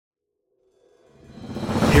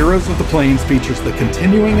Heroes of the Plains features the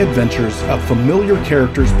continuing adventures of familiar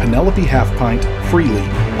characters Penelope Halfpint, Freely,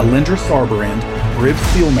 Alindra Sarberand, Briv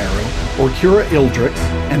Steelmarrow, Orkura Ildrix,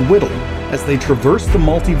 and Whittle as they traverse the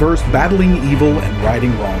multiverse battling evil and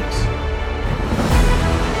righting wrongs.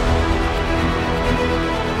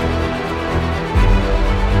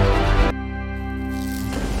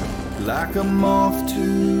 Like a moth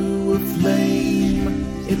to a flame,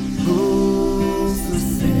 it pulls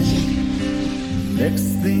us in. Next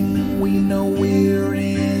thing we know, we're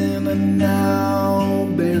in a now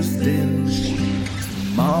bursting.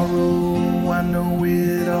 Tomorrow, I know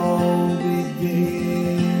it all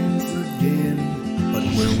begins again. But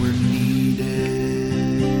where we're needed,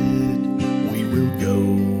 we will go.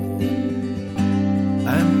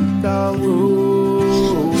 And I'll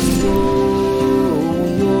roll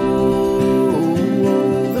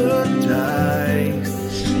the dice.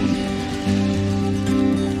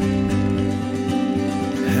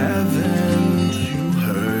 Haven't you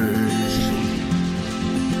heard?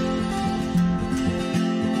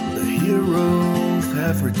 The heroes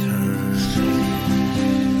have returned.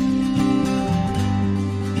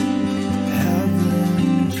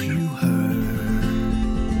 Haven't you heard?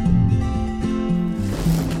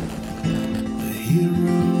 The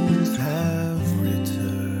heroes have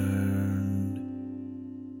returned.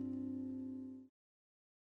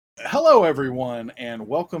 Hello, everyone, and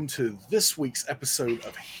welcome to this week's episode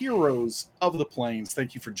of Heroes of the Plains.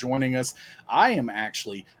 Thank you for joining us. I am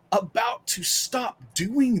actually about to stop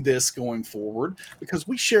doing this going forward because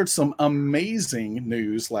we shared some amazing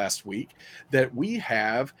news last week that we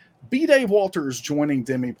have B. Dave Walters joining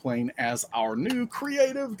Demiplane as our new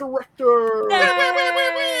creative director.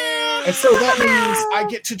 And so that means I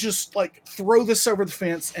get to just throw this over the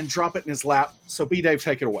fence and drop it in his lap. So B. Dave,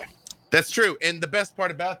 take it away. That's true. And the best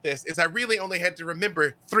part about this is I really only had to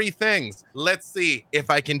remember 3 things. Let's see if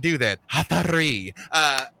I can do that. Hatari.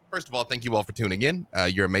 First of all, thank you all for tuning in.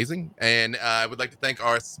 You're amazing. And I would like to thank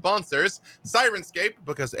our sponsors, Sirenscape,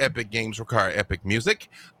 because epic games require epic music,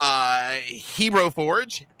 Hero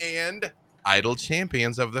Forge, and Idle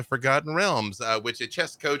Champions of the Forgotten Realms, which a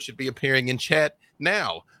chess code should be appearing in chat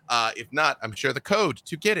now. If not, I'm sure the code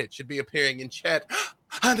to get it should be appearing in chat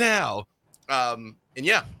now. And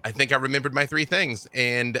yeah, I think I remembered my 3 things.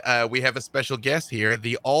 And we have a special guest here,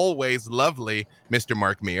 the always lovely Mr.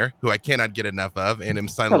 Mark Meir, who I cannot get enough of and am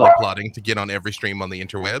silently plotting to get on every stream on the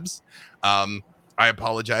interwebs. I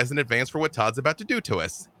apologize in advance for what Todd's about to do to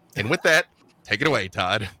us. And with that, take it away,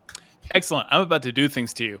 Todd. Excellent. I'm about to do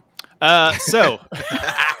things to you. So,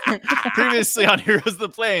 previously on Heroes of the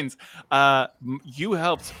Plains, you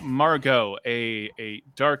helped Margot, a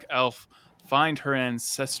dark elf, find her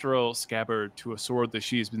ancestral scabbard to a sword that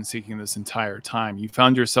she's been seeking this entire time. You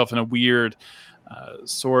found yourself in a weird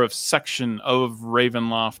sort of section of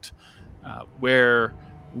Ravenloft where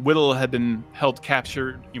Whittle had been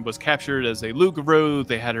captured as a Lugaru.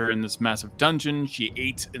 They had her in this massive dungeon. She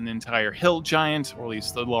ate an entire hill giant, or at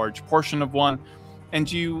least a large portion of one.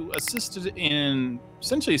 And you assisted in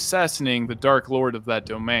essentially assassinating the Dark Lord of that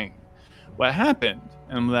domain. What happened,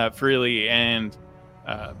 and that Freely and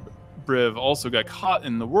Briv also got caught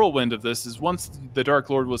in the whirlwind of this, is once the Dark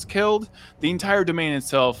Lord was killed, the entire domain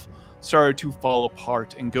itself started to fall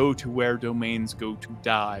apart and go to where domains go to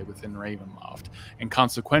die within Ravenloft. And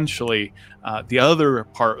consequentially, the other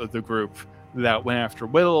part of the group that went after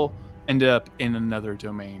Whittle ended up in another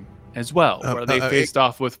domain as well, where they faced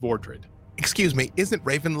off with Vordred. Excuse me, isn't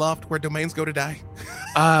Ravenloft where domains go to die?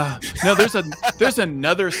 No, there's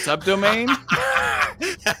another subdomain.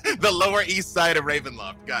 The Lower East Side of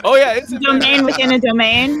Ravenloft. Got it. Oh yeah, it's a domain within a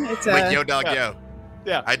domain. It's like yo dog yeah. yo.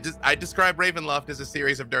 Yeah. I describe Ravenloft as a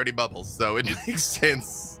series of dirty bubbles, so it makes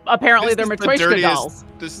sense. Apparently they're Matryoshka dolls.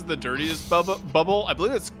 This is the dirtiest bubble. I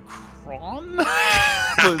believe it's Kron.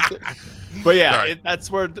 But yeah,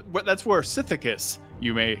 that's where Sithicus,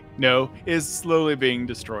 you may know, is slowly being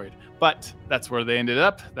destroyed. But that's where they ended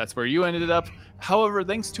up. That's where you ended up. However,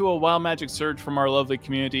 thanks to a wild magic surge from our lovely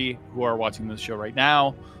community who are watching this show right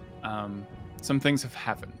now, some things have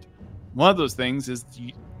happened. One of those things is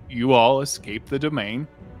you all escaped the domain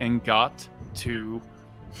and got to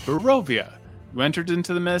Barovia. You entered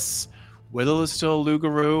into the mists. Whittle is still a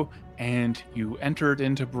Lugaru, and you entered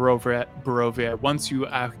into Barovia once you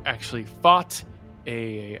actually fought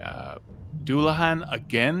a Dullahan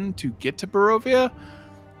again to get to Barovia.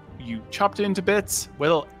 You chopped it into bits.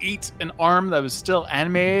 Whittle ate an arm that was still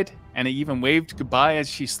animated, and it even waved goodbye as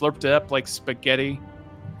she slurped it up like spaghetti.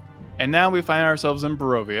 And now we find ourselves in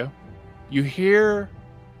Barovia. You hear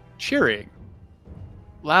cheering,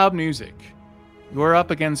 loud music, You're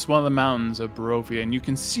up against one of the mountains of Barovia, and you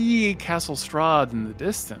can see Castle Strahd in the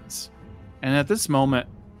distance. And at this moment,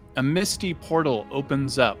 a misty portal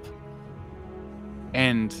opens up,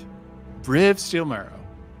 and Briv Steelmarrow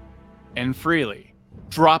and Freely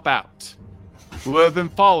drop out, who have been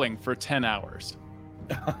falling for 10 hours.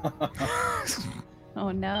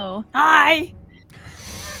 Oh no. Hi.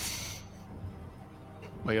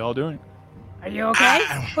 What are y'all doing? Are you okay?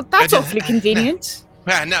 Well, that's awfully convenient.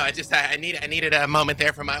 No, I needed a moment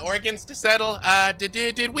there for my organs to settle.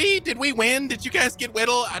 Did we win? Did you guys get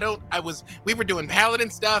Whittle? We were doing paladin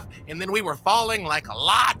stuff, and then we were falling like a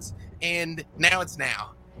lot, and now it's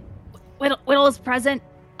now. Whittle is present.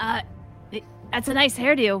 That's a nice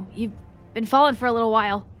hairdo. You've been falling for a little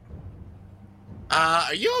while.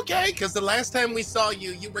 Are you okay? Because the last time we saw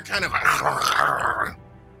you, you were kind of. Oh,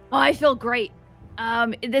 I feel great.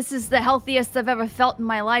 This is the healthiest I've ever felt in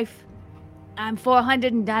my life. I'm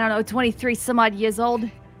 23 some odd years old,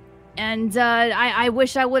 and I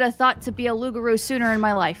wish I would have thought to be a Lugaroo sooner in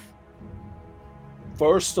my life.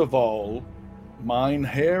 First of all, mine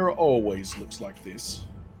hair always looks like this.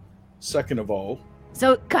 Second of all,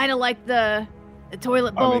 so kind of like the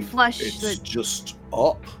toilet bowl flush. It's just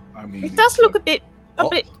up. I mean, It does look a bit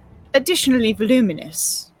additionally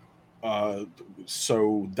voluminous.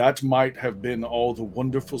 So that might have been all the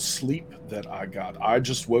wonderful sleep that I got. I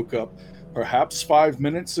just woke up perhaps 5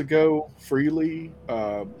 minutes ago, Freely.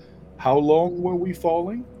 How long were we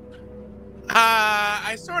falling?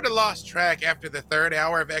 I sort of lost track after the third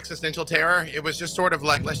hour of existential terror. It was just sort of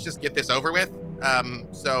like, let's just get this over with.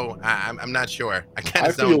 So I'm not sure. I kind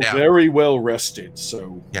of zoned out. I feel very well rested,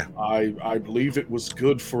 so yeah. I believe it was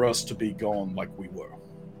good for us to be gone like we were.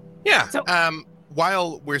 Yeah. So-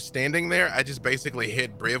 while we're standing there, I just basically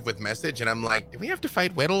hit Briv with message, and I'm like, do we have to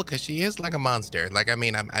fight Whittle? Because she is like a monster. Like, I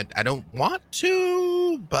mean, I don't want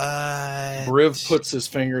to, but... Briv puts his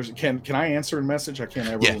fingers... Can I answer in message? I can't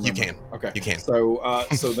ever remember. You can. Okay. You can. So,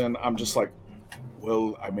 so then I'm just like,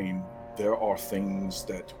 well, I mean, there are things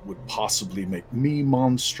that would possibly make me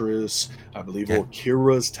monstrous. I believe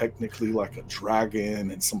Orkira's technically like a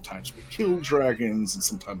dragon, and sometimes we kill dragons, and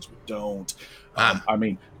sometimes we don't. I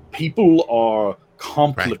mean... People are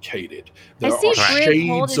complicated. There I see are Briv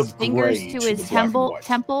hold shades his of fingers gray to the his black and white.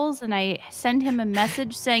 temples, and I send him a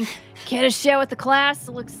message saying, "Care to share with the class?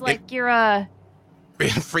 It looks like you're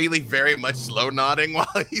Freely very much slow nodding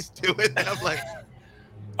while he's doing that. I'm like,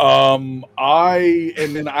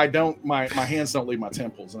 my hands don't leave my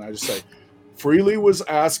temples, and I just say, Freely was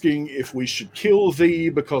asking if we should kill thee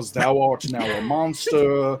because thou art now a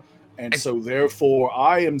monster, and so therefore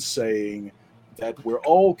I am saying that we're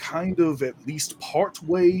all kind of at least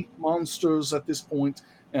part-way monsters at this point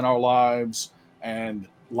in our lives, and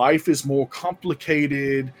life is more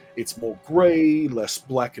complicated, it's more gray, less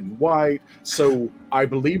black and white, so I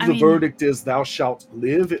believe the verdict is thou shalt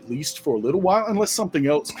live at least for a little while, unless something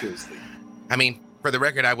else kills thee. I mean, for the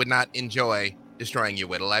record, I would not enjoy destroying you,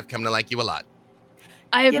 Whittle. I've come to like you a lot.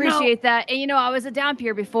 I appreciate that. And, I was a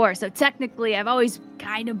Downpeer before, so technically I've always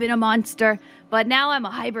kind of been a monster, but now I'm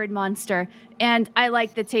a hybrid monster, and I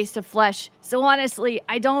like the taste of flesh. So honestly,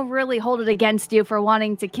 I don't really hold it against you for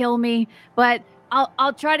wanting to kill me, but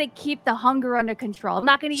I'll try to keep the hunger under control. I'm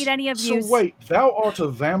not going to eat any of you. So wait, thou art a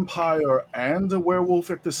vampire and a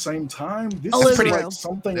werewolf at the same time? This is like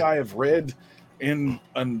something I have read in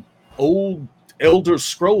an old Elder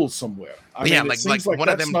Scroll somewhere. I mean, it seems like one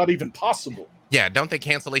that's of them... not even possible. Yeah, don't they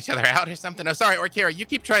cancel each other out or something? Oh, sorry, Orkira, you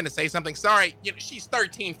keep trying to say something. Sorry, she's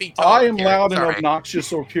 13 feet tall. I am Orkira. loud Sorry. and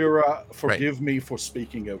obnoxious, Orkira. Forgive me for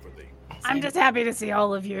speaking over thee. I'm just happy to see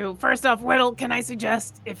all of you. First off, Whittle, can I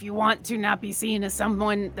suggest, if you want to not be seen as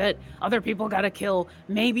someone that other people gotta kill,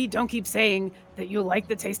 maybe don't keep saying that you like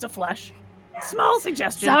the taste of flesh. Small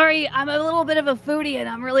suggestion. Sorry, I'm a little bit of a foodie, and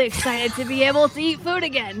I'm really excited to be able to eat food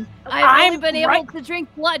again. I've only been able to drink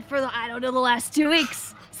blood for, the last 2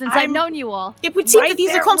 weeks. Since I've known you all. It would seem that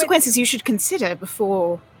these are consequences you should consider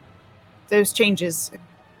before those changes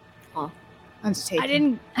are undertaken. I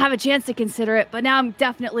didn't have a chance to consider it, but now I'm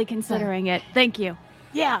definitely considering it. Thank you.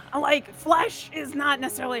 Yeah, flesh is not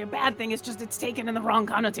necessarily a bad thing. It's just it's taken in the wrong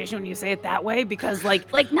connotation when you say it that way, because not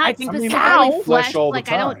specifically flesh.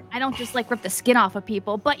 I don't just rip the skin off of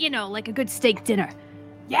people, but like a good steak dinner.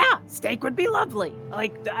 Yeah, steak would be lovely.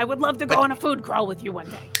 I would love to go on a food crawl with you one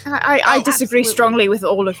day. I disagree strongly with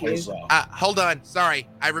all of you. Hold on. Sorry.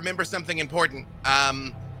 I remember something important.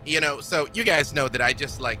 So you guys know that I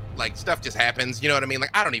just like stuff just happens. You know what I mean?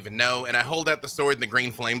 Like, I don't even know. And I hold out the sword and the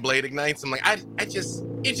green flame blade ignites. I'm like, it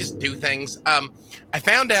just do things. I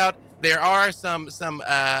found out there are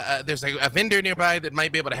there's a vendor nearby that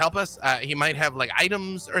might be able to help us. He might have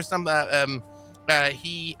items or some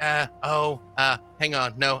Hang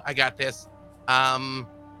on. No, I got this.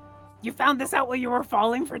 You found this out while you were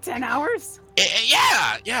falling for 10 hours?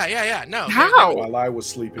 Yeah. No. How? While I was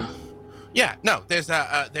sleeping. Yeah, no. There's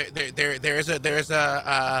a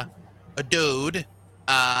dude,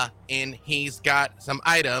 and he's got some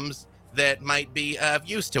items that might be of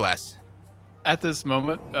use to us. At this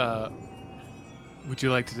moment, would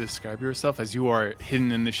you like to describe yourself as you are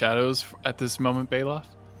hidden in the shadows at this moment, Bailoff?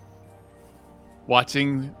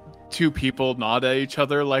 Watching two people nod at each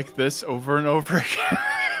other like this over and over again,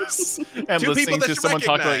 and Two people listening that to you someone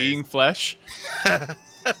talk about recognize. eating flesh.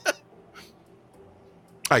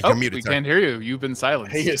 You're muted, we sir. can't hear you. You've been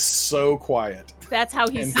silenced. He is so quiet. That's how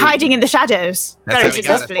he's And Hiding in the shadows. That's Very how we got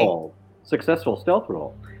it. successfully. Successful stealth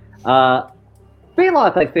roll.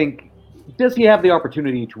 Bailoff, I think, does he have the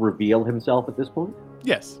opportunity to reveal himself at this point?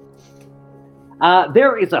 Yes.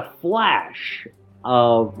 There is a flash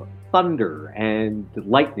of thunder and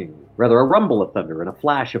lightning, rather a rumble of thunder and a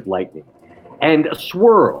flash of lightning, and a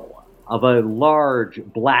swirl of a large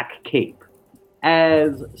black cape.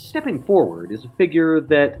 As stepping forward is a figure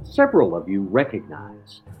that several of you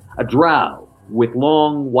recognize. A drow with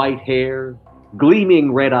long white hair,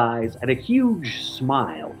 gleaming red eyes, and a huge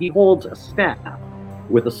smile. He holds a staff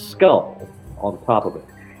with a skull on top of it,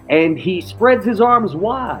 and he spreads his arms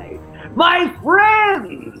wide. My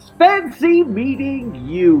friends, fancy meeting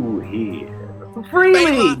you here.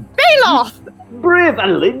 Freely, Bailoff! Briv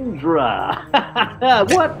Alindra.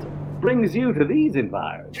 What brings you to these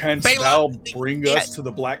environs? Canst Bailoff, thou bring us to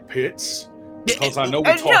the black pits? Because I know we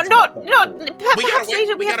No, talked about that not. before. Perhaps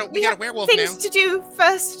later. we got a werewolf things now. to do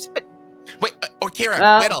first. But Wait,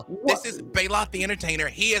 Kira, Whittle, this is Bailoff the Entertainer.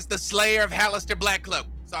 He is the slayer of Hallister Blackcloak.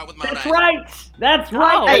 Saw with my own That's eyes. right. That's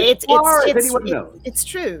right. Oh, As far as anyone knows. it's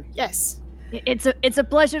true. Yes. It's a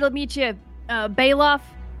pleasure to meet you, Bailoff.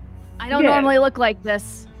 I don't Yes. normally look like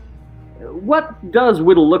this. What does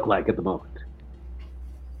Whittle look like at the moment?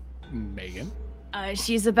 Megan.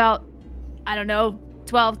 She's about, I don't know,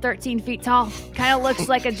 12, 13 feet tall. Kind of looks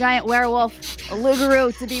like a giant werewolf, a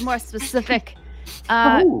Lugaroo to be more specific.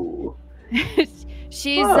 Ooh.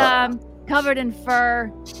 She's Oh. covered in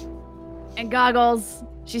fur and goggles.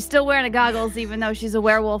 She's still wearing the goggles even though she's a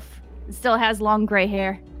werewolf. And still has long gray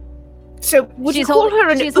hair. So would you She's call her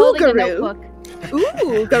an she's holding a Oogaroo? notebook.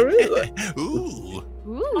 Ooh, Garoo. Ooh.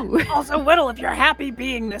 Ooh. Also, Whittle, if you're happy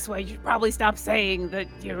being this way, you should probably stop saying that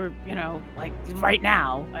you're, like right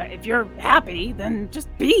now. If you're happy, then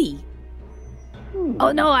just be.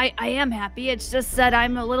 Oh no, I am happy. It's just that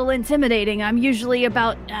I'm a little intimidating. I'm usually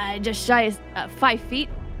about just shy of 5 feet.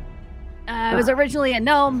 I was originally a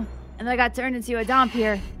gnome, and then I got turned into a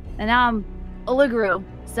Dhampir, and now I'm a Lugaroo.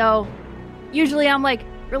 So usually I'm like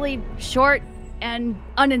really short and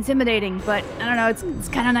unintimidating, but I don't know. It's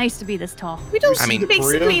kind of nice to be this tall. We don't I mean,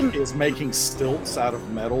 basically. Briv is making stilts out of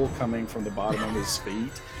metal coming from the bottom of his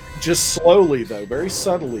feet. Just slowly, though, very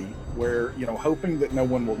subtly, where, hoping that no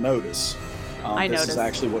one will notice. I this is noticed.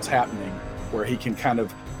 actually what's happening, where he can kind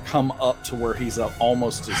of come up to where he's up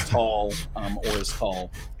almost as tall or as tall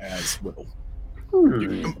as Whittle.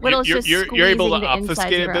 Whittle's just You're able to squeezing the insides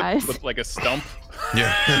obfuscate of her it eyes. with like a stump.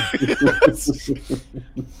 Yeah.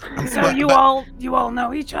 So you all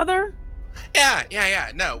know each other? Yeah.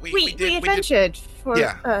 No, we We did. adventured for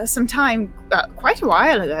Yeah. some time, quite a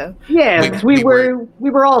while ago. Yes, We we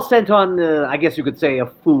were all sent on, I guess you could say, a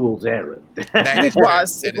fool's errand. That is It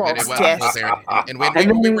was, correct. it was, was, yes. there. And we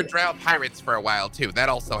then- were drow pirates for a while too. That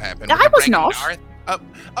also happened. I We were was breaking not. north.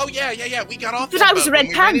 Oh yeah. We got off. But that I was a boat when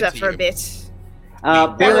red we ran panda into for a you. bit.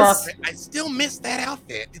 Bailoff, I still miss that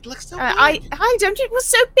outfit. It looks so good. I don't. It was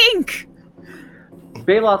so pink.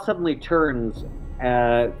 Bailoff suddenly turns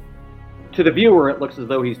to the viewer. It looks as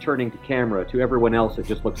though he's turning to camera. To everyone else, it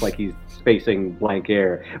just looks like he's facing blank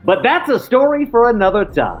air. But that's a story for another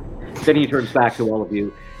time. Then he turns back to all of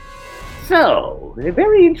you. So, a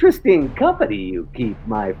very interesting company you keep,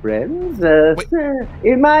 my friends.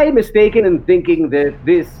 Am I mistaken in thinking that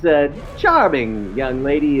this charming young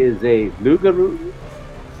lady is a Lugaroo?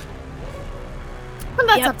 Well,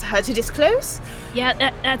 that's Yep. up to her to disclose.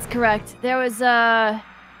 Yeah, that's correct. There was a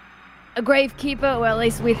gravekeeper, well, at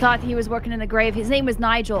least we thought he was working in the grave. His name was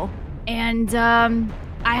Nigel, and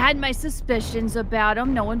I had my suspicions about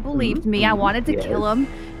him. No one believed me. I wanted to kill him,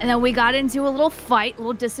 and then we got into a little fight, a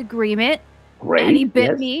little disagreement, Great. and he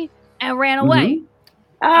bit yes. me and ran away.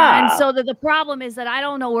 Ah, And so the problem is that I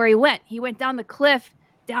don't know where he went. He went down the cliff,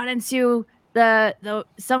 down into the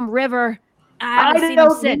some river, I haven't seen him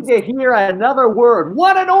don't since. need to hear another word.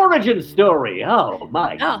 What an origin story! Oh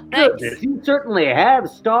my Oh, goodness, thanks. you certainly have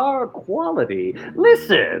star quality.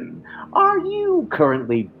 Listen, are you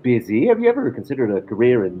currently busy? Have you ever considered a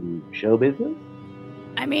career in show business?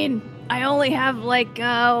 I mean, I only have like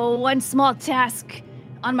one small task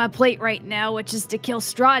on my plate right now, which is to kill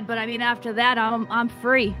Strahd. But I mean, after that, I'm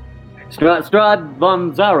free. Strahd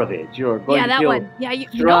von Zarovich. You're going Yeah, to that kill one. Yeah, you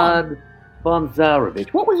know him. Strahd von Zarovich.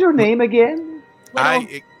 What was your name again?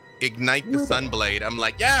 I ignite the Sunblade. I'm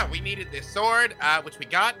like, yeah, we needed this sword, which we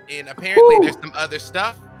got, and apparently there's some other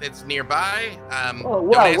stuff that's nearby.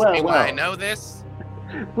 Don't ask me why I know this.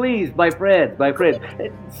 Please, my friend,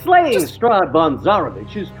 slaying Strahd von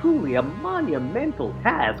Zarovich is truly a monumental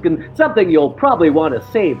task and something you'll probably want to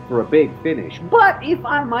save for a big finish. But if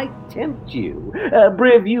I might tempt you,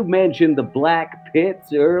 Briv, you mentioned the Black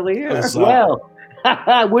Pits earlier. Yes, well,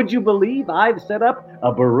 would you believe I've set up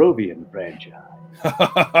a Barovian franchise?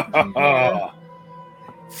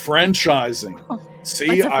 Franchising. See,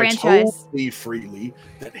 What's a I franchise? told Lee Freely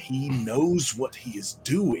that he knows what he is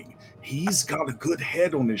doing. He's got a good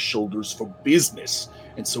head on his shoulders for business.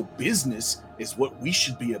 And so business is what we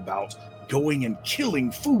should be about, going and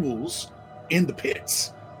killing fools in the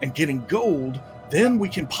pits and getting gold. Then we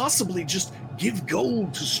can possibly just give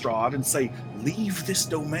gold to Strahd and say, leave this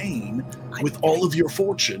domain with all of your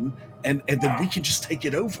fortune, and then we can just take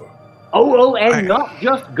it over. And not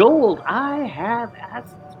just gold. I have a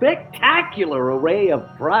spectacular array of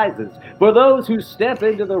prizes for those who step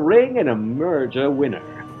into the ring and emerge a winner.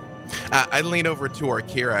 I lean over to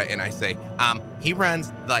Orkira and I say, he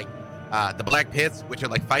runs like the Black Pits, which are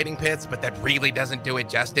like fighting pits, but that really doesn't do it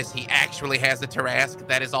justice. He actually has a Tarrasque.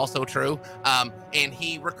 That is also true. And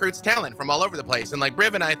he recruits talent from all over the place. And like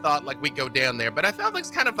Briv and I thought like we'd go down there, but I felt like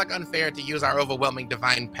it's kind of like unfair to use our overwhelming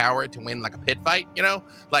divine power to win like a pit fight, you know?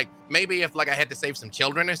 Like maybe if like I had to save some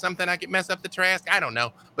children or something, I could mess up the Tarrasque. I don't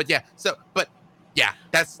know. But yeah,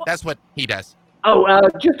 that's what he does.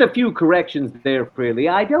 Just a few corrections there, Freely.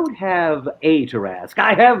 I don't have a Tarrasque.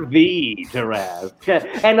 I have the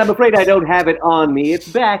Tarrasque. And I'm afraid I don't have it on me.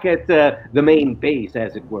 It's back at the main base,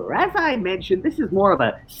 as it were. As I mentioned, this is more of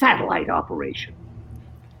a satellite operation.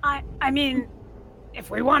 I mean, if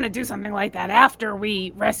we want to do something like that after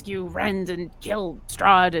we rescue Rend and kill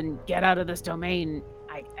Strahd and get out of this domain,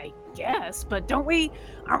 I guess. But aren't we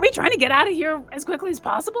trying to get out of here as quickly as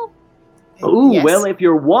possible? Oh, Yes. well, if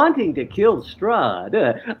you're wanting to kill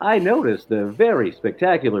Strahd, I noticed the very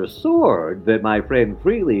spectacular sword that my friend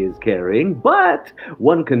Freely is carrying, but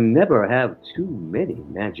one can never have too many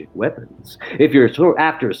magic weapons. If you're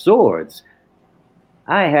after swords,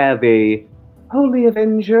 I have a Holy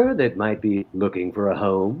Avenger that might be looking for a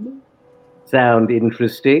home. Sound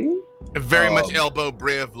interesting? Very much elbow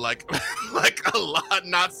Briv, like a lot,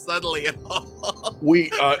 not subtly at all.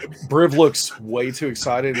 Briv looks way too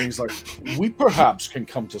excited, and he's like, we perhaps can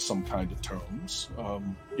come to some kind of terms.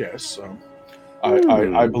 Yes,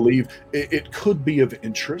 I believe it could be of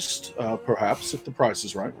interest, perhaps, if the price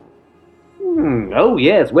is right. Oh,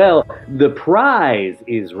 yes. Well, the prize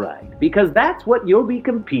is right, because that's what you'll be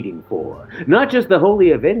competing for. Not just the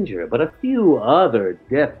Holy Avenger, but a few other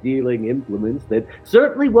death-dealing implements that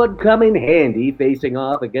certainly would come in handy facing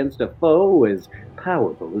off against a foe as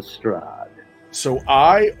powerful as Strahd. So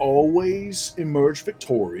I always emerge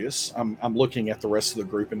victorious. I'm looking at the rest of the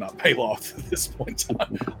group and not Baloth at this point in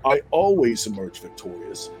time. I always emerge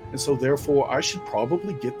victorious, and so therefore I should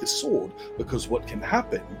probably get this sword, because what can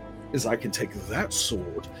happen is I can take that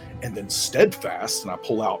sword and then Steadfast, and I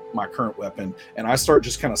pull out my current weapon, and I start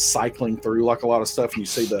just kind of cycling through like a lot of stuff, and you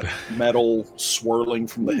see the metal swirling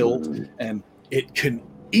from the hilt, and it can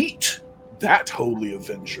eat that Holy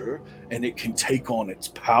Avenger, and it can take on its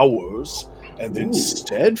powers, and then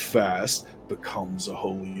Steadfast becomes a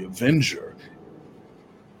Holy Avenger.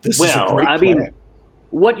 This is a great plan.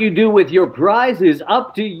 What you do with your prize is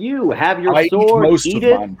up to you. Have your I sword eat most eat of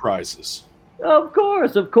it. mine prizes. Of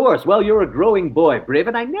course. Well, you're a growing boy, Briv,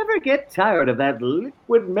 and I never get tired of that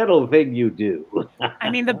liquid metal thing you do.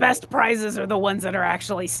 I mean, the best prizes are the ones that are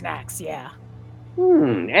actually snacks, yeah.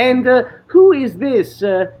 And who is this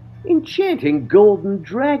enchanting golden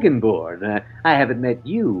dragonborn? I haven't met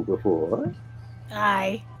you before.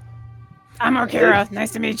 Hi. I'm Orkira.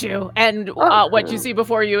 Nice to meet you. And what you see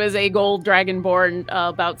before you is a gold dragonborn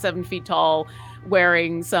about 7 feet tall,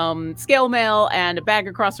 wearing some scale mail and a bag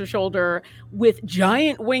across her shoulder with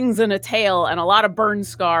giant wings and a tail and a lot of burn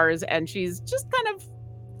scars. And she's just kind of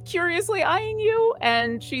curiously eyeing you.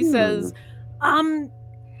 And she says,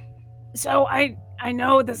 so I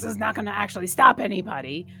know this is not going to actually stop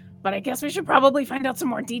anybody, But I guess we should probably find out some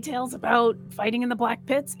more details about fighting in the Black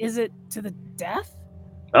Pits. Is it to the death?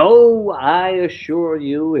 Oh, I assure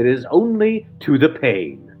you, it is only to the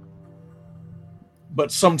pain.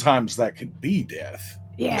 But sometimes that could be death.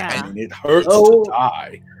 Yeah. I mean, it hurts Oh. to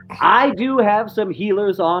die. I do have some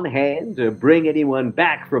healers on hand to bring anyone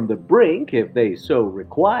back from the brink if they so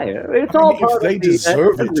require. It's all if part they of the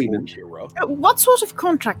deserve it, agreement. Hero. What sort of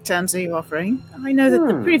contract terms are you offering? I know that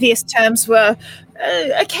the Hmm. previous terms were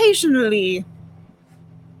occasionally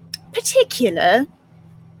particular.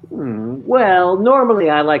 Well, normally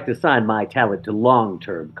I like to sign my talent to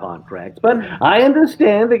long-term contracts, but I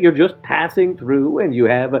understand that you're just passing through and you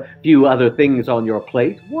have a few other things on your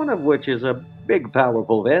plate, one of which is a big,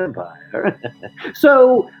 powerful vampire.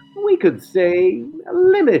 So we could say a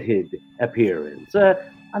limited appearance, a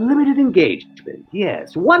limited engagement,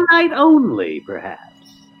 yes. One night only, perhaps.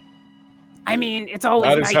 I mean, it's always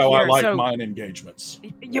That is night how here, I like so mine engagements.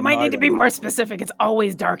 you might need to be more specific. It's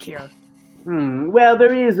always dark here. Well,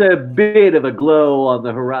 there is a bit of a glow on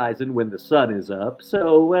the horizon when the sun is up,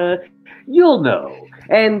 so you'll know.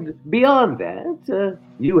 And beyond that,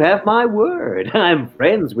 you have my word. I'm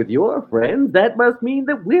friends with your friends. That must mean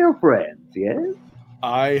that we're friends, yes?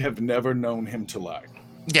 I have never known him to lie.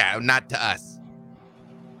 Yeah, not to us.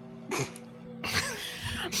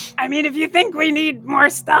 I mean, if you think we need more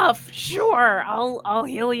stuff, sure, I'll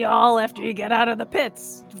heal you all after you get out of the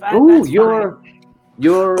pits. Ooh, That's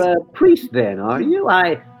you're a priest then, are you?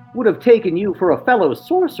 I would have taken you for a fellow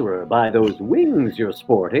sorcerer by those wings you're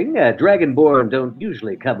sporting. Dragonborn don't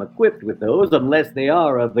usually come equipped with those unless they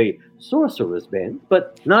are of the sorcerer's bent,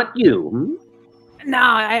 but not you, No,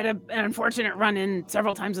 I had an unfortunate run-in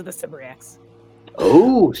several times with the Sibriacs.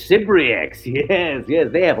 Oh, Sibriacs,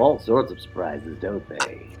 yes, they have all sorts of surprises, don't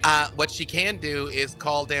they? What she can do is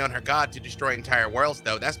call down her god to destroy entire worlds,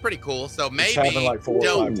 though. That's pretty cool. So maybe happened like 4 or 5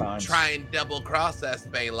 don't times. try and double-cross us,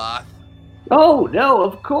 Baloth. Oh, no,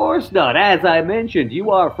 of course not. As I mentioned,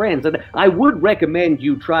 you are friends, and I would recommend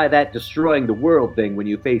you try that destroying the world thing when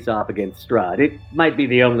you face off against Strahd. It might be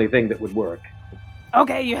the only thing that would work.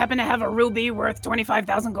 Okay, you happen to have a ruby worth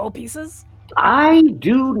 25,000 gold pieces? I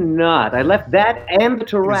do not. I left that and the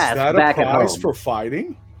Is Taras that back a at prize home. for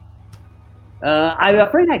fighting? I'm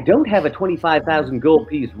afraid I don't have a 25,000 gold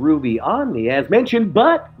piece ruby on me, as mentioned,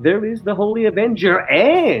 but there is the Holy Avenger,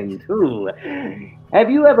 and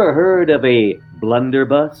have you ever heard of a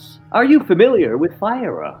blunderbuss? Are you familiar with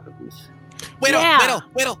firearms? Whittle.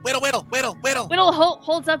 Whittle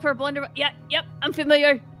holds up her blunderbuss. Yep, I'm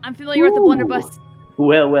familiar. I'm familiar with the blunderbuss.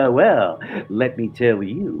 Well, let me tell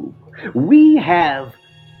you. We have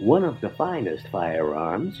one of the finest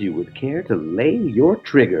firearms you would care to lay your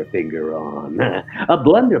trigger finger on. A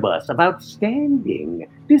blunderbuss of outstanding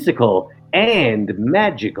physical and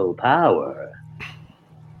magical power.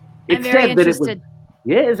 I'm very interested.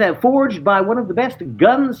 Forged by one of the best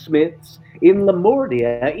gunsmiths in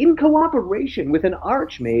Lamordia in cooperation with an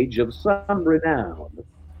archmage of some renown.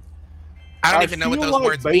 I don't even know what feel those like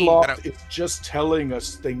words mean. Baloth But is just telling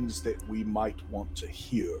us things that we might want to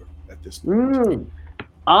hear at this point.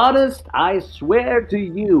 Honest, I swear to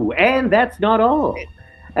you, and that's not all.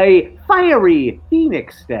 A fiery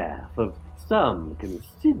phoenix staff of some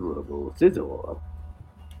considerable sizzle.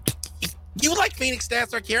 you like Phoenix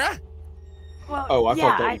stats, Akira? Well, Oh, I yeah,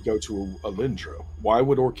 thought that would go to Alindra. Why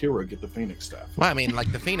would Orkira get the Phoenix staff? Well, I mean, like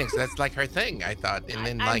the Phoenix, that's like her thing, I thought. And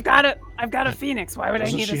then, I've like, got a phoenix. Why would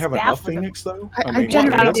Doesn't I need she a have staff enough with a- Phoenix though? I mean,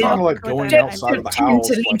 generally that's do. kind of like going I outside of the tend house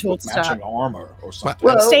to lean like, with towards matching that. armor or something.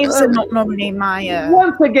 Well, Staves are not normally my.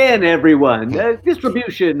 Once again, everyone,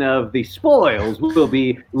 distribution of the spoils will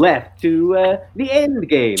be left to the end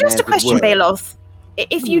game. Just as a it question, were. Baloth.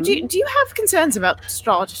 If you do you have concerns about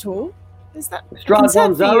Strahd at all? Is that a Strahd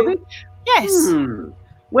concern for you? Vonzarovich? Yes.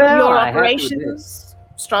 Well, Your I have to admit- operations,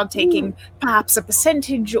 Strahd taking perhaps a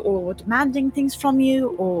percentage or demanding things from you,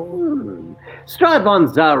 or Strahd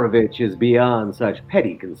Vonzarovich is beyond such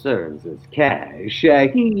petty concerns as cash.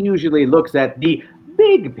 He usually looks at the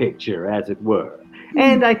big picture, as it were.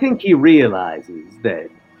 And I think he realizes that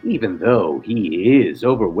even though he is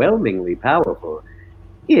overwhelmingly powerful,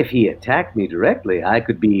 if he attacked me directly, I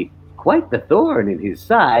could be quite the thorn in his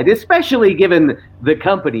side, especially given the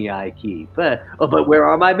company I keep. But where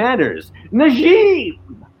are my manners? Najim!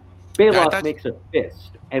 Baloth makes a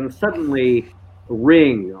fist, and suddenly a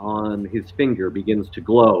ring on his finger begins to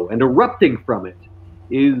glow, and erupting from it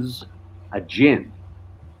is a djinn.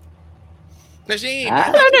 Najim. Ah.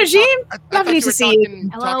 Hello, Najim. I thought Lovely you to were see you.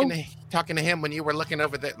 talking to him when you were looking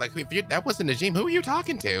over there. Like, if that wasn't Najim. Who were you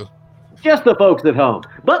talking to? Just the folks at home.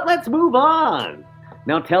 But let's move on.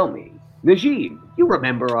 Now tell me, Najim, You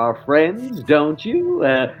remember our friends, don't you?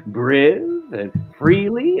 Briv, and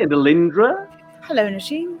Freely, and Alindra? Hello,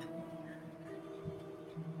 Najim.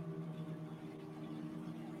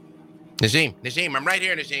 Najim, I'm right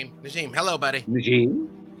here, Najim. Najim, hello, buddy. Najim?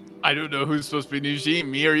 I don't know who's supposed to be Najim,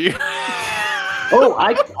 me or you. Oh,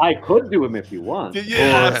 I could do him if you want.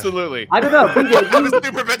 Yeah, absolutely. I don't know. BJ, I was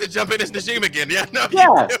super about to jump in as Najim again. Yeah, no.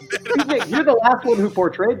 Yeah, BJ, you're the last one who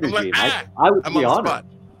portrayed I'm Najim. like, I would I'm be on the honored. spot.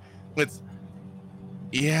 Let's.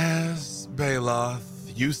 Yes,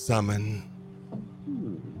 Baloth, you summon.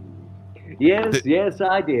 Yes,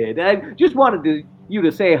 I did. I just wanted you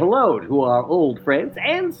to say hello to our old friends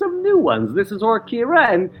and some new ones. This is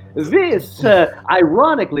Orkira, and this,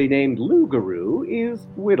 ironically named Lugaru, is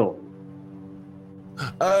Whittle.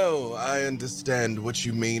 Oh, I understand what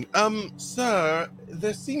you mean. Sir,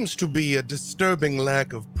 there seems to be a disturbing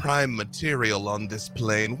lack of prime material on this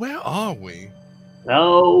plane. Where are we?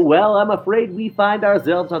 Oh, well, I'm afraid we find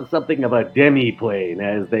ourselves on something of a demi-plane,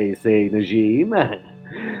 as they say, Najim.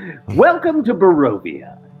 Welcome to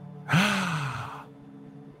Barovia.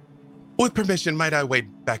 With permission, might I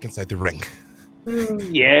wait back inside the ring?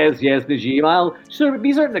 Yes, Najim. I'll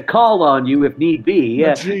be certain to call on you if need be.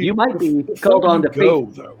 Najim, you might be before called on you to go,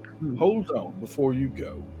 face... though. Hold on, before you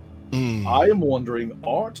go. Hmm. I am wondering,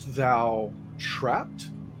 art thou trapped?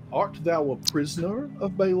 Art thou a prisoner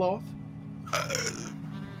of Baloth?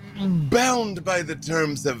 Bound by the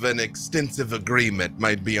terms of an extensive agreement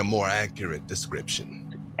might be a more accurate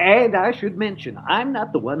description. And I should mention, I'm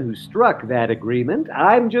not the one who struck that agreement.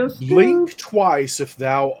 I'm just... Blink twice if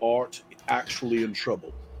thou art actually in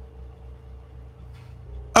trouble.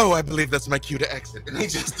 Oh, I believe that's my cue to exit. And he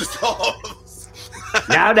just dissolves.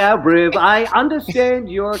 Now, Briv, I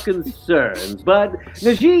understand your concerns, but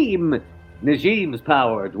Najim's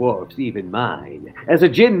power dwarfs even mine. As a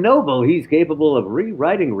Jinn noble, he's capable of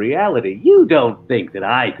rewriting reality. You don't think that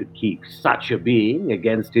I could keep such a being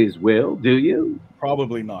against his will, do you?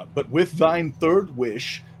 Probably not. But with thine third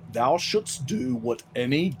wish, thou shouldst do what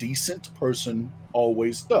any decent person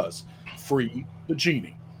always does. Free the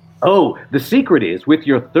genie. Oh, the secret is, with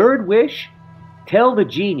your third wish, tell the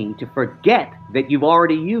genie to forget that you've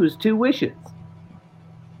already used 2 wishes.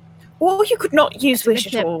 Or you could not use wish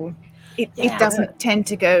at tip. all. It doesn't tend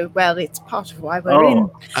to go well. It's part of why we're in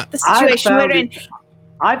the I situation found we're in.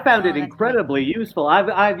 I found it that's incredibly useful.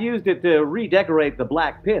 I've used it to redecorate the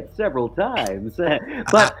Black Pit several times.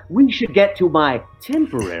 But we should get to my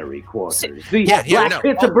temporary quarters, the Black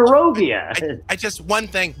Pits of Barovia. I just one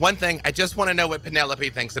thing. I just want to know what Penelope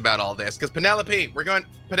thinks about all this. Because Penelope, we're going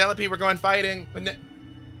fighting.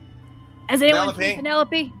 Has anyone Penelope? seen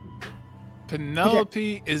Penelope?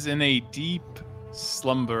 Penelope is in a deep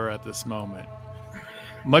slumber at this moment.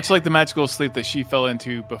 Much like the magical sleep that she fell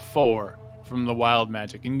into before from the wild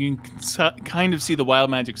magic. And you can kind of see the wild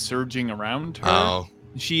magic surging around her. Oh.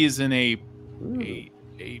 She is in a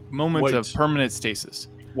moment of permanent stasis.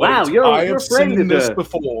 Wow, Wait, you're I have afraid seen of this the-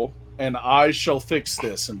 before, and I shall fix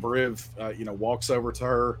this. And Briv, walks over to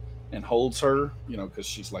her and holds her, because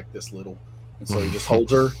she's like this little, and so he just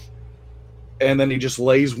holds her, and then he just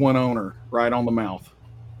lays one on her, right on the mouth.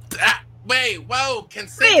 Wait, whoa,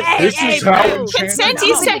 consent. This is how enchanted. Consent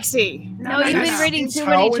is sexy. No, you've been reading It's too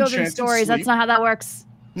how many children's enchanted stories. sleep- That's not how that works.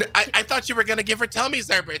 No, I thought you were gonna give her tummy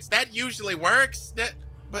zerberts. That usually works.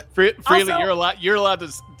 Freely, Also- you're allowed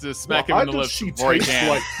to smack him Why in the does lips she before he taste can.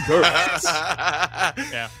 like dirt?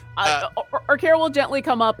 Yeah. Orkira will gently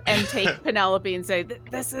come up and take Penelope and say,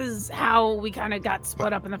 "This is how we kind of got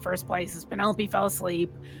split up in the first place. Is Penelope fell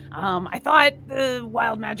asleep. I thought the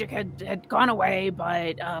wild magic had gone away,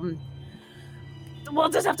 but we'll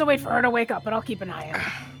just have to wait for her to wake up. But I'll keep an eye on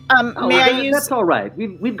her." May I use? That's all right.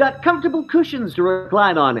 We've got comfortable cushions to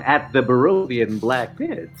recline on at the Barovian Black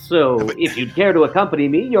Pit. So if you'd care to accompany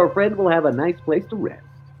me, your friend will have a nice place to rest.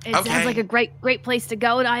 It Okay. sounds like a great place to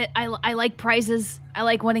go. And I like prizes. I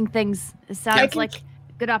like winning things. It sounds like a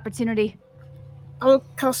good opportunity. I'll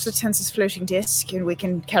cast a Tensor's floating disc, and we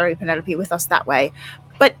can carry Penelope with us that way.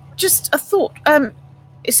 But just a thought.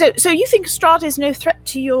 So you think Strahd is no threat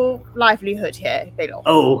to your livelihood here, Baloth?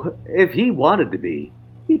 Oh, if he wanted to be,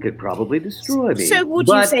 he could probably destroy me. So would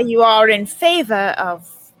you But- say you are in favor of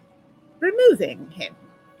removing him?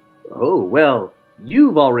 Oh, well,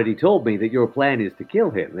 you've already told me that your plan is to kill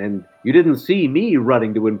him, and you didn't see me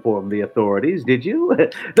running to inform the authorities, did you?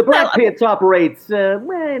 The Black Pits operates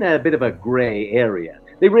in a bit of a gray area.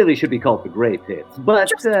 They really should be called the Gray Pits, but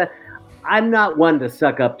I'm not one to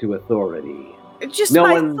suck up to authority. Just No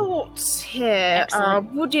my one- thoughts here.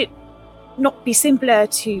 Excellent. Would it not be simpler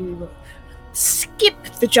to skip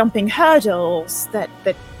the jumping hurdles that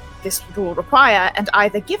this will require, and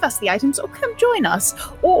either give us the items or come join us,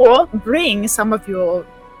 or bring some of your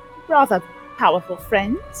rather powerful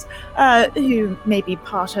friends who may be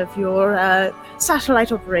part of your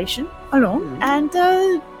satellite operation along, and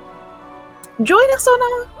join us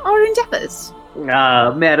on our endeavors.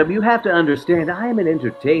 Madam, you have to understand, I am an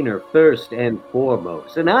entertainer first and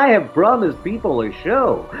foremost, and I have promised people a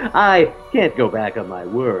show. I can't go back on my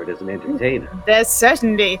word as an entertainer. There's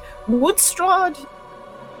certainly...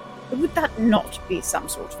 Would that not be some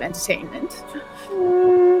sort of entertainment?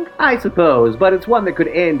 I suppose, but it's one that could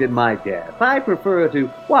end in my death. I prefer to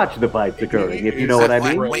watch the fights occurring, if you know what I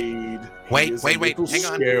mean. Wait.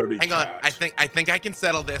 Hang on. I think I can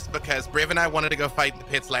settle this because Briv and I wanted to go fight in the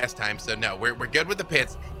pits last time, so no, we're good with the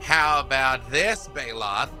pits. How about this,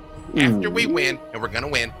 Baloth? After we win, and we're gonna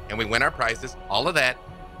win, and we win our prizes, all of that,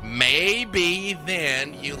 maybe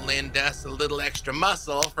then you lend us a little extra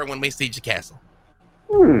muscle for when we siege the castle.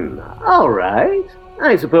 All right.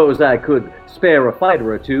 I suppose I could spare a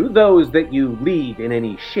fighter or two, those that you lead in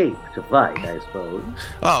any shape to fight, I suppose.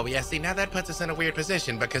 Oh, yeah, see, now that puts us in a weird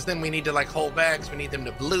position, because then we need to, hold bags, we need them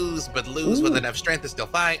to lose with enough strength to still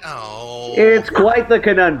fight. Oh. It's quite the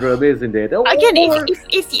conundrum, isn't it? Again,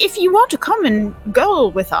 if you want to come and go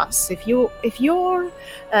with us, if your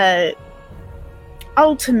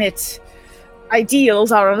ultimate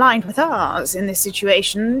ideals are aligned with ours in this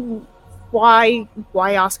situation, why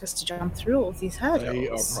ask us to jump through all these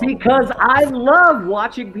hurdles? Because I love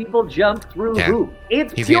watching people jump through hoops.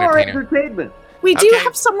 It's pure entertainment. We do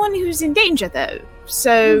have someone who's in danger, though.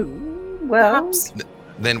 So, perhaps...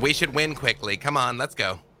 Then we should win quickly. Come on, let's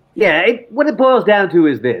go. Yeah, what it boils down to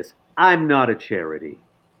is this. I'm not a charity.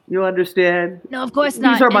 You understand? No, of course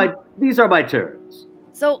not. These are my terms.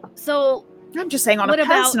 So... I'm just saying on a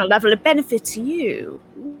personal level, it benefits you.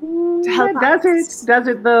 To help us. Does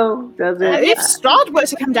it though? Does it? If Strahd were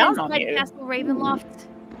to come down on you. Castle Ravenloft,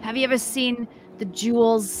 have you ever seen the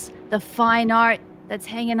jewels, the fine art that's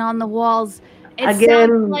hanging on the walls? It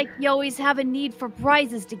sounds like you always have a need for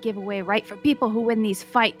prizes to give away, right? For people who win these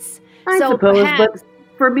fights. I suppose, but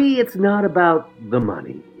for me, it's not about the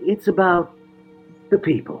money. It's about the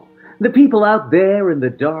people. The people out there in the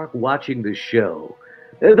dark watching the show.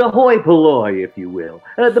 The hoi polloi, if you will.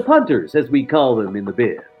 The punters, as we call them in the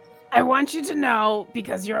biz. I want you to know,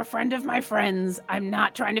 because you're a friend of my friends, I'm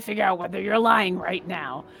not trying to figure out whether you're lying right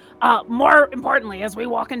now. More importantly, as we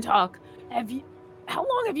walk and talk, how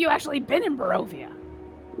long have you actually been in Barovia?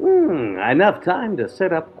 Enough time to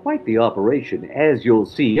set up quite the operation, as you'll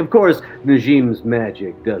see. Of course, Najim's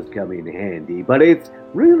magic does come in handy, but it's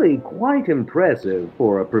really quite impressive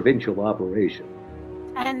for a provincial operation.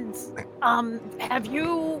 And, have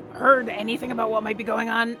you heard anything about what might be going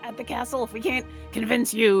on at the castle? If we can't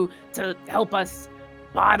convince you to help us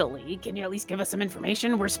bodily, can you at least give us some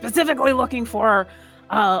information? We're specifically looking for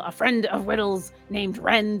a friend of Whittle's named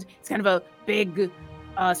Rend. He's kind of a big,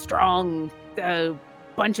 strong,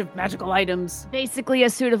 bunch of magical items. Basically a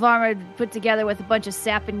suit of armor put together with a bunch of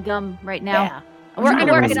sap and gum right now. Yeah.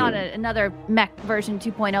 We're working on another mech version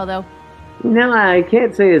 2.0, though. No, I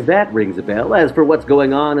can't say as that rings a bell. As for what's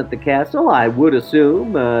going on at the castle, I would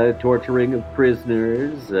assume torturing of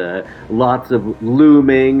prisoners, lots of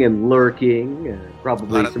looming and lurking,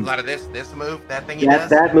 probably a lot of this move, that thing he does?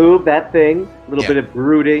 That move, that thing, a little bit of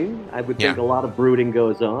brooding. I would think a lot of brooding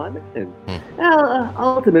goes on. And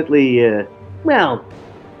ultimately, well,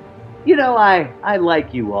 you know, I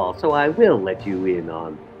like you all, so I will let you in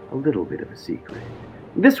on a little bit of a secret.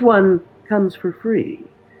 This one comes for free.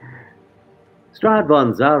 Strahd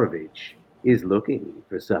von Zarovich is looking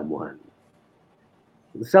for someone.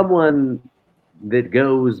 Someone that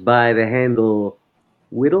goes by the handle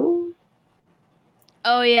Whittle?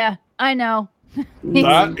 Oh, yeah, I know.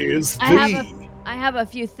 That is I have a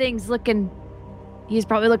few things he's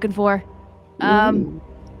probably looking for. That's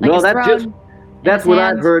what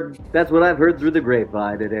I've heard. That's what I've heard through the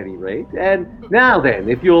grapevine at any rate. And now then,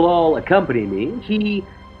 if you'll all accompany me, he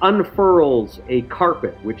unfurls a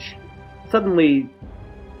carpet which suddenly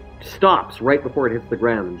stops right before it hits the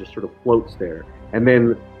ground and just sort of floats there, and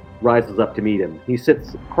then rises up to meet him. He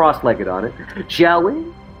sits cross-legged on it. Shall we?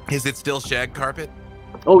 Is it still shag carpet?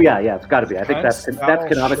 Oh yeah, it's got to be. I think that's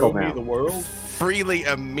canonical now. The world? Freely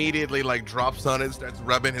immediately drops on it, starts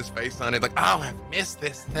rubbing his face on it, I've missed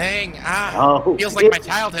this thing. Feels like my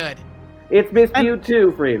childhood. It's missed you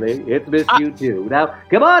too, Freely. It's missed you too. Now,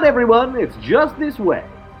 come on, everyone. It's just this way.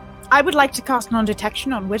 I would like to cast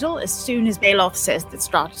non-detection on Whittle as soon as Baloth says that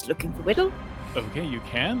Strahd is looking for Whittle. Okay, you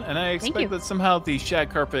can, and I expect that somehow the shag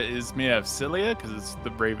carpet is made of cilia because it's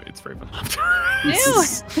Ravenloft.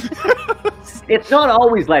 It's not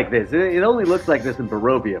always like this. It only looks like this in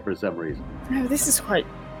Barovia for some reason. Oh, this is quite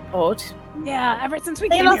odd. Yeah, ever since we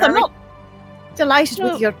came Bailoff, here, I'm not delighted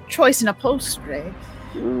with your choice in upholstery.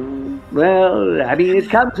 Well, I mean, it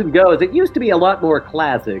comes and goes. It used to be a lot more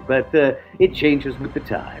classic, but it changes with the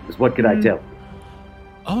times. What can I tell you?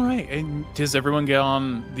 All right, and does everyone get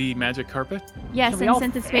on the magic carpet? Yes, Can we and all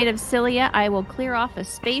since it's made of cilia, I will clear off a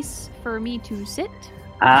space for me to sit.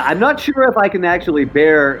 I'm not sure if I can actually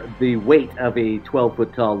bear the weight of a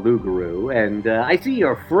 12-foot-tall Lugaroo, and I see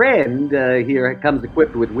your friend here comes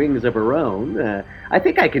equipped with wings of her own. I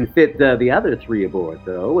think I can fit the other three aboard,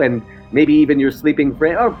 though, and maybe even your sleeping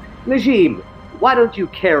friend. Oh, Najim, why don't you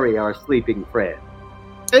carry our sleeping friend?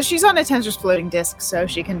 She's on a Tensor's floating disc, so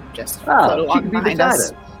she can just float Oh, she along can be behind beside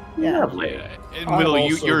us. us. Yeah. Lovely. And I'm Whittle,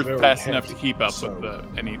 also you're very fast enough to heavy, keep up so-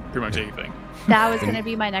 with pretty much anything. That was going to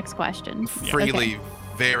be my next question. Freely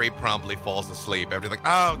very promptly falls asleep after like,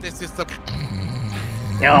 oh, this is the.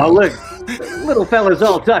 Oh, look, little fella's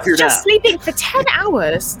all tuckered Just up. sleeping for 10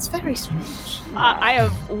 hours. It's very strange. I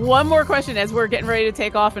have one more question as we're getting ready to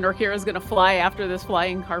take off, and Orkira's going to fly after this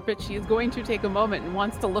flying carpet. She is going to take a moment and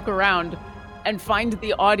wants to look around and find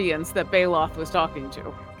the audience that Bailoff was talking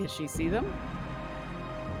to. Can she see them?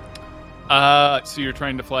 So you're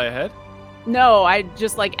trying to fly ahead? No, I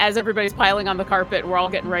just like as everybody's piling on the carpet, we're all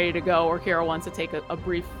getting ready to go. Orkira wants to take a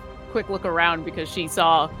brief, quick look around because she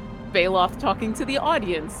saw Bailoff talking to the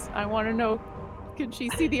audience. I want to know, can she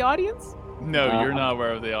see the audience? No, you're not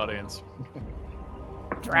aware of the audience.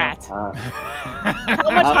 Drat. Uh,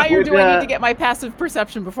 How much higher would, do I need to get my passive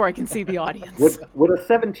perception before I can see the audience? would a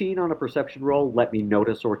 17 on a perception roll let me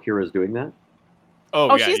notice Orkira's doing that?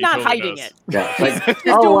 Oh, yeah, she's he not totally hiding does. it. Yeah. Like,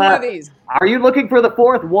 She's doing one of these. are you looking for the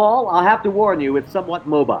fourth wall? I'll have to warn you, it's somewhat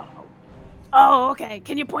mobile. Oh, okay.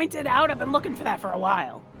 Can you point it out? I've been looking for that for a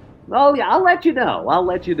while. Oh, yeah, I'll let you know.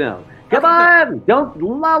 Come Okay, on, don't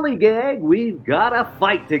lollygag. We've got a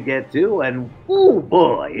fight to get to, and oh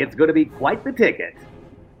boy, it's going to be quite the ticket.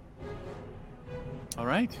 All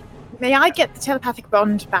right. May I get the telepathic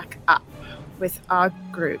bond back up with our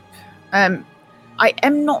group? I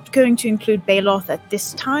am not going to include Bailoff at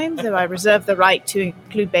this time, though I reserve the right to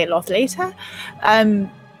include Bailoff later.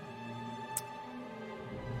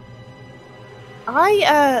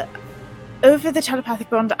 Over the telepathic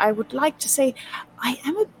bond, I would like to say I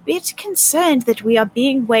am a bit concerned that we are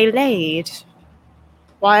being waylaid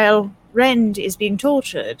while Rend is being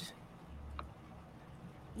tortured.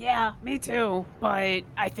 Yeah, me too. But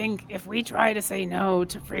I think if we try to say no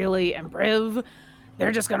to Freely and Briv,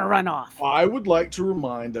 they're just going to run off. I would like to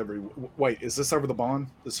remind everyone. Wait, is this over the bond?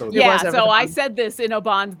 This over the Yeah, was over so the I bond. said this in a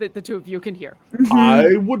bond that the two of you can hear.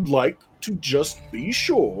 I would like to just be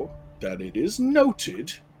sure that it is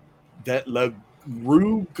noted that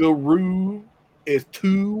Garu,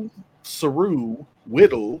 Etu, Saru,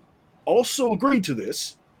 Whittle also agreed to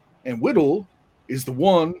this, and Whittle is the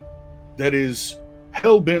one that is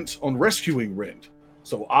hell-bent on rescuing Rend.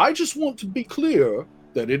 So I just want to be clear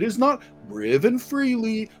that it is not Briv and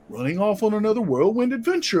Freely running off on another whirlwind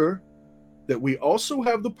adventure, that we also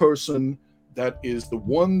have the person that is the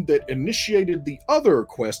one that initiated the other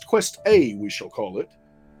quest, Quest A, we shall call it.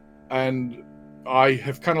 And I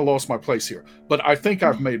have kind of lost my place here, but I think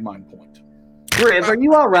I've made my point. Briv, are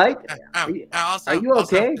you all right? Also, Are you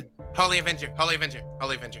okay? Holy Avenger, Holy Avenger,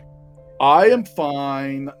 Holy Avenger. I am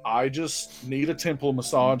fine. I just need a temple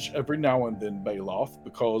massage every now and then, Bailoff,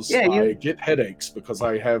 because Yeah, I get headaches because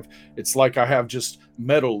it's like I have just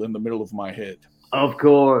metal in the middle of my head. Of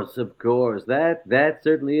course. That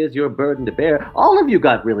certainly is your burden to bear. All of you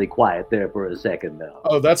got really quiet there for a second, though.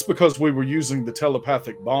 Oh, that's because we were using the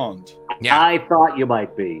telepathic bond. Yeah. I thought you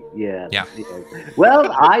might be. Yeah. Yeah.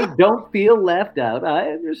 Well, I don't feel left out.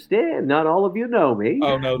 I understand. Not all of you know me.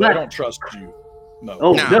 Oh, no, they don't trust you. No.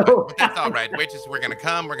 Oh, No, no. but that's all right. We're gonna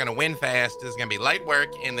come. We're gonna win fast. This is gonna be light work,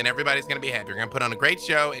 and then everybody's gonna be happy. We're gonna put on a great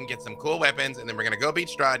show and get some cool weapons, and then we're gonna go beat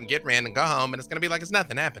Strahd and get Rand and go home, and it's gonna be like it's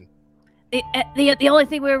nothing happened. The only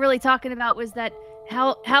thing we were really talking about was that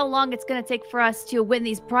how long it's going to take for us to win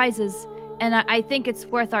these prizes, and I think it's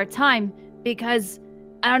worth our time because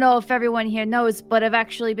I don't know if everyone here knows, but I've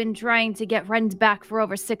actually been trying to get Rend back for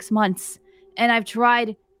over 6 months, and I've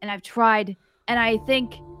tried, and I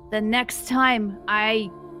think the next time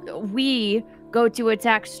we go to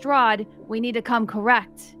attack Strahd, we need to come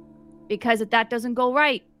correct, because if that doesn't go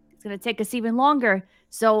right, it's going to take us even longer.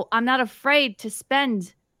 So I'm not afraid to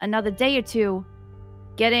spend another day or two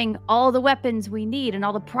getting all the weapons we need and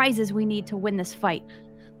all the prizes we need to win this fight.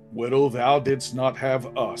 Whittle, thou didst not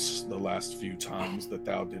have us the last few times that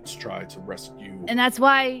thou didst try to rescue. And that's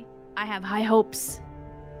why I have high hopes.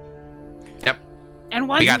 Yep. And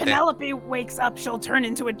once got that. Penelope wakes up, she'll turn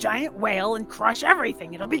into a giant whale and crush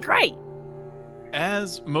everything. It'll be great.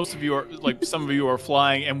 As most of you are, like some of you are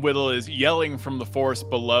flying, and Whittle is yelling from the forest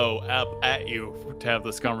below up at you to have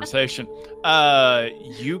this conversation,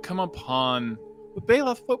 you come upon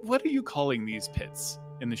Baloth. What are you calling these pits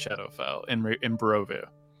in the Shadowfell in Barovia?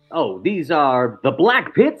 Oh, these are the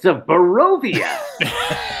Black Pits of Barovia.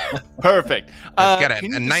 Perfect. It's got a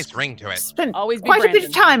can you nice ring to it. Spent Always be quite a bit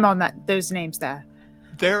of Brandon. time on those names there.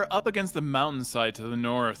 They're up against the mountainside to the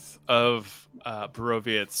north of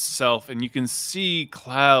Barovia itself, and you can see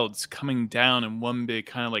clouds coming down in one big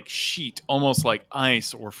kind of like sheet, almost like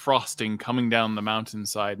ice or frosting coming down the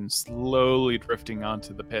mountainside and slowly drifting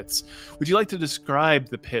onto the pits. Would you like to describe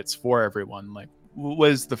the pits for everyone? Like,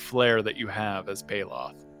 what is the flair that you have as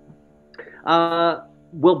Baloth?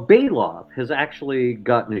 Well, Baloth has actually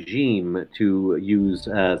got Najim to use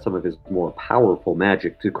some of his more powerful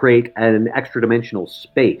magic to create an extra-dimensional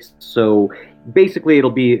space. So basically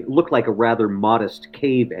it'll look like a rather modest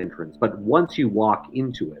cave entrance, but once you walk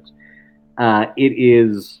into it, it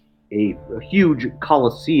is a huge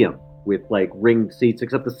coliseum with like ringed seats,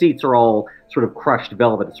 except the seats are all sort of crushed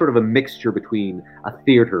velvet. It's sort of a mixture between a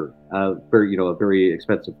theater, a very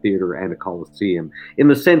expensive theater, and a coliseum. In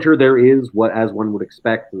the center, there is what, as one would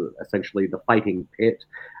expect, essentially the fighting pit,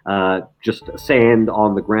 just sand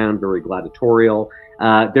on the ground, very gladiatorial.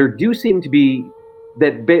 There do seem to be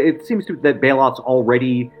that Baloth's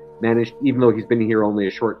already managed, even though he's been here only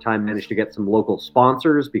a short time, managed to get some local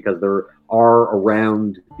sponsors, because there are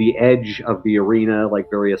around the edge of the arena like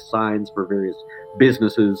various signs for various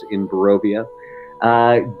businesses in Barovia.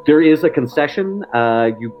 There is a concession.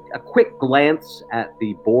 A quick glance at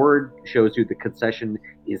the board shows you the concession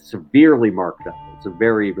is severely marked up. It's a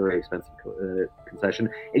very, very expensive concession.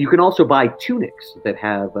 And you can also buy tunics that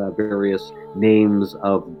have various names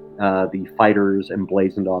of the fighters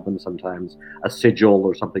emblazoned on them, sometimes a sigil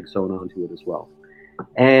or something sewn onto it as well.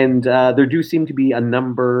 And there do seem to be a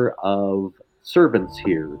number of servants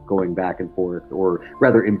here going back and forth, or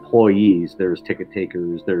rather employees. There's ticket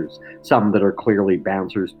takers, there's some that are clearly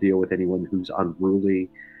bouncers to deal with anyone who's unruly.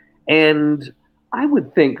 And I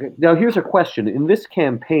would think, now here's a question, in this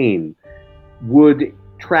campaign, would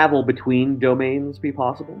travel between domains be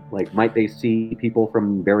possible? Like, might they see people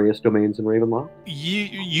from various domains in Ravenloft?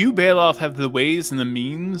 You Baloth, have the ways and the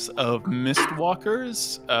means of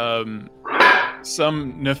mistwalkers,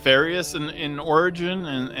 some nefarious in origin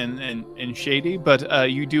and shady, but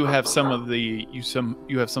you do have some of the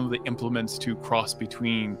implements to cross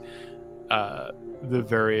between the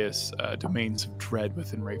various domains of dread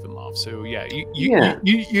within Ravenloft. So yeah,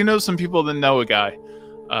 you know some people that know a guy,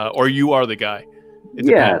 or you are the guy. It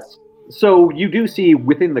yes. So you do see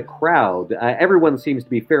within the crowd, everyone seems to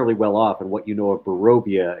be fairly well off, and what you know of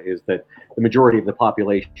Barovia is that the majority of the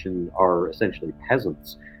population are essentially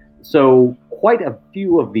peasants. So quite a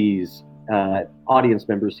few of these audience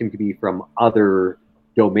members seem to be from other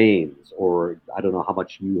domains, or I don't know how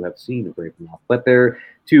much you have seen of Ravenloft, but they're,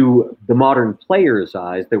 to the modern player's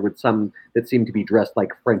eyes, there were some that seemed to be dressed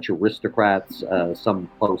like French aristocrats, some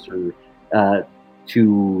closer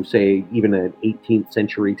to, say, even an 18th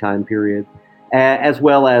century time period, as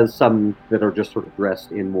well as some that are just sort of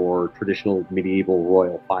dressed in more traditional medieval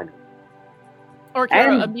royal finery.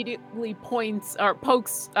 Orkira immediately pokes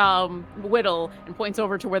Whittle and points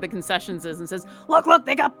over to where the concessions is and says, Look,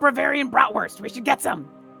 they got Bavarian bratwurst. We should get some.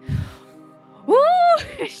 Woo!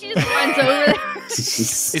 She just runs over there.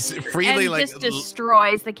 It's freely and like just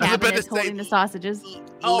destroys the I was about cabinets to say, holding the sausages.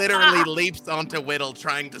 literally leaps onto Whittle,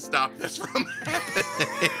 trying to stop this from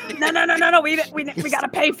happening. No. We gotta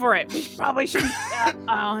pay for it. We probably shouldn't.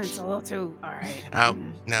 It's a little too. All right. Oh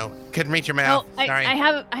no, couldn't reach your mouth. Oh, Sorry. I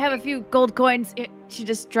have a few gold coins. She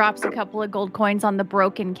just drops a couple of gold coins on the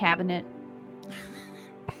broken cabinet.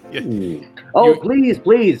 Oh,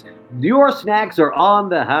 please. Your snacks are on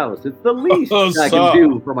the house. It's the least I can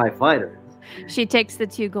do for my fighters. She takes the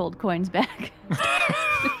 2 gold coins back.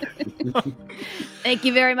 Thank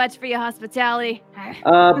you very much for your hospitality.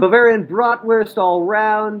 Bavarian bratwurst all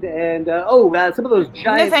round, and some of those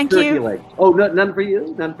giant thank turkey you. legs. Oh, none for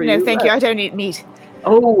you? None for you? No, thank you. I don't eat meat.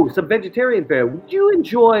 Oh, some vegetarian fare. Would you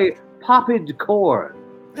enjoy popped corn?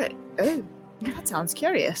 Oh, that sounds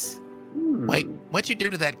curious. Wait, what'd you do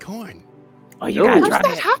to that corn? Oh, you gotta How try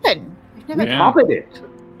did that it. happen? I've never Yeah. Popped it.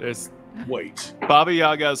 There's Wait, Baba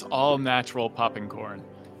Yaga's all natural popping corn.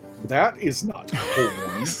 that is not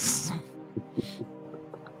corn.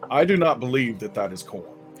 I do not believe that is corn.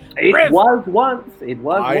 It Riv. was once. It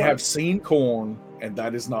was I once. have seen corn, and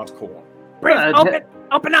that is not corn. Briv,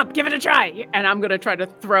 open up. Give it a try. And I'm gonna try to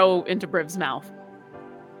throw into Briv's mouth.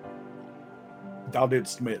 Thou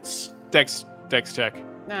didst miss. Dex check.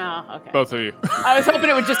 No, okay. Both of you. I was hoping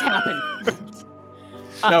it would just happen.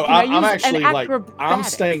 No, can I I'm use actually an like, I'm acrobatic?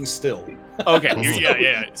 staying still. Okay.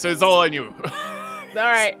 Yeah. So it's all on you. All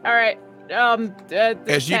right.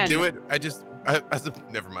 As you 10. do it,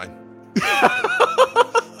 never mind.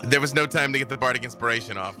 There was no time to get the bardic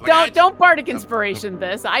inspiration off. Like, Don't bardic inspiration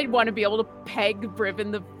this. I want to be able to peg Briv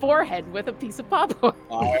in the forehead with a piece of popcorn.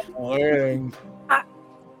 I'm waiting.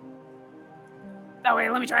 Oh wait,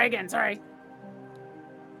 let me try again. Sorry.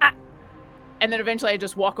 And then eventually I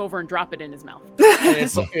just walk over and drop it in his mouth.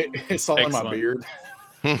 It's all in my Excellent. beard.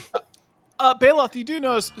 Bailoff, you do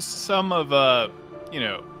notice some of,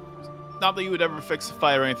 not that you would ever fix a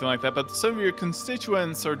fight or anything like that, but some of your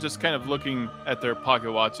constituents are just kind of looking at their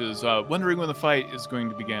pocket watches, wondering when the fight is going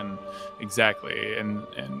to begin exactly, and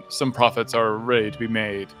some profits are ready to be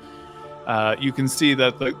made. You can see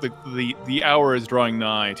that the hour is drawing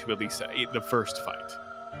nigh to at least the first fight.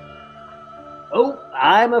 Oh,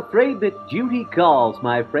 I'm afraid that duty calls,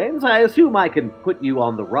 my friends. I assume I can put you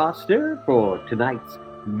on the roster for tonight's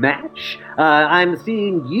match. I'm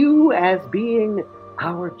seeing you as being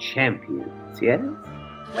our champions, yes?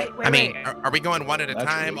 Wait. I mean, are we going one at a That's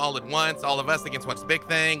time, right. all at once, all of us against what's big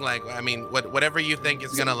thing? Like, I mean, whatever you think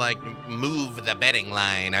is gonna like move the betting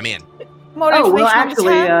line, I'm in. More Oh, well, information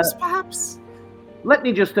actually, on the terms, perhaps? Let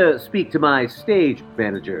me just speak to my stage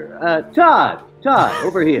manager. Todd,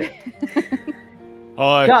 over here.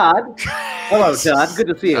 Hi. Todd. Hello, Todd. Good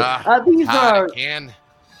to see you.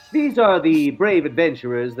 These are the brave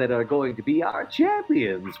adventurers that are going to be our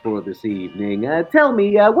champions for this evening. Tell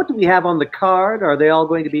me, what do we have on the card? Are they all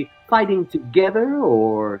going to be fighting together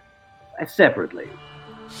or separately?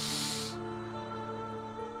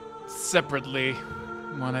 Separately,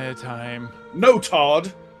 one at a time. No,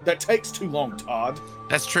 Todd. That takes too long, Todd.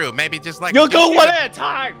 That's true. Maybe just like You'll go one at a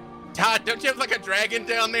time! Todd, don't you have like a dragon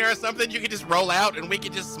down there or something? You could just roll out and we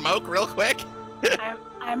could just smoke real quick.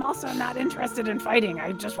 I'm also not interested in fighting.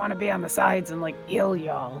 I just want to be on the sides and like heal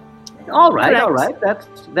y'all. All right.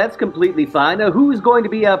 That's completely fine. Who's going to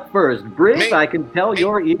be up first? Briv, Me. I can tell Me.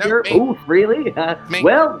 you're eager. No, me. Ooh, really? Me.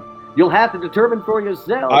 Well, you'll have to determine for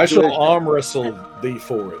yourself. I shall arm wrestle thee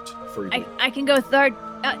for it, freely. I can go third.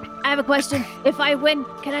 I have a question. If I win,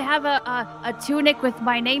 can I have a tunic with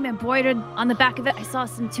my name embroidered on the back of it? I saw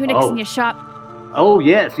some tunics in your shop. Oh,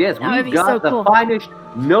 yes. That would We've be got so the cool. finest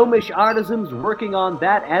gnomish artisans working on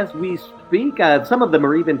that as we speak. Some of them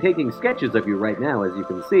are even taking sketches of you right now, as you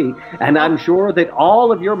can see. And I'm sure that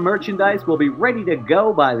all of your merchandise will be ready to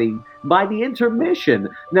go by the intermission.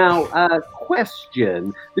 Now,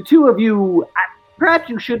 question. The two of you, perhaps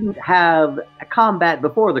you shouldn't have a combat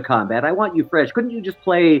before the combat. I want you fresh. Couldn't you just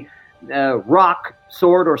play rock,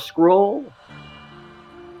 sword, or scroll?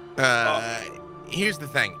 Here's the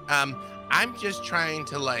thing. I'm just trying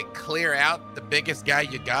to like clear out the biggest guy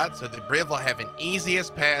you got so that Briv will have an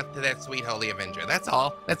easiest path to that sweet holy avenger. That's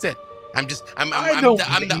all. That's it. I'm I don't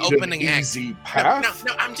the need opening an act. easy path.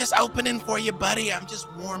 No, I'm just opening for you, buddy. I'm just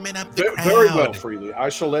warming up the crowd. Very well, freely. I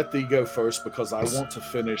shall let thee go first because I want to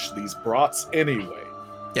finish these brats anyway.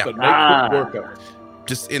 Yeah. But make quick work of it.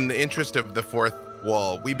 Just in the interest of the fourth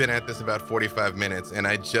wall, we've been at this about 45 minutes, and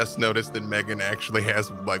I just noticed that Megan actually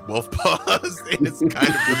has like wolf paws, and it's kind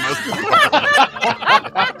of the most.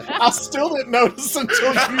 I still didn't notice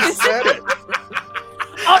until you said it.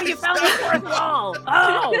 Oh, you found the fourth wall.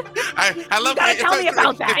 Oh, I love gotta it. tell me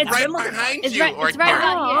about that. It's right It's behind It's you. right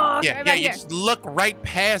about here. Yeah, Right about yeah. You here. just look right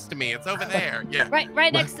past me. It's over there. Yeah.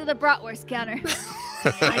 Right next to the bratwurst counter.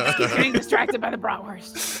 I just keep getting distracted by the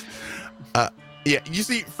bratwurst. Yeah, you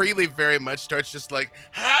see Freely very much starts just like,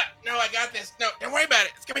 no, I got this. No, don't worry about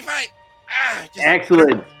it. It's gonna be fine.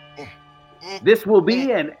 Excellent. This will be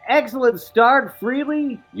an excellent start,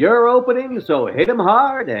 Freely. You're opening, so hit him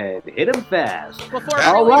hard and hit him fast. Before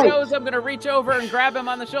All Freely right. goes, I'm gonna reach over and grab him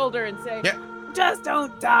on the shoulder and say, Yeah. "Just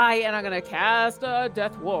don't die." And I'm gonna cast a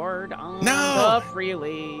death ward on No. the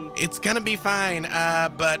Freely. It's gonna be fine.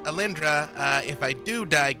 But Alindra, if I do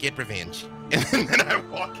die, get revenge. And then I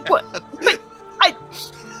walk out. What?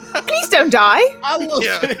 Please don't die. I love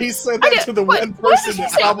Yeah. that he said that to the what- one what person did you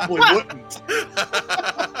that say? probably wouldn't.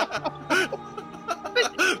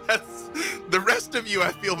 That's the rest of you.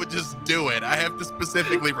 I feel would just do it. I have to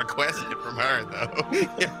specifically request it from her, though.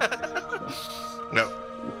 No,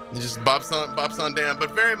 it just bops on down,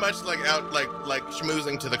 but very much like out, like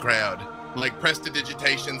schmoozing to the crowd, like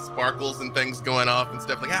prestidigitation, sparkles and things going off and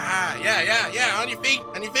stuff. Like yeah, on your feet,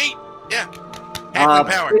 yeah. Halfling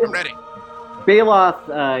power, I'm ready.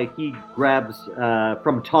 Bailoff, he grabs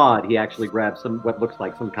from Todd. He actually grabs what looks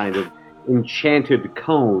like some kind of enchanted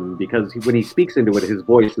cone because when he speaks into it, his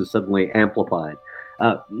voice is suddenly amplified,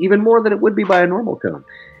 even more than it would be by a normal cone.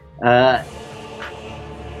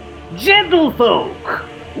 Gentlefolk,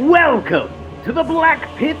 welcome to the Black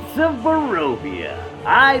Pits of Barovia.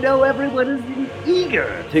 I know everyone is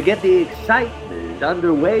eager to get the excitement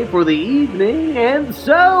underway for the evening, and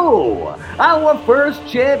so, our first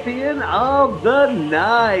champion of the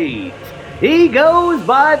night, he goes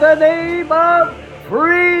by the name of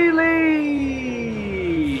Freely!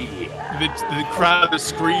 The crowd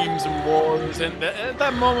screams and roars, and at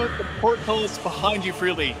that moment, the portcullis behind you,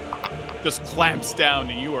 Freely, just clamps down,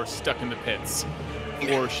 and you are stuck in the pits.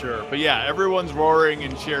 For sure. But yeah, everyone's roaring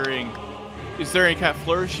and cheering. Is there any kind of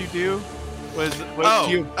flourish you do? Do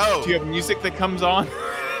you have music that comes on?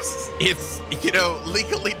 It's,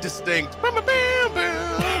 legally distinct.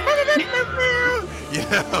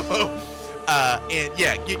 And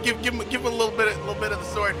yeah, give him a little bit of the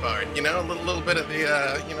sword part, a little bit of the,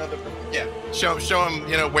 show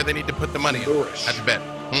him, where they need to put the money in. That's a bet.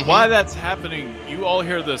 Mm-hmm. While that's happening, you all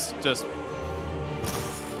hear this just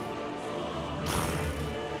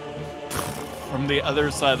from the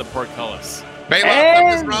other side of the portcullis. Baylock,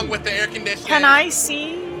 what is wrong with the air conditioning? Can I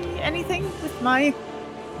see anything with my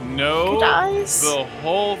good eyes? The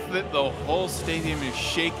whole stadium is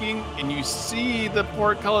shaking, and you see the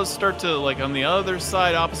portcullis start to, on the other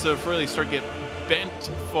side, opposite of Freely, start to get bent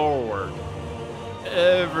forward,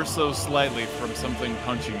 ever so slightly from something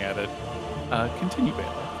punching at it. Continue,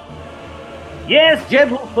 Baylock. Yes,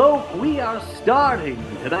 gentlefolk, we are starting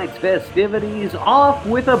tonight's festivities off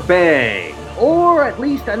with a bang, or at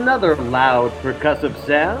least another loud percussive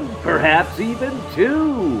sound, perhaps even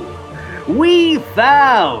two. We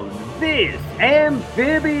found this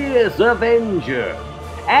amphibious Avenger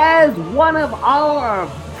as one of our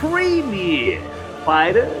premier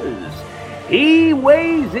fighters. He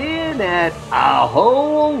weighs in at a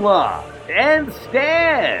whole lot and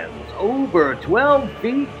stands over 12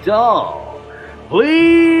 feet tall.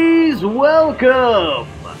 Please welcome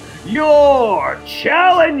your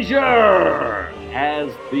challenger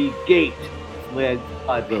as the gate slides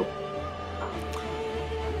open.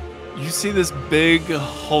 You see this big,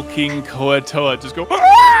 hulking Koatoa just go,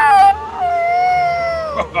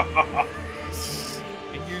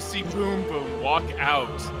 and you see Boom Boom walk out.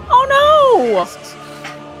 Oh no!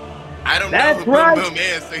 I don't That's know who right. Boom Boom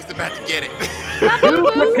is, so he's about to get it. Two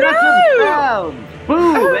percussive sounds,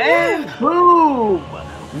 boom and boom.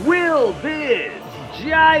 Will this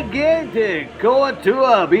gigantic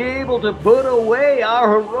Koatua be able to put away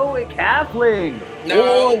our heroic halfling?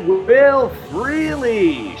 No. Or will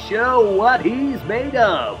Freely show what he's made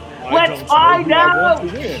of? I Let's don't find know who I want out!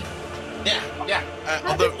 to win. Yeah.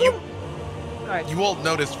 Although you all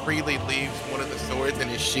notice Freely leaves one of the swords in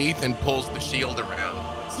his sheath and pulls the shield around.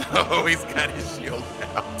 So he's got his shield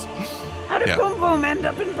out. How did Boom Boom end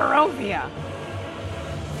up in Barovia?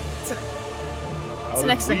 It's an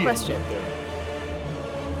excellent question.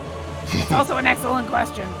 It's also an excellent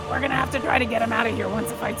question. We're gonna have to try to get him out of here once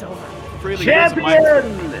the fight's over. Freely,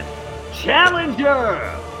 Champion!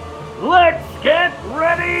 Challenger! Let's get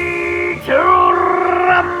ready to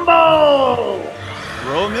rumble!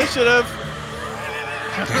 roll initiative.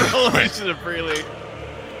 Roll initiative, Freely.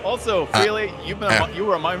 Also, Freely, you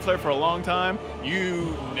were a mind flayer for a long time.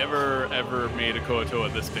 You never ever made a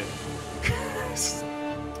Koatoa this big.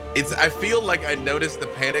 I feel like I noticed the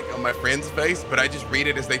panic on my friend's face, but I just read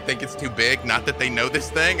it as they think it's too big, not that they know this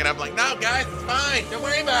thing. And I'm like, no, guys, it's fine. Don't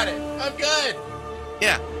worry about it. I'm good.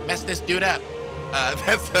 Yeah, mess this dude up.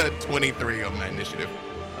 That's a 23 on my initiative.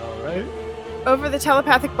 All right. Over the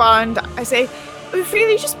telepathic bond, I say, "Oh,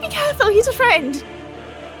 Freely, just be careful. He's a friend.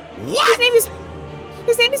 What?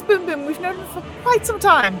 His name is Boom Boom. We've known him for quite some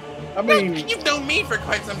time." I mean, You've known me for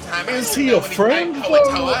quite some time. is he a friend,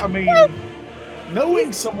 though? I mean,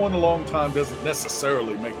 knowing someone a long time doesn't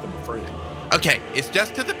necessarily make them a friend. Okay, it's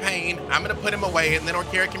just to the pain. I'm gonna put him away, and then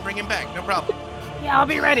Orkira can bring him back. No problem. Yeah, I'll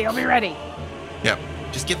be ready. Yep.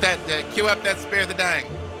 Just get that, cue up that spare the dying.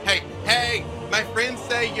 Hey, my friends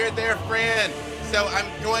say you're their friend, so I'm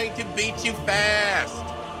going to beat you fast.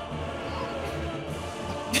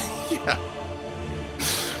 Yeah.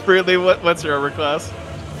 Freely, what's your armor class?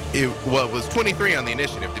 It was 23 on the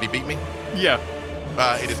initiative. Did he beat me? Yeah.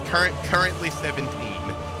 It is currently 17.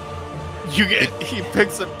 He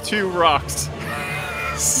picks up 2 rocks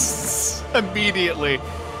immediately. Oops,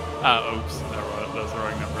 that was the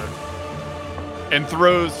wrong number. And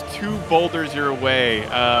throws 2 boulders your way.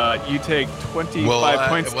 You take 25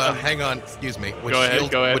 points. Well, hang on. Excuse me. Go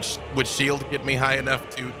ahead. Would shield get me high enough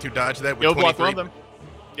to dodge that? With You'll block 23? one of them.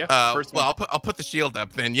 Yeah. Well, I'll put the shield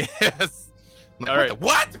up then. Yes. All right.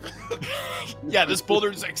 What? Yeah, this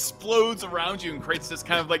boulder just explodes around you and creates this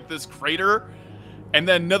kind of like this crater, and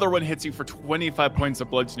then another one hits you for 25 points of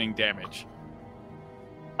bludgeoning damage.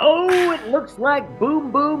 Oh, it looks like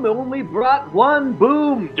Boom Boom only brought one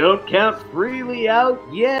boom. Don't count Freely out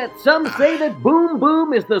yet. Some say that Boom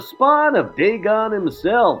Boom is the spawn of Dagon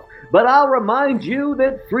himself. But I'll remind you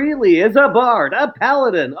that Freely is a bard, a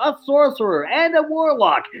paladin, a sorcerer, and a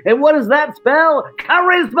warlock. And what does that spell?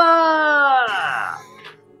 Charisma!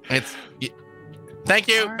 Thank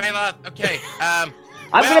you, Baloth. Okay. I'm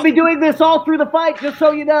going to be doing this all through the fight, just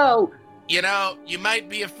so you know. You know, you might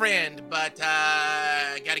be a friend, but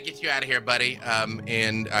I got to get you out of here, buddy.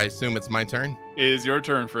 And I assume it's my turn? It is your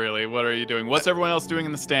turn, Freely. What are you doing? What's everyone else doing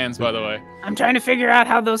in the stands, by the way? I'm trying to figure out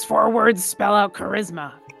how those 4 words spell out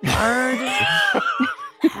charisma. Bard,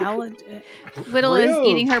 paladin. Whittle is Ryog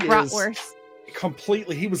eating her is bratwurst.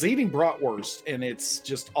 Completely. He was eating bratwurst, and it's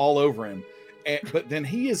just all over him. But then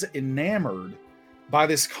he is enamored by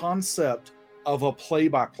this concept of a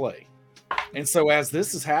play-by-play. And so as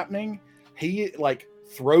this is happening, he like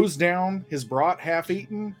throws down his brat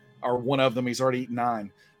half-eaten, or one of them. He's already eaten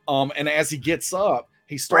 9. And as he gets up,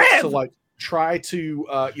 he starts to like try to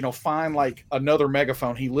find like another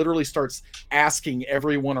megaphone. He literally starts asking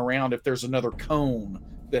everyone around if there's another cone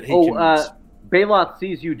that he can use. Baloth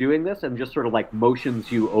sees you doing this and just sort of like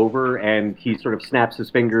motions you over, and he sort of snaps his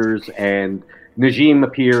fingers, and Najim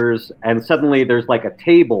appears, and suddenly there's like a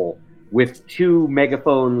table with 2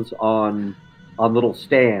 megaphones on little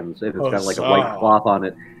stands, and it's got like a white cloth on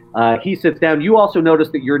it. He sits down. You also notice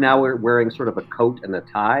that you're now wearing sort of a coat and a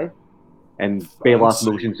tie, and Baloth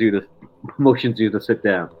motions you to sit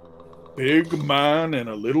down. Big man in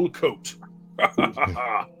a little coat.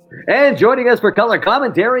 And joining us for color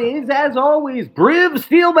commentary is, as always, Briv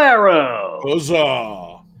Steelbarrow.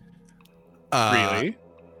 Huzzah! Really?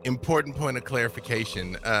 Important point of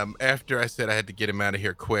clarification. After I said I had to get him out of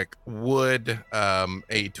here quick, would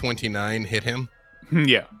a 29 hit him?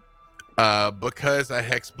 Yeah. Because I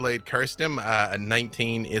Hexblade cursed him, a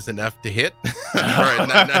 19 is enough to hit.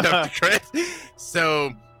 not enough to crit.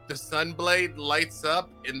 So the Sunblade lights up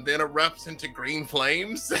and then erupts into green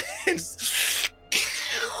flames.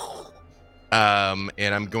 And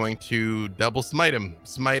I'm going to double smite him.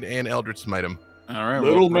 Smite and Eldritch Smite him. All right.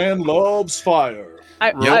 Little man loves fire.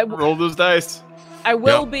 Roll those dice. I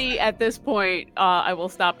will be at this point. I will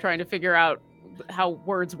stop trying to figure out how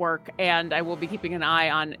words work, and I will be keeping an eye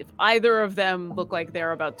on if either of them look like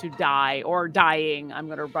they're about to die or dying. I'm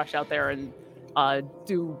going to rush out there and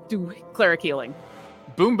do cleric healing.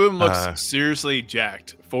 Boom Boom looks seriously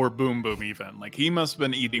jacked for Boom Boom. Even like he must have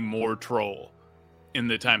been eating more troll in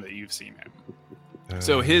the time that you've seen him.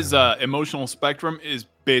 So his emotional spectrum is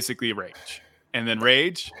basically rage, and then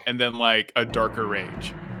like a darker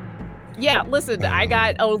rage. Yeah, listen, I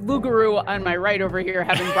got a Lugaroo on my right over here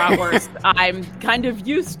having bratwurst. I'm kind of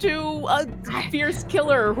used to a fierce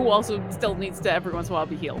killer who also still needs to every once in a while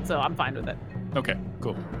be healed, so I'm fine with it. Okay,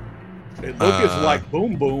 cool. It looks like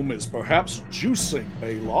Boom Boom is perhaps juicing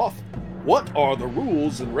Baloth. What are the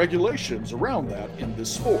rules and regulations around that in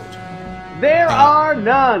this sport? There are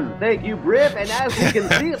none. Thank you, Briv. And as we can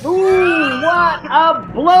see, ooh, what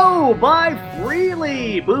a blow by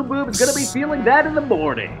Freely. Boom Boom is going to be feeling that in the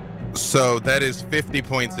morning. So that is 50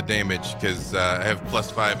 points of damage because I have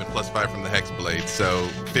 +5 and +5 from the Hexblade, so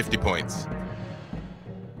 50 points.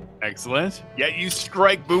 Excellent. Yeah, you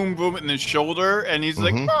strike Boom Boom in the shoulder, and he's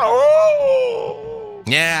like, "Oh!"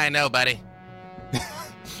 Yeah, I know, buddy.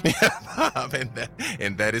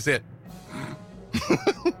 and that is it.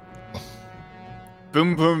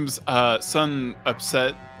 Boom Boom's sun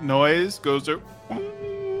upset noise goes to,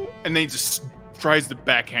 and then he just tries to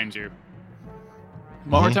backhand you.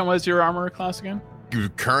 One more time, what is your armor class again?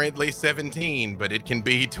 Currently 17, but it can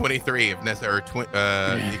be 23 if necessary.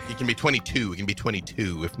 It can be 22. It can be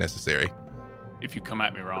 22 if necessary. If you come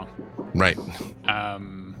at me wrong. Right.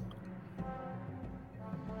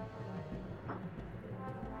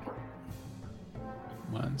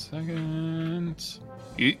 1 second.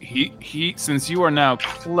 He since you are now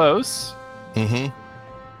close. Mm-hmm.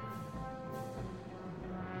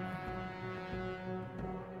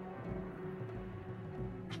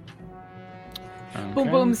 Okay.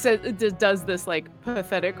 Boom Boom does this like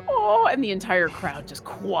pathetic and the entire crowd just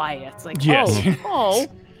quiets. Like, yes. oh.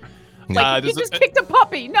 Like he just kicked a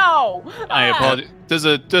puppy. No. I apologize. Does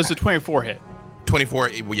a 24 hit? 24.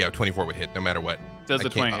 Yeah, 24 would hit no matter what. Does a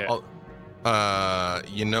 20 hit?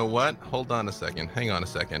 You know what? Hold on a second. Hang on a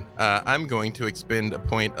second. I'm going to expend a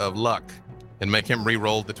point of luck and make him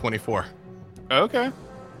re-roll the 24. Okay.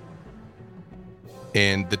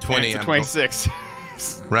 And the 20. And it's a 26.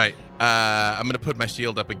 Right. I'm gonna put my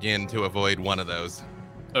shield up again to avoid one of those.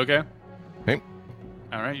 Okay. Okay.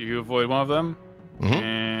 All right, you avoid one of them. Mhm.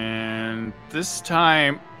 And this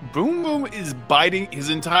time, Boom Boom is biting. His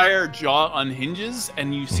entire jaw unhinges,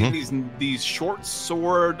 and you see these short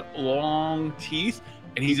sword, long teeth,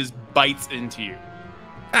 and he just bites into you.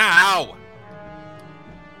 Ow!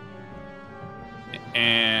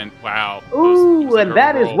 And wow. Ooh, and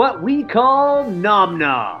that is what we call nom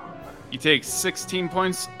nom. You take 16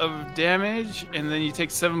 points of damage, and then you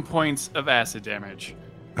take 7 points of acid damage.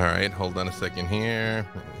 All right, hold on a second here.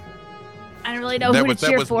 I don't really know who to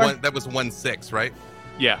cheer for. That was 1-6, right?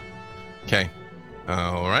 Yeah. Okay.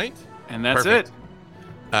 All right. And that's Perfect. it.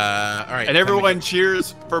 All right. And everyone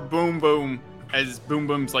cheers for Boom Boom as Boom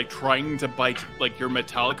Boom's like trying to bite like your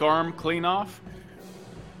metallic arm clean off.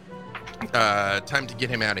 Time to get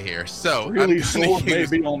him out of here. So Really, I'm sword gonna may use-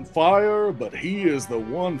 be on fire, but he is the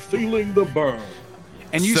one feeling the burn.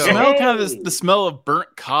 And you So- smell kind of the smell of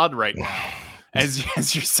burnt cod right now as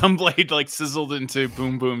your sunblade like sizzled into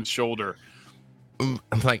Boom Boom's shoulder. I'm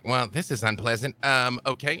like, well, this is unpleasant.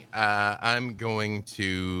 Okay. I'm going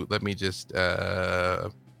to let me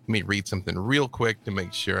read something real quick to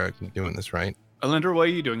make sure I'm doing this right. Alinda, what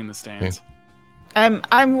are you doing in the stands?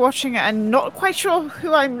 I'm watching it and not quite sure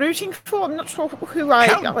who I'm rooting for. I'm not sure who I.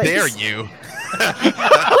 How dare you?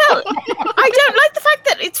 Well, I don't like the fact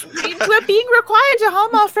that we're being required to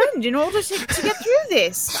harm our friend in order to get through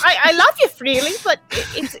this. I love you freely, but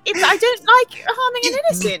it's I don't like harming an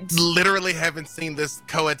innocent. Literally haven't seen this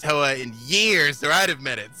Koatoa in years, or I'd have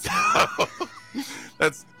met it. So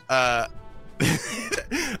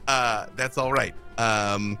that's all right.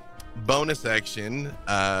 Bonus action,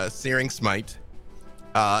 Searing Smite.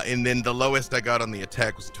 And then the lowest I got on the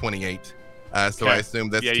attack was 28. So I assume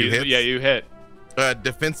that's 2 hits. Yeah, you hit.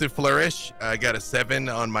 Defensive Flourish, I got a 7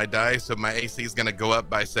 on my die, so my AC is going to go up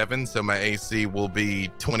by 7. So my AC will be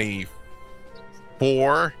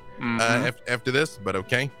 24 after this, but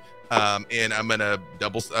okay. And I'm going to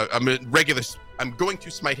I'm going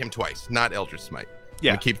to smite him twice, not Eldritch Smite.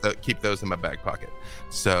 Yeah. Keep those in my back pocket.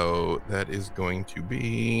 So that is going to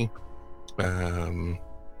be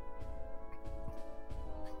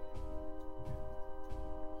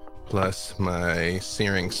plus my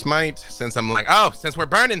Searing Smite, since I'm like, since we're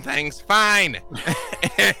burning things, fine.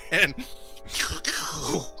 And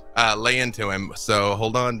lay into him. So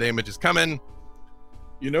hold on, damage is coming.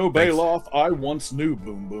 You know, Thanks. Bailoff, I once knew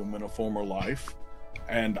Boom Boom in a former life,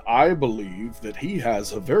 and I believe that he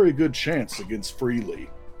has a very good chance against Freely.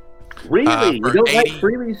 Really? You for don't 80 like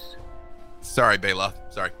Freely's? Sorry, Bailoff.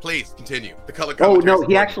 Sorry. Please continue. The color Oh commentary no, is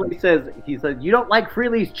he important. actually says you don't like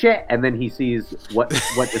Freely's chat, and then he sees what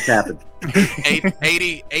just happened.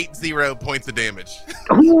 80 points of damage.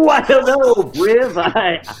 Ooh, I don't know, Briv.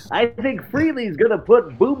 I think Freely's gonna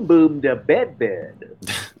put Boom Boom to bed.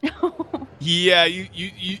 Yeah, you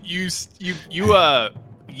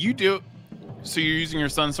do. So you're using your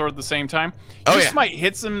sun sword at the same time. Oh, Your yeah. smite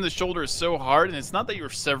hits him in the shoulder so hard, and it's not that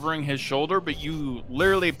you're severing his shoulder, but you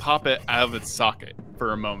literally pop it out of its socket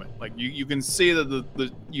for a moment. Like you can see that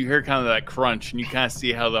the you hear kind of that crunch, and you kind of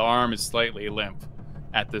see how the arm is slightly limp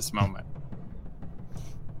at this moment.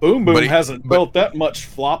 Boom Boom But hasn't felt that much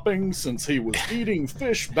flopping since he was eating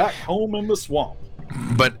fish back home in the swamp.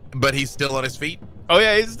 But he's still on his feet. Oh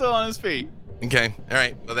yeah, he's still on his feet. Okay. All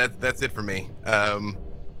right. Well, that's it for me.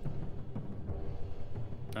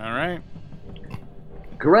 All right.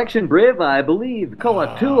 Correction, Briv. I believe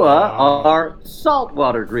Koatua are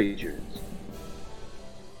saltwater creatures.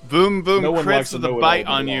 Boom Boom No one likes crits to with a know it bite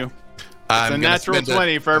all on day you. long. It's I'm a gonna natural spend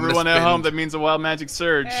 20 for I'm gonna everyone at home. spend- That means a wild magic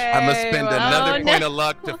surge. I'm gonna spend Hey, another oh, point no. of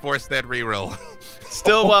luck to force that reroll.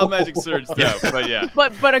 Still wild magic surge though, but yeah.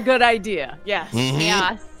 But a good idea. Yes. Mhm.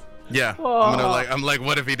 Yes. Yeah. Whoa. I'm like,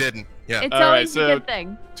 what if he didn't? Yeah. It's All right, always so- a good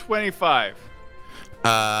thing. 25.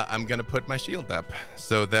 I'm gonna put my shield up,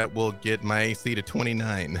 so that will get my AC to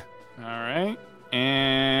 29. All right.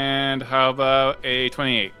 And how about a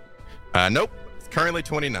 28? Nope. It's currently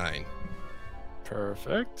 29.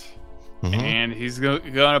 Perfect. Mhm. And he's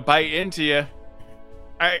gonna bite into you. All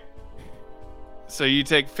right. So you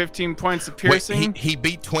take 15 points of piercing. Wait, he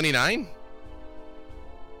beat 29?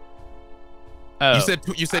 Oh.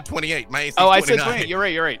 You said 28. My AC is Oh, I 29. said 28. You're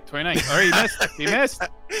right. 29. All right, he missed. He missed.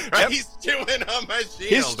 Right, Yep. he's chewing on my shield.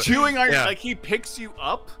 He's chewing on Yeah. like he picks you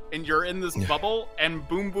up and you're in this bubble and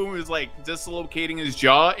Boom Boom is like dislocating his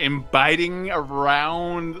jaw and biting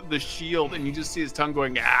around the shield and you just see his tongue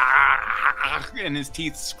going and his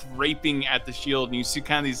teeth scraping at the shield and you see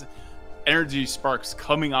kind of these energy sparks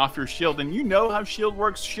coming off your shield and you know how shield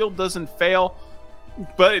works. Shield doesn't fail,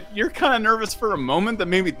 but you're kind of nervous for a moment that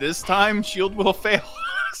maybe this time shield will fail.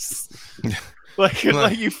 like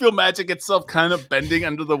you feel magic itself kind of bending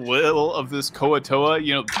under the will of this Koatoa,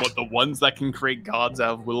 the ones that can create gods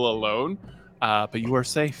out of will alone. But you are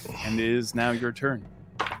safe, and it is now your turn.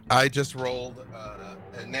 I just rolled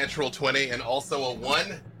a natural 20 and also a 1.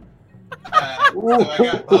 So I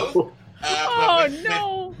got both.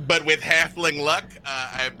 But with halfling luck,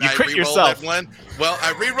 I crit re-rolled yourself. that 1. Well,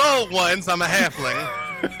 I re-rolled 1, so I'm a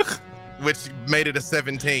halfling, which made it a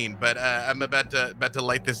 17. But I'm about to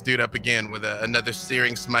light this dude up again with another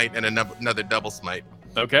searing smite and another double smite.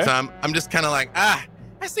 Okay. So I'm just kind of like, I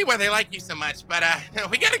see why they like you so much, but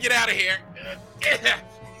we gotta get out of here.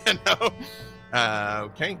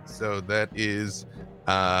 Okay, so that is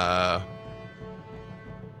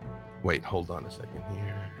wait, hold on a second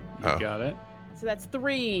here. You got it. So that's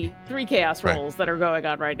three chaos rolls that are going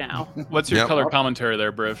on right now. What's your color commentary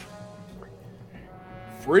there, Briv?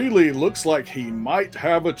 Freely looks like he might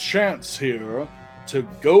have a chance here to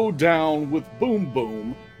go down with Boom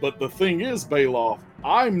Boom, but the thing is, Baloth,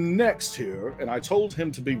 I'm next here, and I told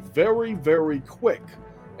him to be very, very quick,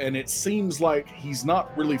 and it seems like he's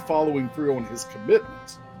not really following through on his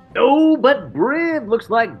commitment. No, but Briv looks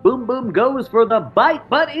like Boom Boom goes for the bite,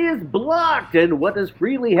 but is blocked. And what does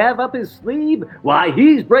Freely have up his sleeve? Why,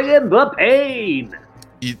 he's bringing the pain.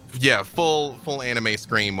 Yeah, full anime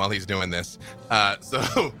scream while he's doing this.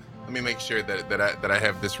 So let me make sure that I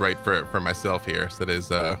have this right for myself here. So that is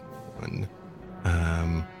one.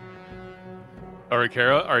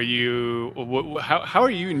 Orikara, are you? How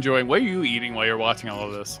are you enjoying? What are you eating while you're watching all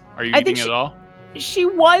of this? Are you eating at all? She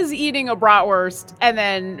was eating a bratwurst, and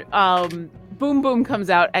then Boom Boom comes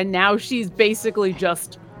out, and now she's basically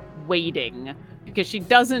just waiting because she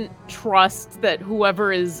doesn't trust that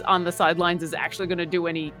whoever is on the sidelines is actually going to do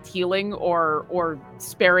any healing or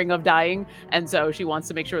sparing of dying, and so she wants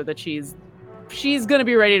to make sure that she's going to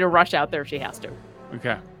be ready to rush out there if she has to.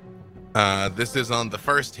 Okay. This is on the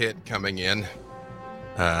first hit coming in.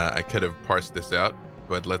 I could have parsed this out,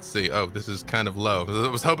 but let's see. Oh, this is kind of low. I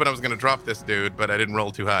was hoping I was going to drop this dude, but I didn't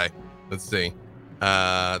roll too high. Let's see.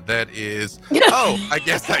 That is... Oh, I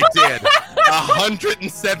guess I did.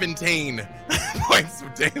 117 points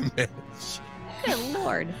of damage. Good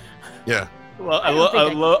lord. Yeah. Well, I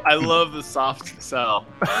love the soft sell.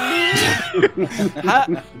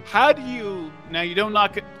 How do you... Now, you don't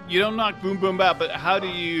knock Boom Boom out, but how do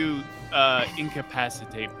you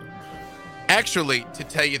incapacitate them? Actually, to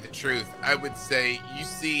tell you the truth, I would say you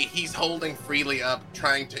see he's holding Freely up,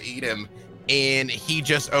 trying to eat him, and he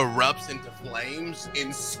just erupts into flames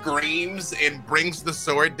and screams and brings the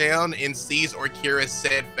sword down and sees Orkira's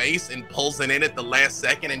sad face and pulls it in at the last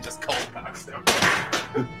second and just cold cocks him.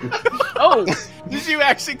 Oh, did you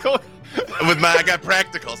actually cold? I got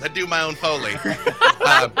practicals. I do my own Foley.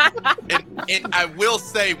 And I will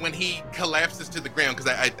say when he collapses to the ground,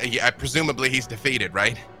 because I presumably he's defeated,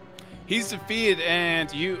 right? He's defeated,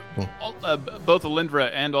 and you, both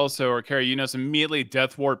Alindra and also Orkara, immediately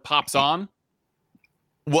Death Ward pops on.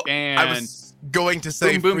 Well, and I was going to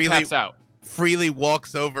say Boom Boom taps out. Freely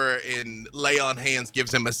walks over and lay on hands,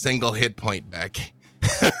 gives him a single hit point back.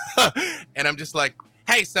 And I'm just like,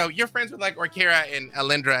 hey, so you're friends with like Orkara and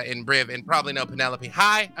Alindra and Briv and probably know Penelope.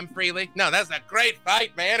 Hi, I'm Freely. No, that's a great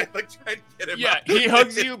fight, man. Like, trying to get him up. He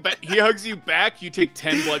hugs you, but he hugs you back. You take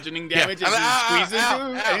 10 bludgeoning damage as he squeezes you,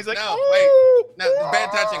 and he's like,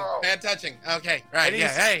 bad touching. Okay, right. And he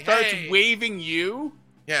starts waving you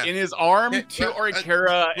in his arm to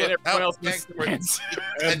Orkara and everyone else in the stands.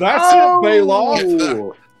 And that's it,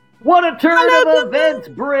 Baloth. What a turn of events,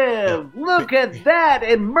 Briv! Look at that!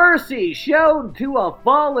 And mercy shown to a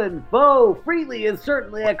fallen foe. Freely is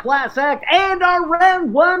certainly a class act and our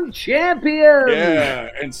round 1 champion!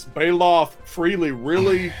 Yeah, and Baloth Freely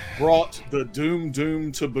really brought the doom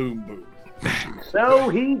to Boom Boom. So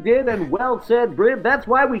he did, and well said, Briv. That's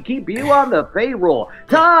why we keep you on the payroll.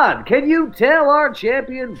 Todd, can you tell our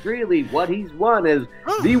champion Freely what he's won as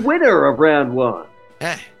the winner of round 1?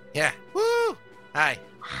 Yeah. Woo! Hi.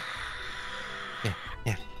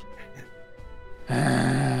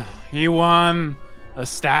 He won a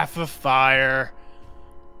Staff of Fire,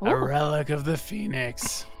 a Relic of the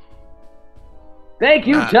Phoenix. Thank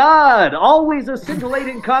you, Todd. Always a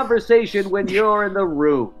scintillating conversation when you're in the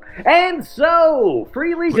room. And so,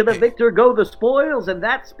 freely to the victor go the spoils, and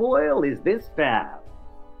that spoil is this staff.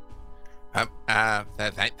 Thank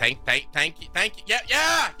you.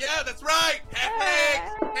 Yeah, that's right.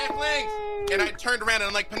 Halflings. And I turned around and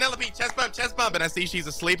I'm like, Penelope, chest bump, and I see she's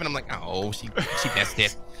asleep, and I'm like, oh, she missed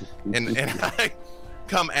it. and I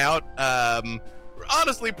come out,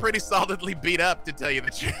 honestly pretty solidly beat up, to tell you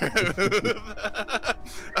the truth.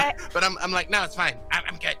 But I'm like, no, it's fine.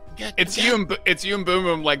 I'm good. Good. It's you and Boom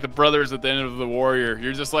Boom, like the brothers at the end of The Warrior.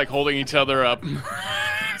 You're just like holding each other up.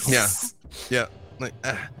 Yeah. Like,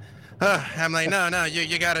 I'm like, no,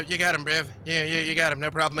 you got him, Briv. You got him,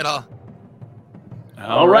 no problem at all.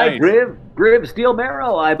 All right, Briv Steel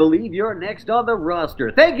Marrow, I believe you're next on the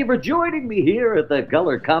roster. Thank you for joining me here at the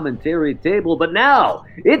color commentary table. But now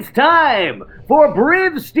it's time for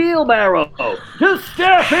Briv Steel Marrow to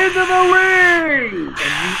step into the ring.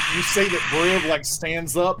 And you say that Briv like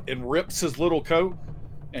stands up and rips his little coat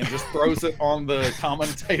and just throws it on the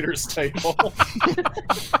commentator's table.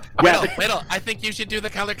 Wait, I think you should do the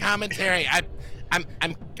color commentary. I'm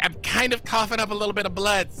kind of coughing up a little bit of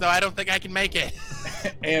blood, so I don't think I can make it.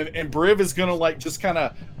 and Briv is gonna like just kind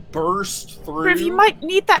of burst through. Briv, you might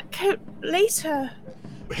need that coat later.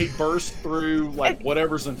 He bursts through like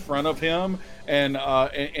whatever's in front of him, and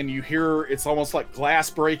you hear it's almost like glass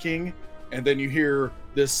breaking, and then you hear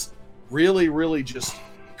this really, really just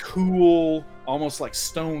cool, almost like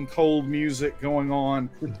stone cold music going on.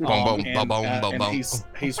 And he's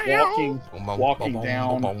walking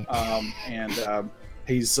down, and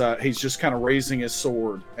he's just kind of raising his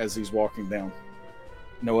sword as he's walking down.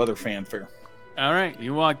 No other fanfare. All right,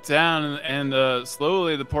 you walk down, and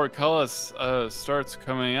slowly the portcullis starts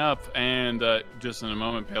coming up. And just in a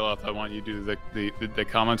moment, Paloth, I want you to do the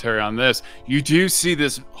commentary on this. You do see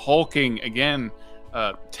this hulking again.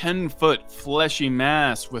 10-foot fleshy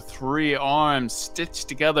mass with 3 arms stitched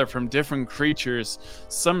together from different creatures.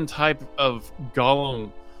 Some type of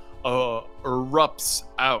golem erupts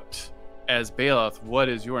out. As Baloth, what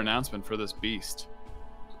is your announcement for this beast?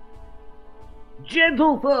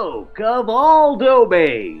 Gentlefolk of all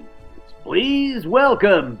domains, please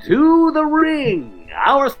welcome to the ring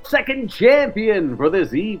our second champion for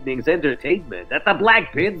this evening's entertainment at the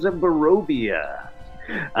Black Pits of Barovia.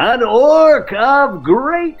 An orc of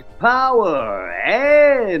great power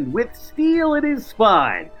and with steel in his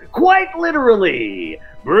spine, quite literally,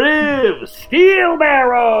 Briv Steel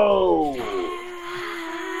Marrow!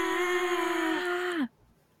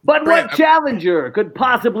 But what challenger could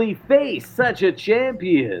possibly face such a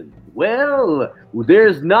champion? Well,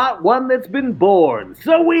 there's not one that's been born,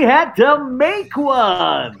 so we had to make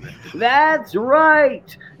one! That's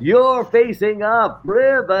right! You're facing off,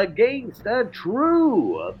 Briv, against a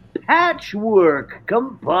true patchwork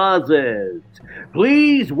composite.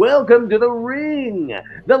 Please welcome to the ring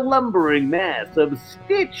the lumbering mass of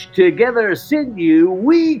stitched together sinew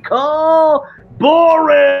we call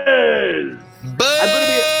Boris!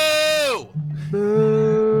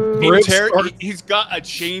 He's got a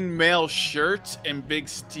chainmail shirt and big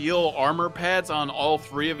steel armor pads on all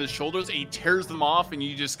 3 of his shoulders. And he tears them off, and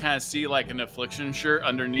you just kind of see like an affliction shirt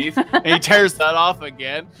underneath. And he tears that off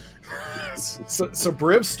again. So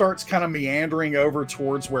Briv starts kind of meandering over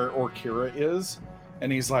towards where Orkira is,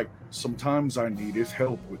 and he's like, "Sometimes I needed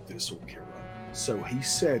help with this, Orkira. So he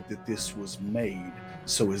said that this was made.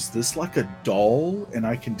 So is this like a doll, and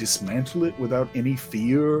I can dismantle it without any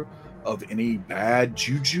fear of any bad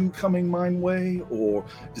juju coming my way? Or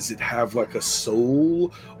does it have like a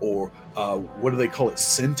soul? Or what do they call it?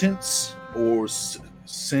 Sentence? Or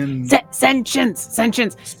Sentience.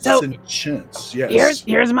 So sentience, yes.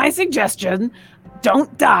 Here's my suggestion.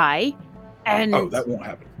 Don't die. And that won't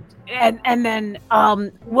happen. And then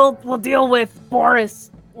we'll deal with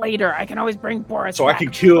Boris later. I can always bring Boris So back. I can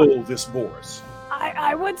kill this Boris.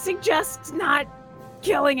 I would suggest not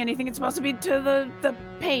killing anything. It's supposed to be to the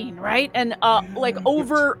pain, right? And like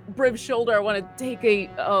over Briv's shoulder, I want to take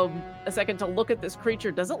a second to look at this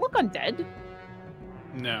creature. Does it look undead?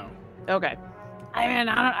 No. Okay. I mean,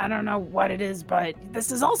 I don't know what it is, but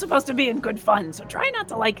this is all supposed to be in good fun. So try not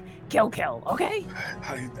to like kill, okay?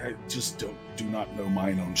 I just do not know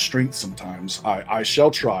mine own strength sometimes. I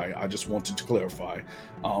shall try. I just wanted to clarify.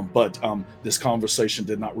 But this conversation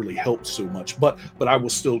did not really help so much. But I will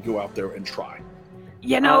still go out there and try.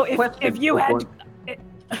 You know,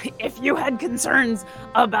 if you had concerns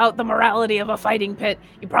about the morality of a fighting pit,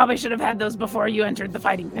 you probably should have had those before you entered the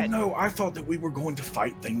fighting pit. No, I thought that we were going to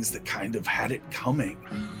fight things that kind of had it coming.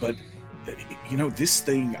 But, you know, this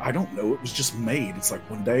thing, I don't know. It was just made. It's like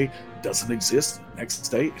one day it doesn't exist. The next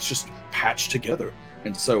day it's just patched together.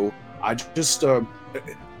 And so I just,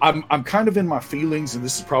 I'm kind of in my feelings, and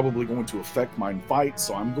this is probably going to affect my fight.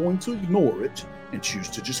 So I'm going to ignore it and choose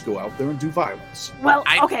to just go out there and do violence. Well,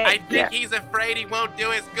 okay. I think he's afraid he won't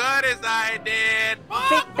do as good as I did.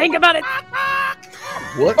 Think about it.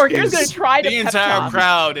 Orkira's going to try to The entire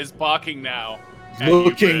crowd is balking now.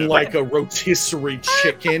 Looking like a rotisserie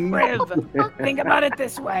chicken. Briv, think about it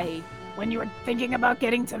this way. when you were thinking about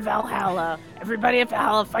getting to Valhalla, everybody at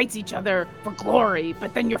Valhalla fights each other for glory,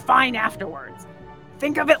 but then you're fine afterwards.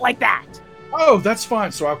 Think of it like that. Oh, that's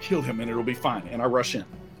fine. So I'll kill him and it'll be fine. And I rush in.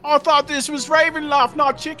 I thought this was Ravenloft,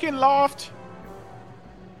 not Chickenloft.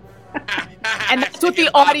 And that's what the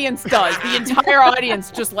audience does. The entire audience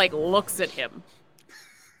just like looks at him.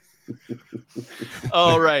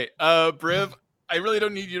 All right, Briv, I really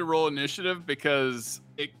don't need you to roll initiative because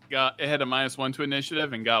it had a -1 to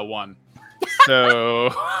initiative and got 1. So,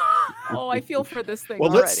 Oh, I feel for this thing. Well,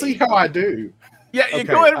 let's see how I do. yeah, Okay,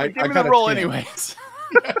 go ahead and give I me got the a roll 10. anyways.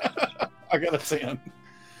 I got a 10.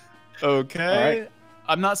 Okay. Right.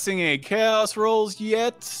 I'm not seeing any chaos rolls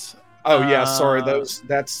yet. Oh, yeah. Sorry. Uh,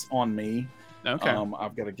 That's on me. Okay.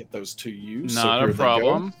 I've got to get those to you. So Not here a they go.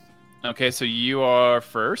 problem. Okay, so you are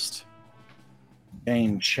first.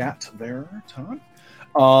 Game chat there, Todd.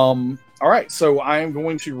 All right. So I am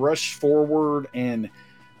going to rush forward and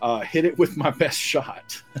hit it with my best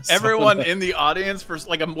shot. So- Everyone in the audience, for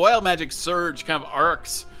like a wild magic surge kind of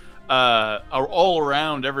arcs are all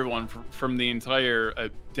around everyone from the entire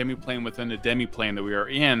demiplane within a demiplane that we are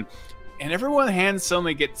in, and everyone's hands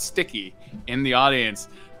suddenly get sticky in the audience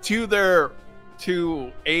to the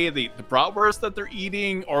bratwurst that they're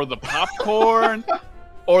eating, or the popcorn,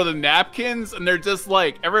 or the napkins, and they're just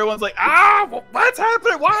like, everyone's like, what's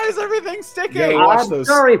happening? Why is everything sticky? Yeah, watch I'm those.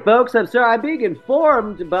 sorry, folks. I'm sorry. I'm being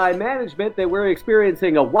informed by management that we're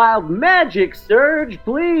experiencing a wild magic surge.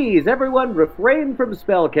 Please, everyone, refrain from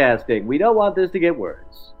spellcasting. We don't want this to get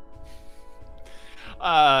worse.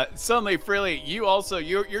 Suddenly, Freely,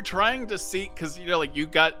 you're trying to see, because like you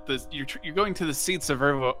got this, you're going to the seats of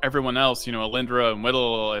everyone else, Alindra and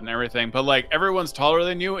Whittle and everything, but like everyone's taller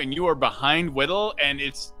than you, and you are behind Whittle, and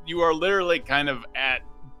you are literally kind of at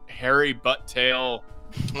hairy butt tail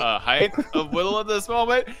height of Whittle at this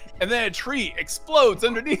moment, and then a tree explodes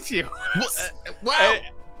underneath you. Wow.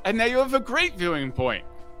 And now you have a great viewing point.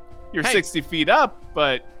 You're Hey. 60 feet up,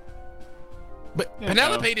 but But You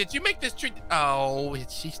Penelope, know. did you make this tree? Oh, is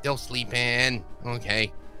she still sleeping?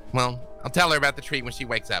 Okay. Well, I'll tell her about the tree when she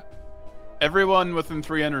wakes up. everyone within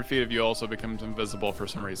 300 feet of you also becomes invisible for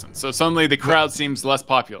some reason. So suddenly the crowd seems less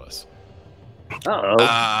populous.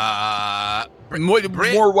 Uh-oh.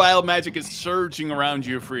 More wild magic is surging around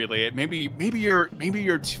you freely. Maybe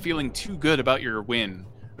you're feeling too good about your win.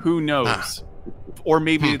 Who knows? Or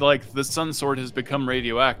maybe like the sun sword has become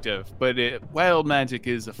radioactive, but wild magic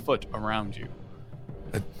is afoot around you.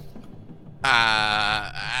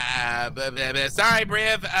 Sorry,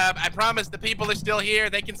 Briv. I promise the people are still here.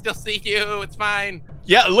 They can still see you. It's fine.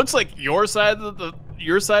 Yeah, it looks like your side of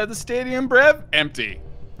the stadium, Brev, empty.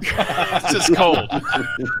 It's just cold.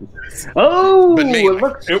 Oh, But me-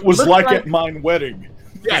 It was looks like at my wedding.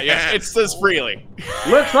 Yeah, it says freely.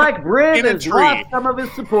 Looks like Briv In a has tree. lost some of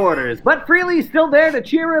his supporters, but Freely's still there to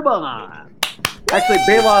cheer him on. Actually,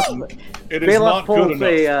 Baloth It is not good pulls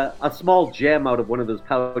enough. a small gem out of one of those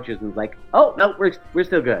pouches and is like, "Oh no, we're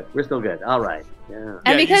still good. We're still good. All right." Yeah. And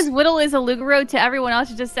Yeah, because Whittle is a Lugaro to everyone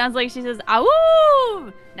else, it just sounds like she says,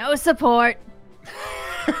 "Awoo! No support."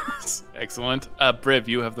 Excellent. Briv,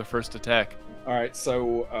 you have the first attack. All right,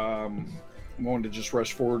 so I'm going to just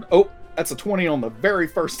rush forward. Oh, that's a 20 on the very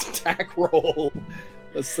first attack roll.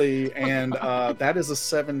 Let's see, and that is a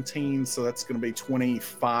 17, so that's going to be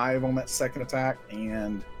 25 on that second attack,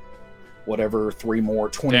 and whatever, 3 more,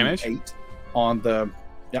 28 Damage? on the.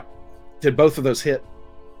 Yeah, did both of those hit?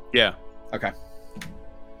 Yeah. Okay.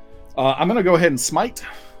 I'm going to go ahead and smite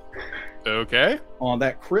Okay. on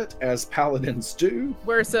that crit, as paladins do.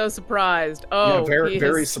 We're so surprised. Oh, yeah, very he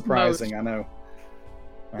very has surprising. smoked. I know.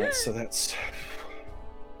 All right, so that's.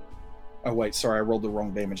 Oh wait, sorry, I rolled the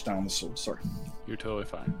wrong damage down on the sword. Sorry. You're totally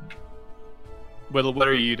fine. Whittle, what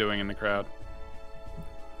are you doing in the crowd?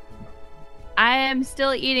 I am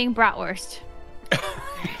still eating bratwurst.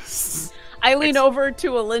 I lean over to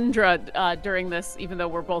Alindra during this, even though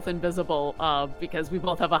we're both invisible, because we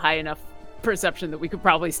both have a high enough perception that we could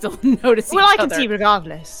probably still notice Well, each I can other. see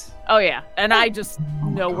regardless. Oh yeah, and I just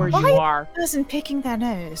know where you Why? are. Person picking their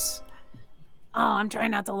nose. Oh, I'm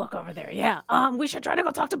trying not to look over there. Yeah. We should try to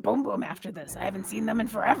go talk to Boom Boom after this. I haven't seen them in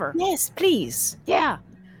forever. Yes, please. Yeah.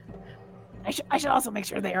 I should also make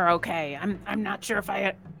sure they are okay. I'm not sure if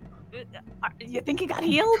you think he got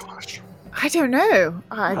healed? I don't know.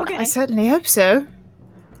 Okay. I certainly hope so.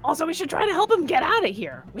 Also, we should try to help him get out of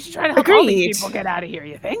here. We should try to help all Agreed. these people get out of here,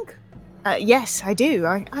 you think? Yes, I do.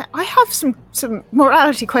 I have some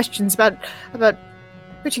morality questions about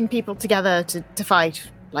putting people together to fight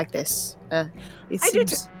like this. It I do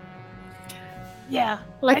seems Yeah.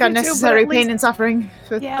 like I do too, but unnecessary at pain least- and suffering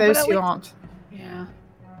for Yeah, but those at who least- aren't. Yeah.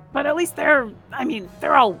 But at least they're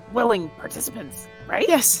all willing participants, right?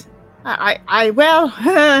 Yes. Well,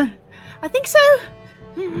 I think so.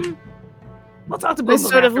 Mhm. We'll talk to We Boom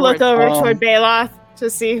Boom sort of look afterwards. over toward Bailoth to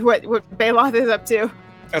see what Bailoth is up to.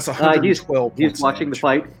 That's 112 He's points watching the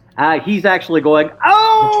damage. fight. He's actually going,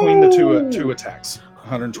 oh! Between the two attacks.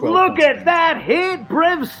 112 Look points at damage. that hit!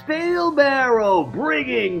 Brev Stalebarrow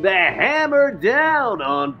bringing the hammer down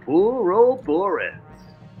on poor old Boris.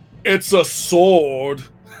 It's a sword.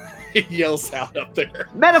 He yells out up there.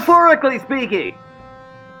 Metaphorically speaking.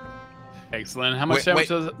 Excellent. How much Wait,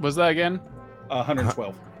 damage was that again?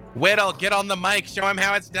 112. Whittle, get on the mic. Show him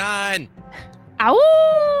how it's done.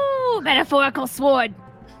 Ow! Metaphorical sword.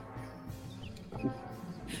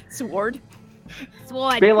 Sword.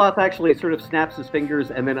 Sword. Bailoth actually sort of snaps his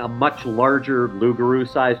fingers, and then a much larger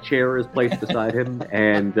Lugaroo-sized chair is placed beside him,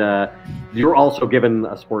 and you're also given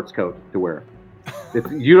a sports coat to wear.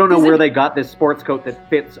 You don't know where they got this sports coat that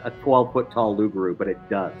fits a 12-foot-tall Lugaroo, but it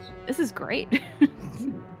does. This is great.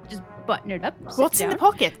 Just button it up. sit What's in the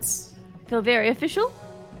down. pockets? Feel very official.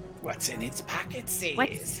 What's in its pockets? What?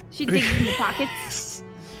 She digs in the pockets.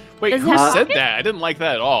 Wait, Does it who have said pockets? that? I didn't like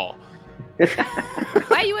that at all.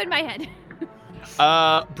 Why are you in my head?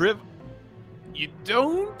 Briv, you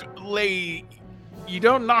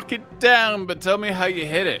don't knock it down, but tell me how you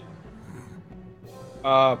hit it.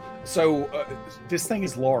 So this thing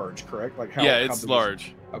is large, correct? Like how? Yeah, how it's big is it?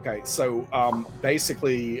 large. Okay, so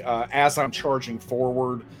basically, as I'm charging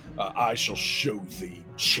forward, I shall show thee,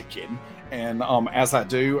 chicken. And as I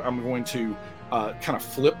do, I'm going to kind of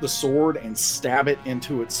flip the sword and stab it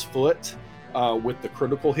into its foot with the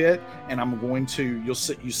critical hit. And I'm going to, you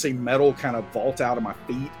see metal kind of vault out of my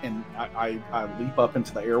feet, and I leap up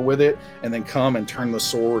into the air with it, and then come and turn the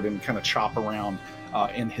sword and kind of chop around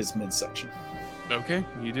in his midsection. Okay,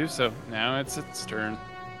 you do so. Now it's its turn.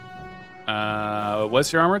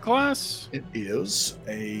 What's your armor class? It is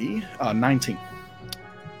a 19.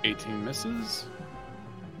 18 misses.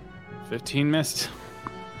 15 missed.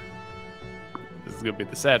 This is gonna be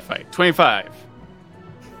the sad fight. 25.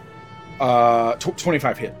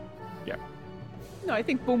 25 hit. No, I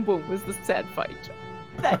think Boom Boom was the sad fight.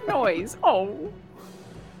 That noise. Oh.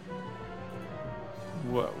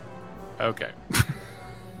 Whoa. Okay.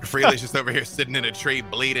 Freely's just over here sitting in a tree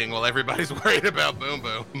bleeding while everybody's worried about Boom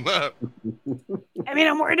Boom. I mean,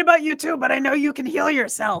 I'm worried about you too, but I know you can heal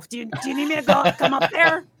yourself. Do you need me to come up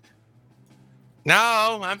there?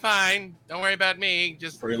 No, I'm fine. Don't worry about me.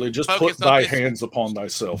 Just Really, just focus put on thy this hands upon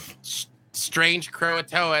thyself. strange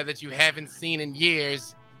Croatoa that you haven't seen in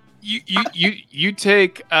years. You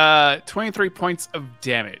take 23 points of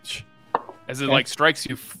damage as it like strikes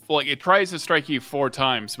you. Like it tries to strike you 4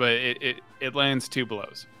 times, but it lands 2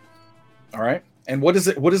 blows. All right. And what is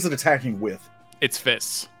it attacking with? It's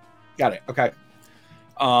fists. Got it. Okay.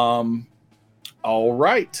 All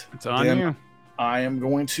right. It's on Then you. I am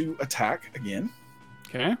going to attack again.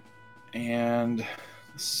 Okay. And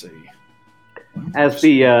let's see. As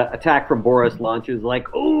the attack from Boris launches, like,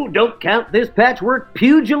 oh, don't count this patchwork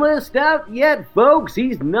pugilist out yet, folks.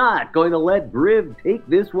 He's not going to let Briv take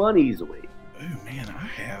this one easily. Oh man, I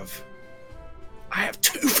have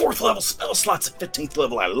 2 4th level spell slots at 15th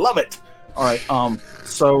level. I love it. All right.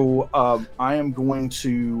 So I am going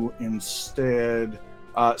to instead.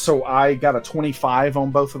 So I got a 25 on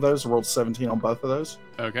both of those. I rolled 17 on both of those.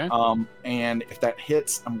 Okay. And if that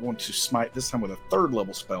hits, I'm going to smite this time with a 3rd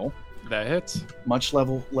level spell. That hits. Much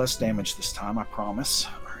less damage this time, I promise.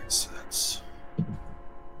 All right, so that's.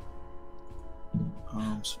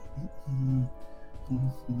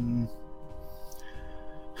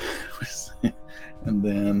 And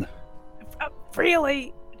then.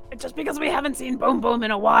 Really? Just because we haven't seen Boom Boom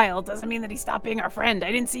in a while doesn't mean that he stopped being our friend.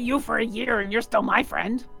 I didn't see you for a year, and you're still my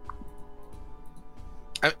friend.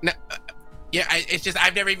 Yeah, it's just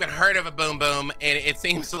I've never even heard of a Boom Boom, and it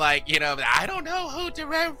seems like, I don't know who to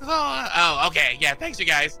root for. Oh, okay. Yeah, thanks, you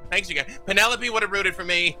guys. Penelope would have rooted for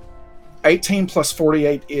me. 18 plus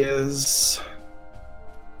 48 is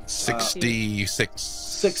 66.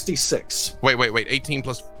 66. Wait. 18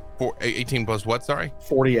 plus 4. 18 plus what? Sorry.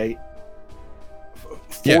 48.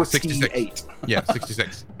 Yeah, 68. Yeah,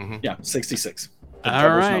 66. Mm-hmm. Yeah, 66. All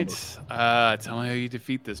right. Tell me how you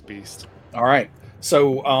defeat this beast. All right.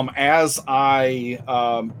 So as I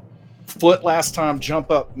foot last time,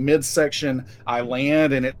 jump up midsection, I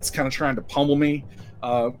land, and it's kind of trying to pummel me,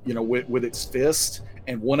 with its fist,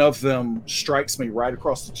 and one of them strikes me right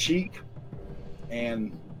across the cheek,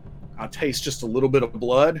 and I taste just a little bit of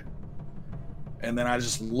blood, and then I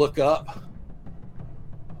just look up.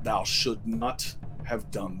 Thou should not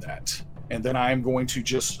have done that. And then I am going to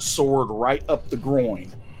just sword right up the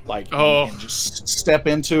groin like Oh. and just step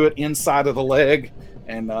into it inside of the leg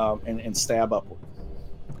and stab upward.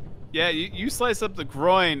 Yeah, you slice up the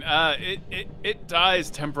groin. It dies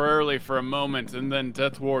temporarily for a moment, and then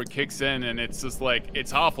Death Ward kicks in, and it's just like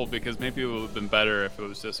it's awful because maybe it would have been better if it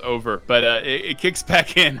was just over. But it kicks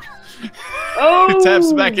back in. Oh, It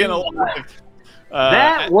taps back in alive.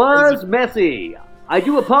 That was messy. I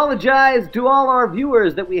do apologize to all our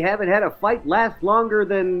viewers that we haven't had a fight last longer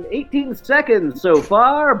than 18 seconds so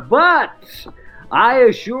far, but I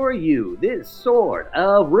assure you, this sort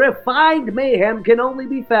of refined mayhem can only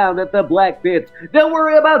be found at the Black Pit. Don't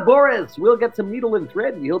worry about Boris. We'll get some needle and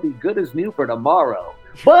thread and he'll be good as new for tomorrow.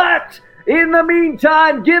 But in the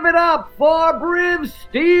meantime, give it up for Briv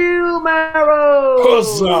Steelmarrow!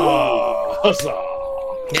 Huzzah! Huzzah!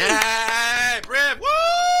 Yeah, Briv,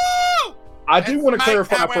 woo! I do That's want to my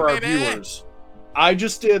clarify power, for our baby. viewers. I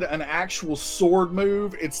just did an actual sword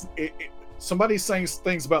move. Somebody's saying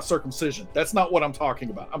things about circumcision. That's not what I'm talking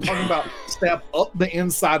about. I'm talking about stab up the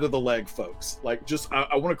inside of the leg, folks. Like, just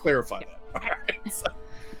I want to clarify that. All right. So,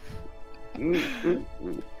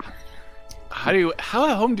 How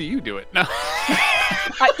at home do you do it? No.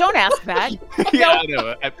 Don't ask that. Yeah, I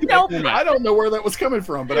know. I don't know where that was coming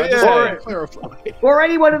from, but I just Yeah. wanted to clarify. For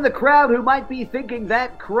anyone in the crowd who might be thinking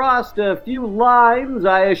that crossed a few lines,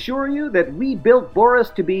 I assure you that we built Boris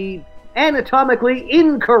to be anatomically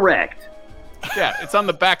incorrect. Yeah, it's on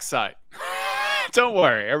the backside. Don't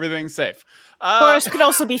worry, everything's safe. Boris could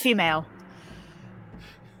also be female.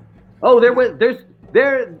 Oh,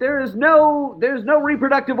 there's no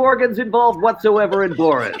reproductive organs involved whatsoever in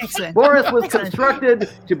Boris. Excellent. Boris was Excellent. constructed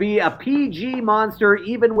to be a PG monster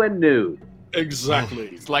even when nude. Exactly.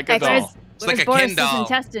 It's like a Excellent. doll. It's like a Boris's Ken doll.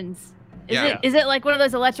 intestines. Yeah. Is it like one of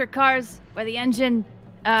those electric cars where the engine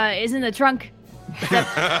is in the trunk? The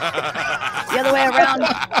other way around.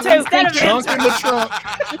 So instead of Junk in the trunk.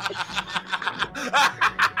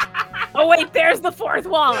 Oh wait, there's the fourth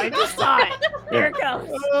wall. I just saw it. There it goes.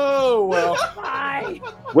 Oh, well. Bye.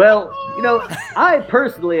 Well, I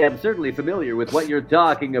personally am certainly familiar with what you're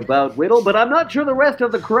talking about, Whittle, but I'm not sure the rest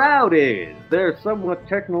of the crowd is. They're somewhat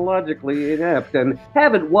technologically inept and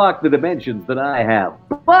haven't walked the dimensions that I have.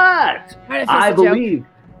 But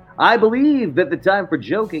I believe that the time for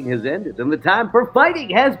joking has ended and the time for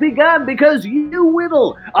fighting has begun because you,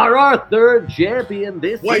 Whittle, are our third champion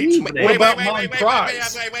this evening. What about my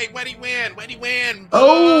prize? Wait, what do you win? What do you win?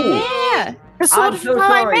 Oh! Yeah. the sword I'm of so divine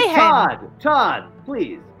sorry. mayhem. Todd,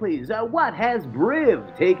 please, what has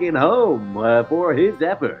Briv taken home for his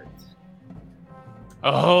efforts?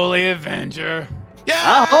 A holy avenger.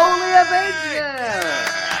 A holy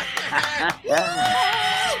avenger!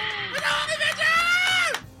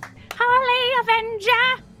 Holy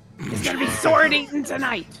Avenger! It's gonna be sword eaten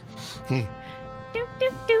tonight. Do, do,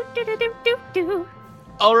 do, do, do, do, do, do.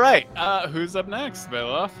 All right. Who's up next,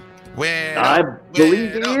 Bailoff? I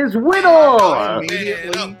believe it is Whittle! I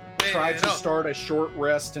immediately tried to start a short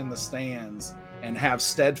rest in the stands and have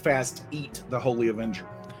Steadfast eat the Holy Avenger.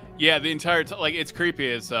 Yeah, the entire like it's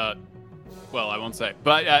creepy as well, I won't say,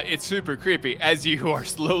 but it's super creepy as you are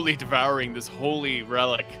slowly devouring this holy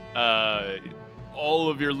relic. All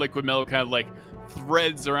of your liquid metal kind of like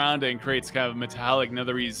threads around it and creates kind of metallic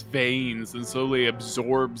netherese veins and slowly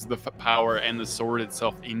absorbs the power and the sword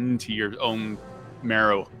itself into your own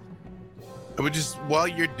marrow. I would just, while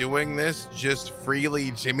you're doing this, just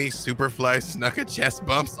freely Jimmy Superfly snuck a chest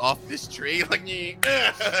bumps off this tree. Like,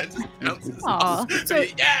 just bounces Aw. off. So-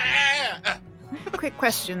 Yeah! Quick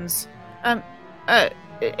questions. So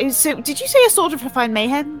did you say a sword of refined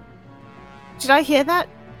mayhem? Did I hear that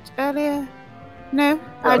earlier? No, No,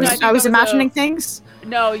 I think I was that was imagining a- things.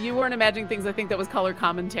 No, you weren't imagining things. I think that was color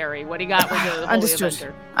commentary. What he got was a Holy Understood.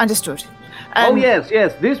 Avenger. Understood. Oh, yes.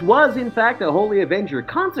 This was, in fact, a holy avenger,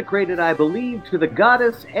 consecrated, I believe, to the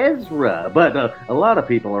goddess Ezra. But a lot of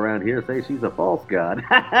people around here say she's a false god.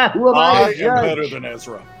 Who am I I to am better judge? than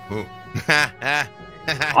Ezra.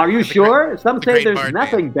 Are you sure? Some the say great there's bard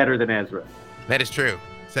nothing man. better than Ezra. That is true.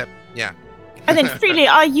 Except, yeah. And then freely,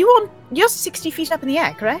 you're 60 feet up in the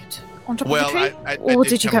air, correct? On top Well, of the tree? I Or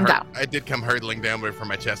did you come down? I did come hurtling downward for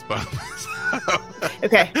my chest bump.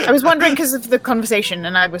 Okay, I was wondering because of the conversation,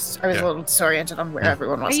 and I was a Yeah. little disoriented on where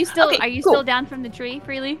everyone was. Are you still Okay, cool. down from the tree,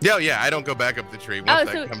 Freely? Yeah, I don't go back up the tree once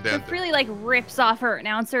I come so down. Freely like rips off her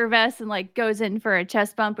announcer vest and like goes in for a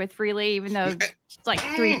chest bump with Freely, even though it's like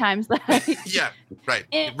 3 times the height. Yeah, right.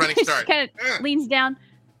 And Running she start. kind of leans down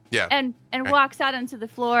Yeah. and Right. walks out onto the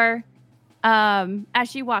floor. As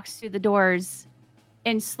she walks through the doors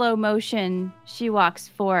in slow motion, she walks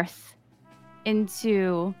forth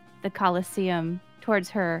into the Colosseum towards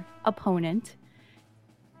her opponent.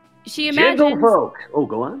 She imagines. Gentlefolk. Oh,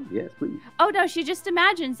 go on. Yes, please. Oh no, she just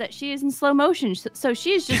imagines that she is in slow motion, so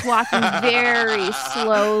she's just walking very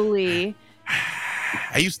slowly.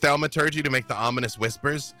 I use thaumaturgy to make the ominous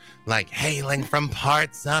whispers, like hailing from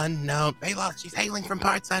parts unknown. Bayloth, she's hailing from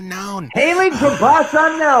parts unknown. Hailing from parts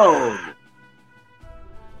unknown.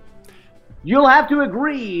 You'll have to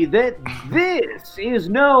agree that this is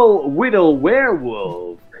no Whittle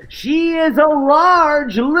werewolf. She is a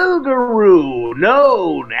large Lugaroo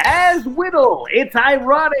known as Whittle. It's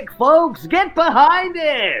ironic, folks. Get behind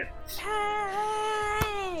it.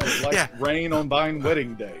 Like rain on thine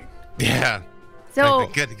wedding day. Yeah. So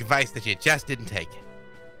Like the good advice that you just didn't take.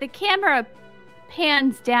 the camera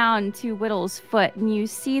pans down to Whittle's foot, and you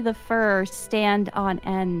see the fur stand on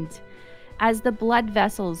end. As the blood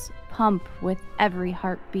vessels pump with every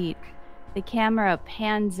heartbeat, the camera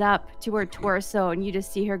pans up to her torso, and you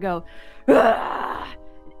just see her go, "Ah!"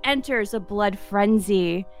 Enters a blood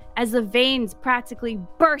frenzy as the veins practically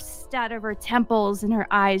burst out of her temples and her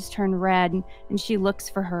eyes turn red, and she looks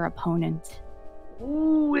for her opponent.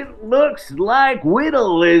 Ooh, it looks like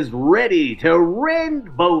Whittle is ready to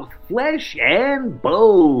rend both flesh and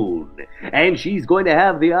bone. And she's going to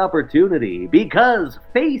have the opportunity because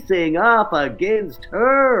facing off against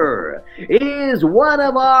her is one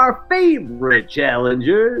of our favorite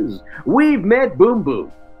challengers. We've met Boom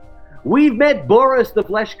Boom. We've met Boris the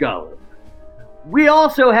Flesh Golem. We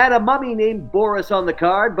also had a mummy named Boris on the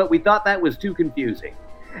card, but we thought that was too confusing.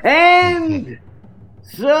 And...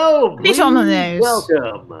 so, please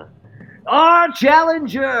welcome our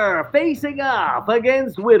challenger facing off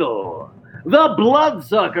against Whittle, the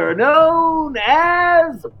bloodsucker known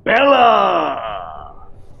as Bella.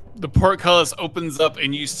 The portcullis opens up,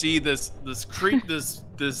 and you see this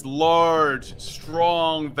large,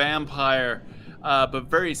 strong vampire, but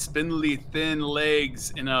very spindly, thin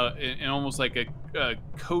legs, in almost like a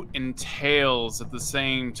coat and tails at the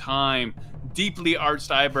same time. Deeply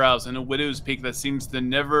arched eyebrows and a widow's peak that seems to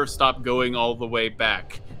never stop going all the way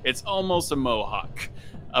back. It's almost a mohawk.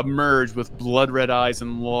 Emerged with blood red eyes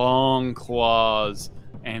and long claws,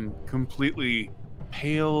 and completely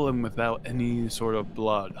pale and without any sort of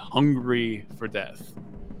blood, hungry for death.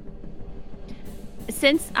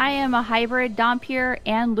 Since I am a hybrid Dhampir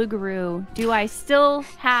and Lugaroo, do I still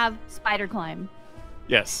have spider climb?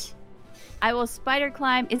 Yes. I will spider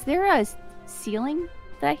climb. Is there a ceiling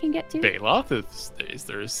that I can get to? Bayloth, is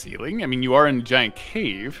there a ceiling? I mean, you are in a giant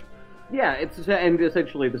cave. Yeah, and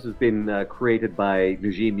essentially this has been created by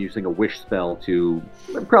Najim using a wish spell to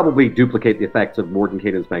probably duplicate the effects of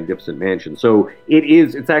Mordenkainen's magnificent mansion. So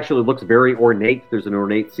it actually looks very ornate. There's an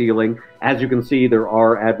ornate ceiling. As you can see, there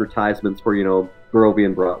are advertisements for,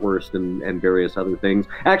 Barovian bratwurst and various other things.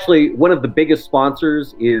 Actually, one of the biggest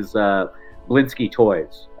sponsors is Blinsky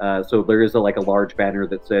Toys. So there is a large banner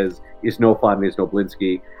that says, "Is no fun, is no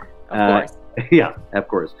Blinsky." Of course. Yeah, of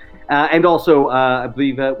course. And also, I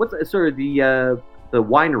believe, the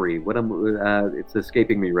winery? It's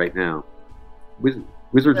escaping me right now.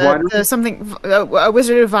 Wizard's Winery?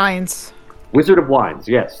 Wizard of Vines. Wizard of Wines,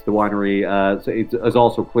 yes, the winery is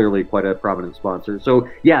also clearly quite a prominent sponsor. So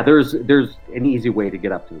yeah, there's an easy way to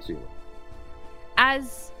get up to the ceiling.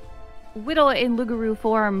 As Whittle in Lugaroo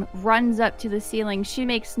form runs up to the ceiling, she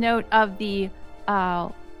makes note of the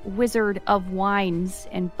Wizard of Wines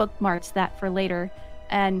and bookmarks that for later,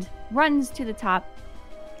 and runs to the top.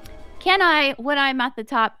 Can I, when I'm at the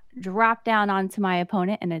top, drop down onto my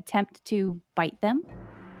opponent and attempt to bite them?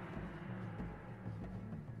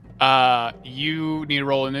 You need to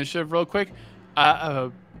roll initiative real quick.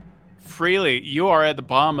 Freely, you are at the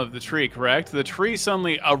bottom of the tree, correct? The tree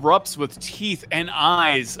suddenly erupts with teeth and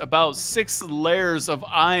eyes, about 6 layers of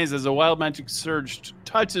eyes, as a wild magic surge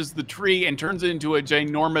touches the tree and turns it into a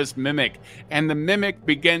ginormous mimic. And the mimic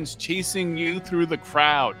begins chasing you through the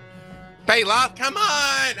crowd. Bayloth, come on!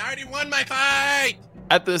 I already won my fight!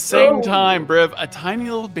 At the same time, Briv, a tiny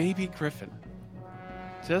little baby griffin,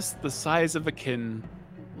 just the size of a kitten,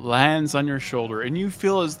 lands on your shoulder, and you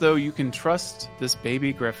feel as though you can trust this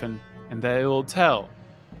baby griffin and that it will tell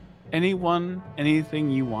anyone anything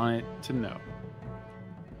you want it to know.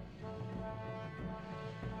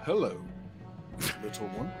 Hello, little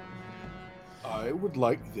one. I would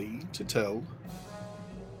like thee to tell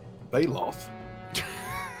Bayloth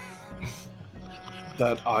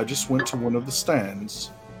that I just went to one of the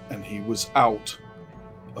stands and he was out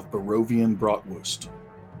of Barovian bratwurst.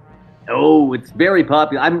 Oh, it's very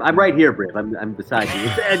popular. I'm right here, Briv. I'm beside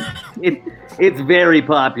you. It's very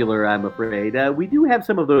popular, I'm afraid. We do have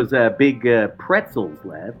some of those big pretzels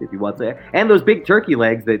left, if you want to, and those big turkey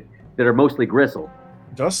legs that are mostly gristle.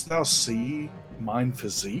 Dost thou see mine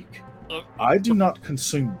physique? I do not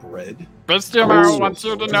consume bread. Mr. Oh, Mayor wants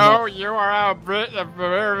you to do know not- you are a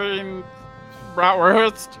very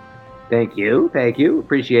bratwurst. Thank you.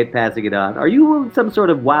 Appreciate passing it on. Are you some sort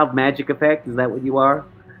of wild magic effect? Is that what you are?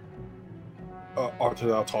 Are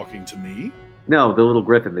thou talking to me? No, the little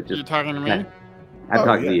griffin that You just. talking to me? I'm Oh,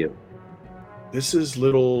 talking to yeah. you. This is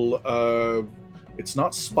little. It's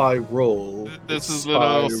not Spiral. This it's is little.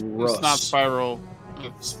 Spyrus. It's not spiral.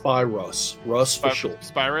 It's Spyrus. Russ for short.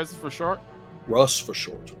 Spyrus for short. Russ for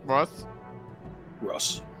short.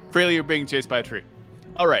 Russ. Freely, you're being chased by a tree.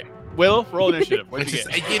 All right, Will, roll initiative. What did you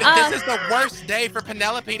get? This is the worst day for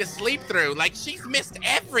Penelope to sleep through. Like, she's missed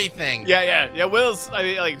everything. Yeah. Will's. I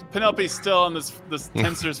mean, like Penelope's still on this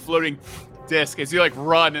tensor's floating disc as you like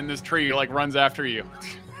run in this tree. Like runs after you.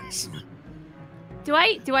 Do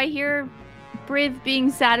I hear Briv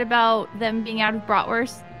being sad about them being out of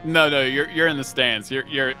bratwurst? No, you're in the stands. You're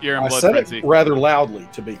in I blood said frenzy. it rather loudly,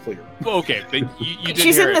 to be clear. Okay, then you didn't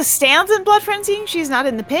She's hear in it. the stands in Blood Frenzy? She's not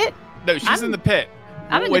in the pit? No, she's in the pit.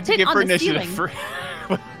 I'm in the What'd you pit get on for the initiative ceiling.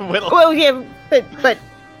 for Whittle? Well, yeah, but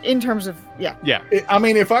in terms of, yeah. Yeah. I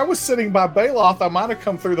mean, if I was sitting by Baloth, I might have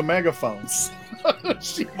come through the megaphones.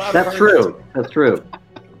 She might have That's heard it. true.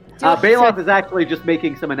 Baloth is actually just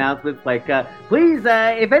making some announcements like, please,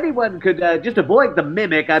 if anyone could just avoid the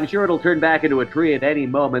mimic, I'm sure it'll turn back into a tree at any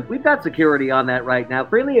moment. We've got security on that right now.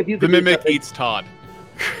 Freely, if you The could do mimic something- eats Todd.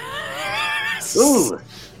 Ooh,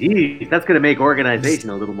 geez, that's going to make organization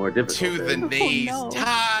a little more difficult. To the knees. no.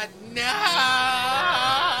 Todd, no!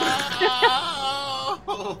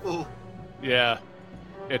 Yeah,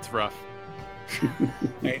 it's rough.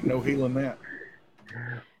 Ain't no healing that.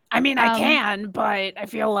 I mean, I Um, can, but I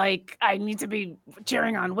feel like I need to be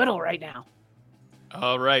cheering on Whittle right now.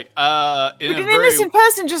 All right. In But a an very innocent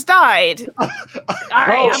person just died. All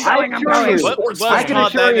right, Oh, I'm I going. assure you. was I can Todd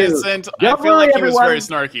assure that you. innocent? I Don't feel worry, like he was very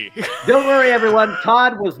everyone. snarky. Don't worry, everyone.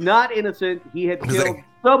 Todd was not innocent. He had Was killed it-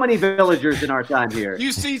 so many villagers in our time here.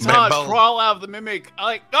 You see Todd Bold. crawl out of the mimic. I'm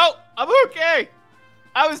like, no, I'm okay.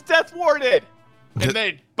 I was death warded. And then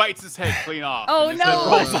it bites his head clean off. Oh, and his head no.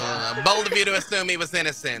 rolls off. Bold of you to assume he was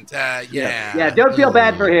innocent. Yeah. Yeah, don't feel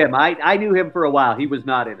bad for him. I knew him for a while. He was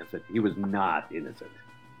not innocent. He was not innocent.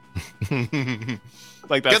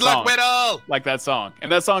 Like that Good song. luck, Whittle! Like that song.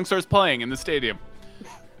 And that song starts playing in the stadium.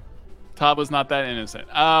 Todd was not that innocent.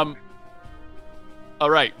 All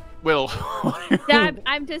right, Will. Dad,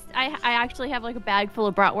 I actually have like a bag full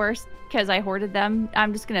of bratwurst because I hoarded them.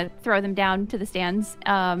 I'm just gonna throw them down to the stands.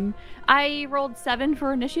 I rolled 7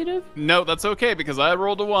 for initiative. No, that's okay because I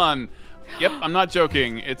rolled a 1. Yep, I'm not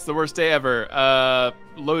joking. It's the worst day ever.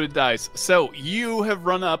 Loaded dice. So you have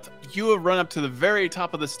run up to the very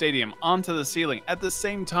top of the stadium, onto the ceiling. At the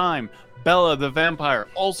same time, Bella the vampire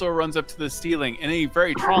also runs up to the ceiling in a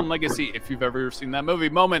very Tron Legacy, if you've ever seen that movie,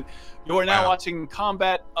 moment. You are now Wow. watching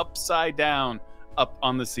combat upside down up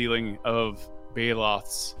on the ceiling of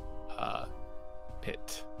Baloth's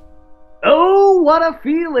pit. Oh, what a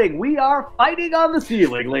feeling! We are fighting on the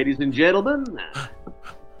ceiling, ladies and gentlemen.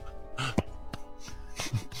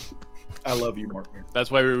 I love you, Mark.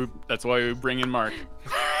 That's why we bring in Mark.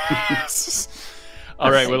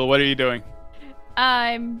 All right, Will, what are you doing?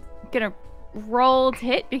 I'm gonna roll to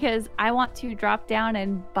hit because I want to drop down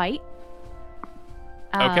and bite.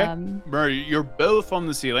 Okay. Murray, you're both on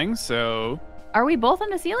the ceiling, so Are we both on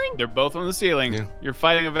the ceiling? they're both on the ceiling. Yeah. You're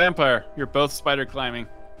fighting a vampire. You're both spider climbing.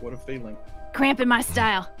 What a feeling. Cramping my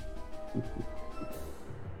style.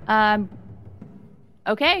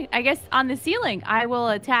 Okay, I guess on the ceiling I will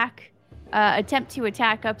attempt to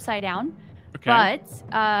attack upside down. Okay.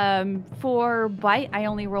 But for bite, I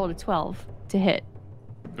only rolled a 12 to hit,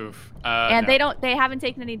 Oof. and no. they haven't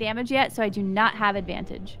taken any damage yet, so I do not have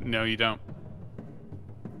advantage. No, you don't.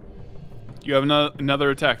 You have another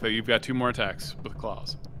attack though. You've got 2 more attacks with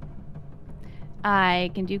claws. I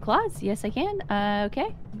can do claws. Yes, I can.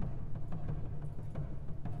 Okay.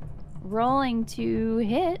 Rolling to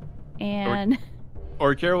hit, and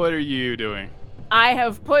Or Kara, what are you doing? I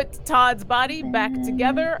have put Todd's body back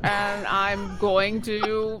together, and I'm going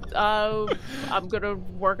to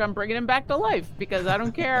work on bringing him back to life because I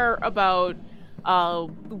don't care about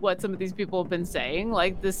what some of these people have been saying.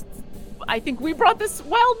 Like this, I think we brought this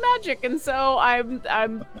wild magic, and so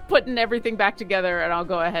I'm putting everything back together, and I'll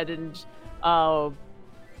go ahead and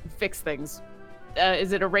fix things.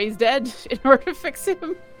 Is it a raise dead in order to fix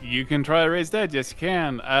him? You can try to raise dead. Yes, you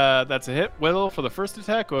can. That's a hit. Whittle for the first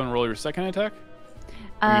attack. Go and roll your second attack.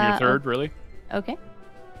 I mean, your third, really. Okay.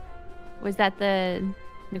 Was that the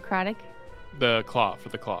necrotic? The claw for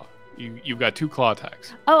the claw. You've got 2 claw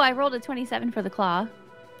attacks. Oh, I rolled a 27 for the claw.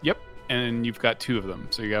 Yep, and you've got 2 of them,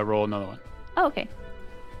 so you gotta roll another one. Oh, okay.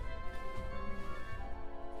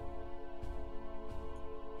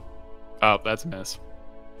 Oh, that's a miss.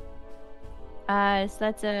 So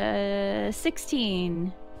that's a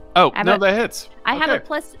 16. Oh, no, that hits. I have a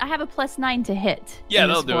 +9 to hit. Yeah, in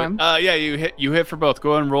that'll this do form. it. Yeah, you hit for both.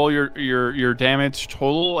 Go ahead and roll your damage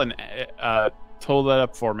total and total that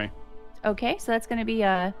up for me. Okay, so that's going to be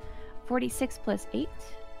 46 plus 8.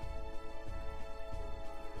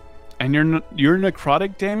 And your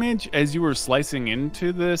necrotic damage as you were slicing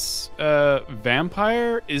into this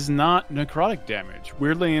vampire is not necrotic damage.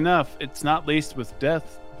 Weirdly enough, it's not laced with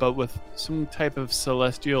death, but with some type of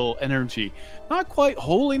celestial energy. Not quite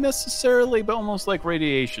holy necessarily, but almost like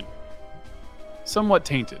radiation. Somewhat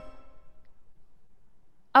tainted.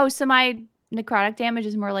 Oh, so my necrotic damage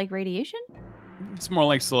is more like radiation? It's more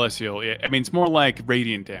like celestial. Yeah, I mean, it's more like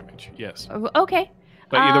radiant damage. Yes. Okay.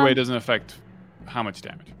 But either way, it doesn't affect how much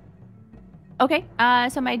damage. Okay.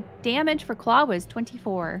 So my damage for claw was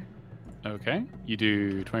 24. Okay. You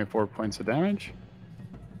do 24 points of damage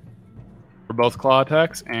for both claw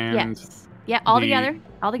attacks and Yes. Yeah, all together,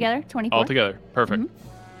 24. altogether. Perfect.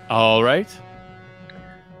 All right.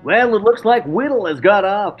 Well, it looks like Whittle has got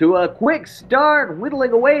off to a quick start,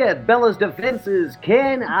 whittling away at Bella's defenses.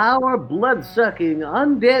 Can our blood-sucking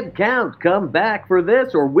undead count come back for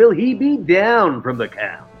this, or will he be down from the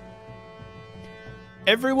count?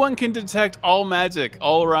 Everyone can detect all magic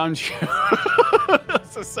all around you.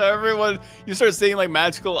 so everyone, you start seeing like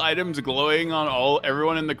magical items glowing on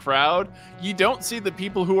everyone in the crowd. You don't see the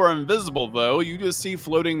people who are invisible though. You just see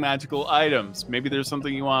floating magical items. Maybe there's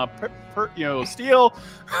something you want to steal.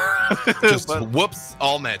 Just But whoops,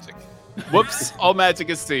 all magic. whoops, all magic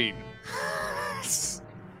is seen. Is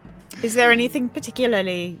there anything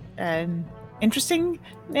particularly interesting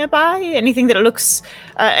nearby? Anything that looks,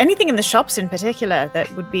 anything in the shops in particular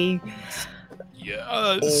that would be?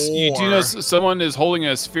 Yeah, you do know someone is holding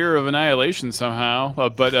a sphere of annihilation somehow,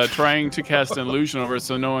 but trying to cast an illusion over it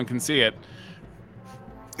so no one can see it.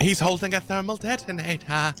 He's holding a thermal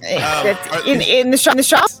detonator. In the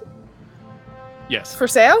shops Yes. for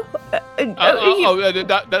sale?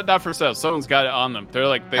 Not for sale. Someone's got it on them. They're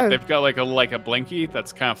like they've got like a blankie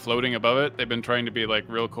that's kind of floating above it. They've been trying to be like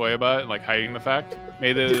real coy about it, like hiding the fact.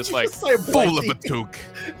 Maybe they're just like say Full of a blankie? toque.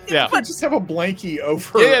 yeah. You just have a blankie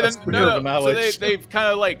over. Yeah, a sphere of So annihilation. they've kind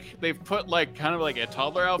of like they've put like kind of like a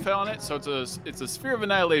toddler outfit on it. So it's a sphere of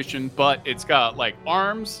annihilation, but it's got like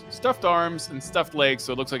arms, and stuffed legs,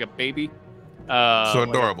 so it looks like a baby. So like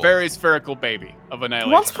a adorable. very spherical baby of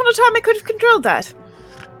annihilation. Once upon a time, I could have controlled that,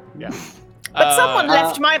 Yeah. but someone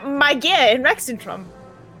left my gear in Rexentrum.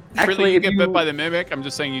 Actually, you if get bit by the mimic. I'm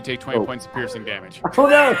just saying you take 20 points of piercing damage. Oh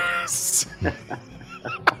no!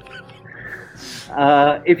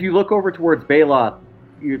 If you look over towards Baloth,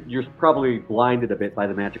 you're probably blinded a bit by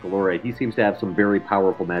the magical aura. He seems to have some very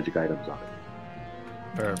powerful magic items on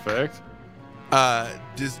it. Perfect.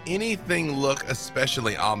 Does anything look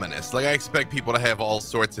especially ominous? Like I expect people to have all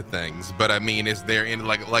sorts of things, but I mean, is there any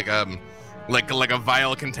like a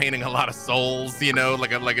vial containing a lot of souls? You know,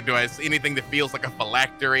 do I see anything that feels like a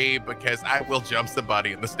phylactery? Because I will jump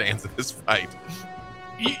somebody in the stands of this fight.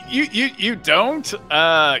 You don't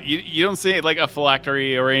you don't see like a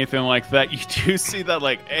phylactery or anything like that. You do see that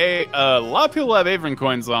like a lot of people have Avon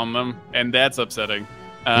coins on them, and that's upsetting.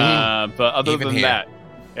 But other Even than here. that,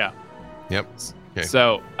 yeah. Yep. Okay.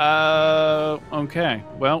 So okay.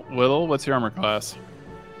 Well, Whittle, what's your armor class?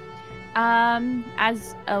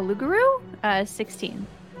 As a Lugaru, 16.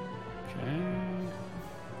 Okay.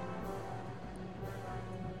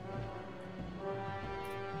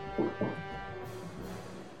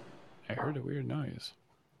 I heard a weird noise.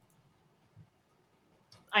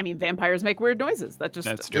 I mean, vampires make weird noises. That's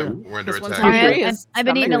Yep, true. we're under This one's attack. hungry. I've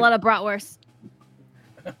been eating a lot of bratwurst.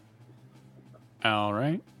 All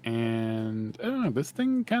right, and I don't know. This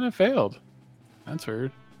thing kind of failed. That's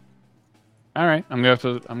weird. All right, I'm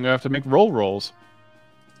gonna have to make rolls.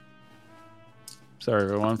 Sorry,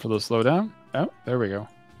 everyone, for the slowdown. Oh, there we go.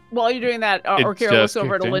 While you're doing that, It Orkira looks just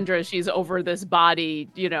over at kicked in. Alindra. She's over this body,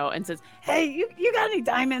 and says, "Hey, you got any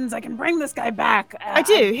diamonds? I can bring this guy back." I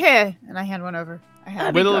do, here. And I hand one over. I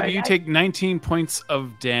have. Whittle, good. you take 19 points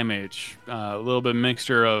of damage. A little bit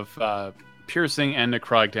mixture of piercing and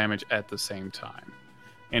necrotic damage at the same time.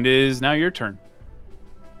 And it is now your turn.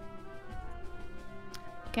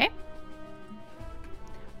 Okay.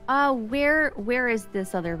 Where is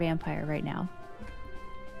this other vampire right now?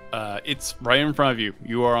 It's right in front of you.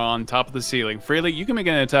 You are on top of the ceiling. Freely, you can make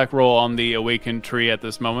an attack roll on the awakened tree at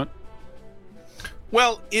this moment.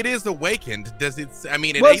 Well, it is awakened. Does it? I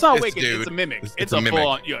mean, it Well, ate it's not this awakened. dude. It's a mimic. It's a a mimic.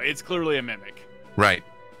 full-on. It's clearly a mimic. Right.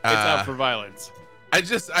 It's out for violence. I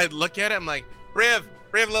look at it. I'm like, Riv,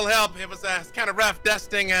 a little help. It was kind of rough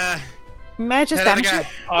dusting May I just Head of the damage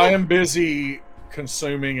you? guy. I am busy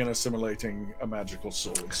consuming and assimilating a magical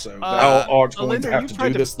sword, so thou art going to Alinda, have you to tried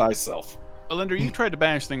do to- this thyself. Alinder, you tried to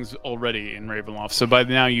banish things already in Ravenloft, so by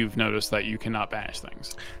now you've noticed that you cannot banish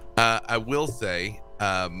things. I will say,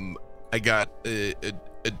 I got a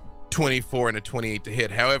 24 and a 28 to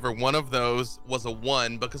hit. However, one of those was a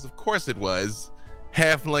 1 because, of course, it was.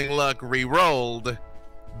 Halfling luck re-rolled,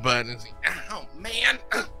 but it's like, oh man,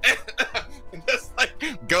 just like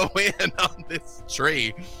go in on this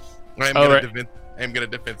tree. I'm gonna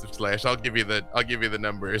defensive slash. I'll give you the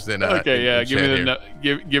numbers and Okay, yeah, in give me chat the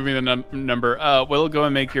here. give me the number. Whittle, go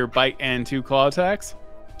and make your bite and 2 claw attacks.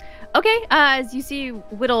 Okay, as you see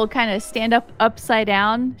Whittle kind of stand up upside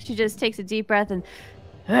down, she just takes a deep breath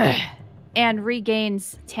and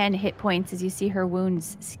regains 10 hit points as you see her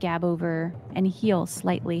wounds scab over and heal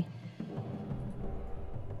slightly.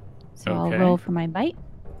 So Okay. I'll roll for my bite.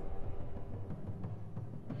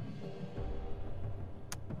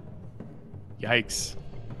 Yikes!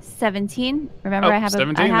 17. Remember, I have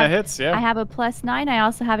 17 I have, that hits. Yeah, I have a +9. I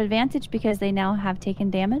also have advantage because they now have taken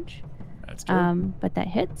damage. that's true. But that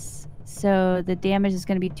hits. So the damage is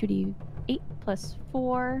going to be 2d8 plus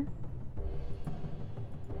 4.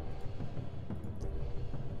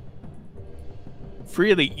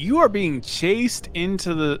 Freely, you are being chased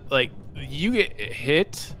into the you get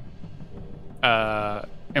hit.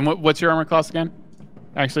 And what's your armor class again?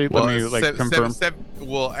 Actually, let me confirm.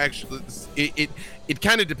 Well, actually, it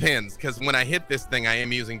kind of depends because when I hit this thing, I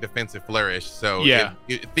am using defensive flourish. So Yeah.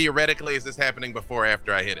 Theoretically, is this happening before or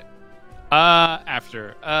after I hit it?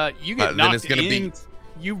 After you get then knocked it's gonna be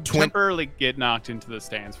you 20 temporarily get knocked into the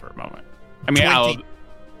stands for a moment. I mean,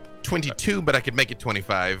 22, but I could make it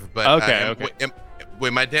 25. But Okay.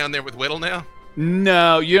 Am I down there with Whittle now?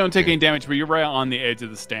 No, you don't take any damage, but you're right on the edge of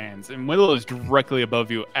the stands, and Whittle is directly above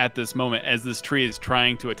you at this moment as this tree is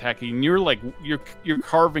trying to attack you, and you're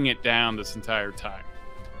carving it down this entire time.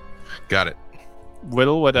 Got it.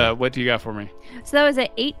 Whittle, what do you got for me? So that was an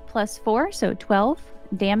 8 plus 4, so 12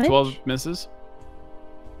 damage. 12 misses.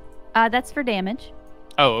 That's for damage.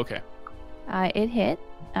 Oh, okay. It hit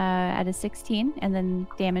at a 16, and then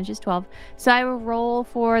damage is 12. So I will roll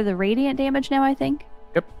for the radiant damage now, I think.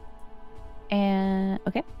 Yep. And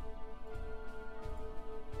okay.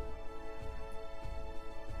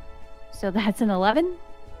 So that's an 11.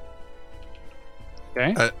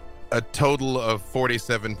 Okay. A total of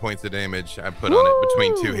 47 points of damage I put on it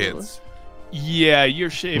between 2 hits. Yeah, you're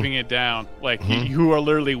shaving it down. Like Mhm. you are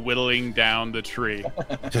literally whittling down the tree.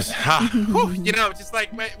 Just just like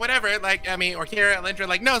whatever. Like I mean, or Kira, Lindra,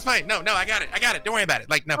 like no, it's fine. No, I got it. Don't worry about it.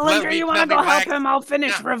 Like no, Linder, you want to go help him? I'll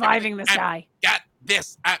finish No, reviving this guy. Got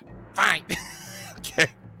this. Fine. Okay.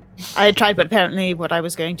 I tried, but apparently what I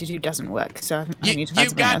was going to do doesn't work, so I need to find You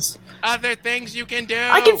something got else. other things you can do.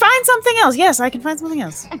 I can find something else. Yes, I can find something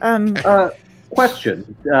else.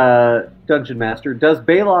 Question, Dungeon Master. Does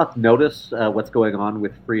Baloth notice what's going on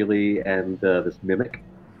with Freely and this mimic?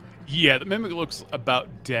 Yeah, the mimic looks about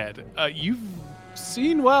dead. You've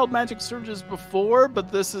seen wild magic surges before,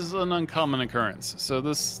 but this is an uncommon occurrence. So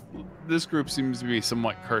this group seems to be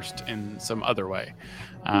somewhat cursed in some other way,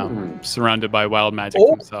 surrounded by wild magic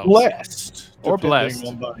Or themselves. blessed. Or depending blessed.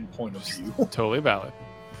 on thy point of view. Totally valid.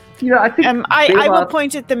 You know, I think I will Baloth-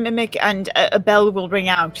 point at the mimic, and a bell will ring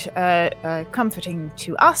out, comforting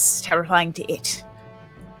to us, terrifying to it.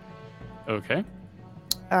 Okay.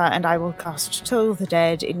 And I will cast Toll the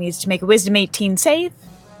Dead. It needs to make a Wisdom 18 save.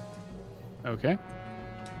 Okay.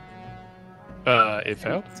 It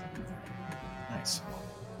failed. Nice.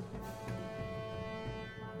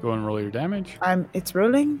 Go and roll your damage. It's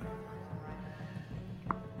rolling.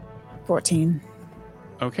 14.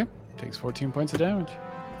 Okay. Takes 14 points of damage.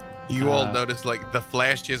 You all notice like the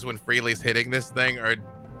flashes when Freely's hitting this thing are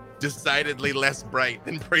decidedly less bright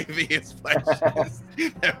than previous flashes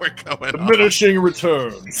that were going on. Diminishing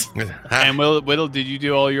returns. And Whittle, did you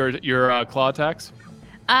do all your claw attacks?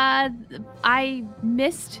 I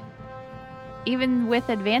missed. Even with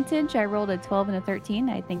advantage, I rolled a 12 and a 13.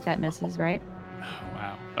 I think that misses, right?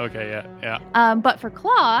 Wow. Okay, yeah. But for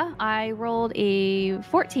claw, I rolled a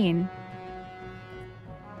 14.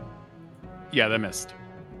 Yeah, that missed.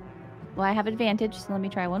 Well, I have advantage, so let me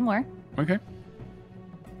try one more. Okay.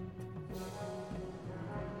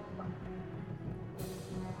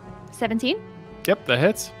 $17. Yep, that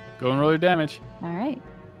hits. Go and roll your damage. All right.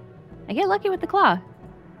 I get lucky with the claw.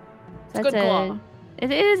 It's a good claw.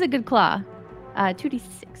 It is a good claw.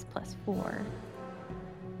 2d6 plus 4.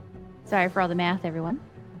 Sorry for all the math, everyone.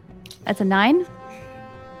 That's a 9.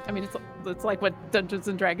 I mean, it's like what Dungeons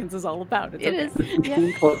and Dragons is all about. It's It okay. is.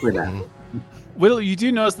 Yeah. Close enough. Whittle, you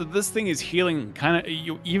do notice that this thing is healing kind of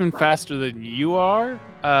even faster than you are.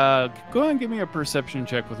 Go ahead and give me a perception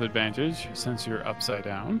check with advantage since you're upside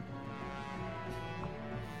down.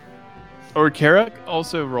 Or Karak,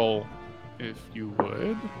 also roll if you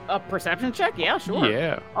would. A perception check? Yeah, sure.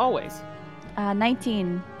 Yeah. Always.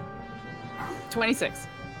 19. 26.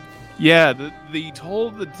 Yeah, the Toll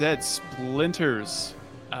of the Dead splinters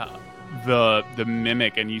the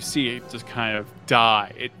mimic, and you see it just kind of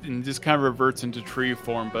die. It just kind of reverts into tree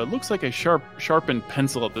form, but it looks like a sharpened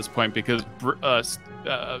pencil at this point because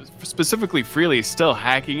specifically Freely is still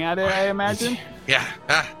hacking at it, I imagine. Yeah.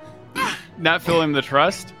 Not feeling the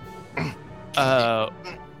trust.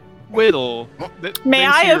 Whittle. May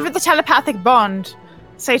I, over the telepathic bond,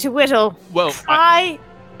 say to Whittle, Well, try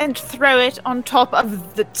and throw it on top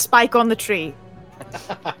of the spike on the tree.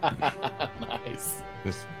 Nice.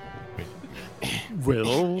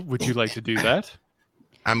 Whittle, would you like to do that?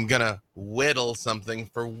 I'm gonna whittle something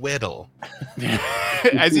for Whittle.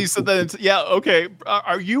 As you said that, yeah, okay.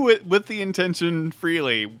 Are you with the intention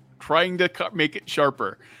Freely trying to make it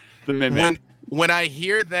sharper? The mimic. When I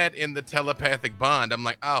hear that in the telepathic bond, I'm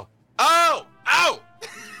like, oh.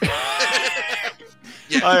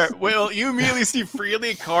 Yes. All right. Well, you immediately see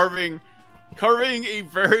Freely carving a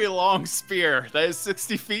very long spear that is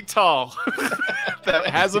 60 feet tall, that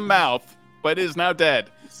has a mouth, but is now dead.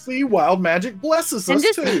 See, wild magic blesses us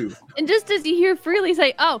too. And just as you hear Freely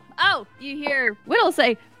say, oh, you hear Whittle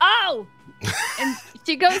say, oh! And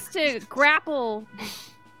she goes to grapple.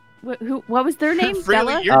 What was their name? Freely,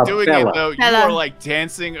 Bella? you're doing Bella. it though. You Bella. are like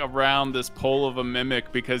dancing around this pole of a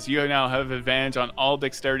mimic because you now have advantage on all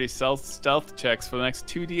dexterity stealth checks for the next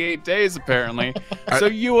 2d8 days, apparently. So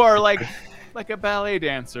you are like a ballet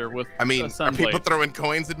dancer with. I mean, a are sun people blade. throwing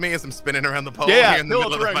coins at me as I'm spinning around the pole Yeah, here in the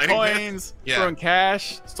people middle of the throwing fighting? coins, Yeah. throwing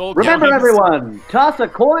cash, stole Remember, coins. everyone, toss a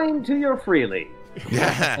coin to your Freely.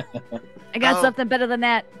 Yeah. I got Oh. something better than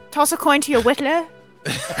that. Toss a coin to your Whittler.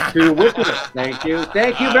 To Whistler. Thank you.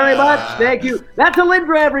 Thank you very much. Thank you. That's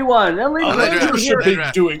Alindra, everyone. Alindra Alindra is should here.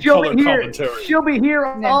 be doing She'll color be here. commentary. She'll be here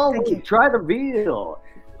all thank you. week. Try the veal.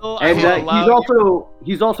 Well, I And will allow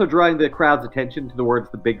he's also drawing the crowd's attention towards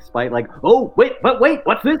the big spike. Like, oh wait,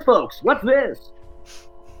 what's this, folks? What's this?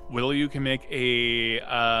 Will, you can make a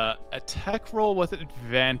tech roll with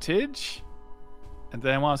advantage, and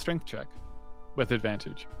then I want a strength check with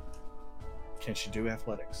advantage Can she do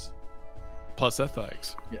athletics? plus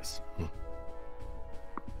athletics. Yes.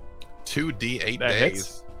 2d8 That days.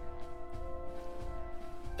 hits.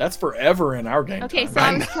 That's forever in our game. Okay,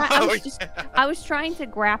 time. so I know, I was trying to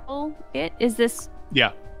grapple it. Is this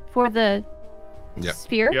Yeah. for the Yep.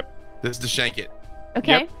 sphere? Yep. This is to shank it.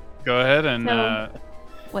 Okay. Yep. Go ahead and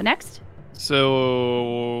What next?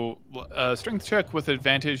 so strength check with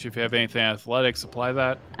advantage. If you have anything athletics, apply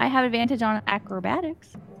that. I have advantage on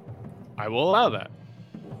acrobatics. I will allow that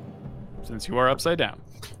since you are upside down.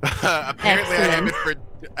 Apparently,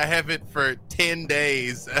 I have it for 10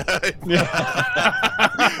 days,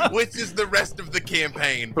 which is the rest of the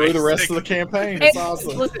campaign. For the rest of the basically. campaign. It's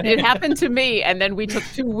awesome. Listen, it happened to me, and then we took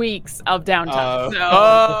 2 weeks of downtime.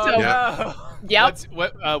 Oh. So, yep.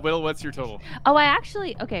 Will, what's your total? Oh, I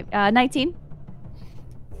actually 19.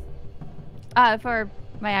 For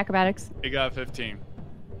my acrobatics. You got 15.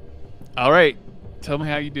 All right. Tell me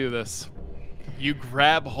how you do this. You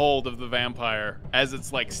grab hold of the vampire as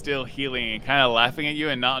it's like still healing and kind of laughing at you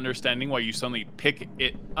and not understanding why you suddenly pick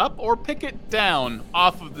it up or pick it down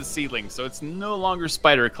off of the ceiling. So it's no longer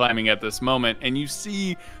spider climbing at this moment. And you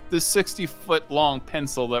see the 60-foot long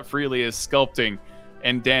pencil that Freely is sculpting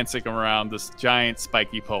and dancing around this giant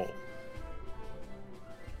spiky pole.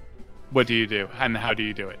 What do you do? And how do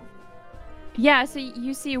you do it? Yeah, so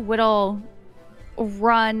you see Whittle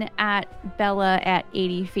run at Bella at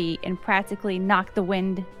 80 feet and practically knock the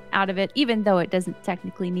wind out of it, even though it doesn't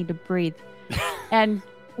technically need to breathe, and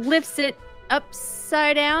lifts it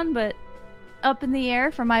upside down, but up in the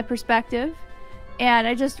air from my perspective. And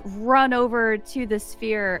I just run over to the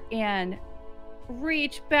sphere and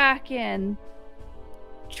reach back and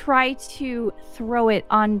try to throw it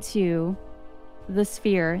onto the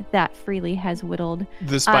sphere that Freely has whittled.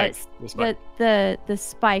 The spike. The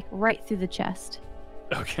spike right through the chest.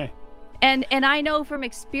 Okay. And I know from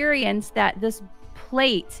experience that this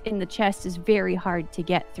plate in the chest is very hard to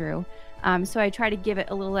get through. So I try to give it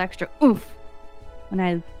a little extra oomph when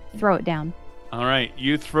I throw it down. All right,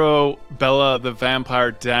 you throw Bella the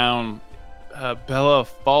vampire down. Bella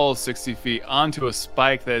falls 60 feet onto a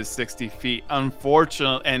spike that is 60 feet.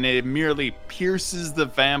 Unfortunately, and it merely pierces the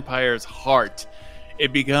vampire's heart.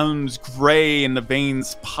 It becomes gray and the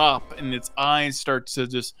veins pop and its eyes start to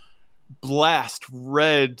just blast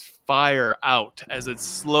red fire out as it's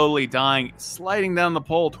slowly dying, sliding down the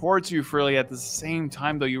pole towards you, Frilly. At the same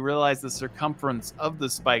time, though, you realize the circumference of the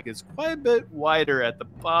spike is quite a bit wider at the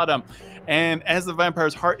bottom. And as the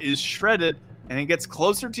vampire's heart is shredded and it gets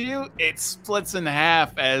closer to you, it splits in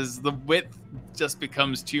half as the width just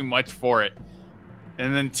becomes too much for it.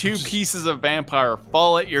 And then two pieces of vampire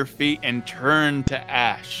fall at your feet and turn to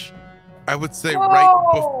ash. I would say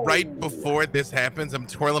right before this happens, I'm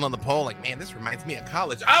twirling on the pole like, man, this reminds me of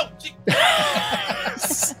college. Oh,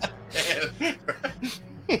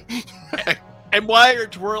 And while you're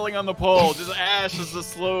twirling on the pole, just ash is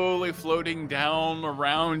just slowly floating down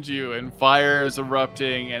around you, and fire is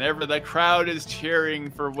erupting, and the crowd is cheering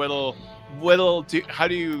for Whittle. Whittle, do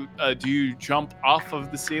you jump off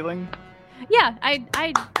of the ceiling? Yeah,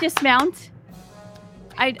 I dismount.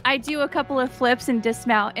 I do a couple of flips and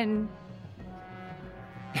dismount and.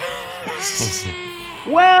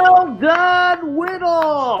 Well done,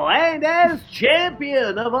 Whittle! And as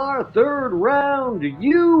champion of our third round,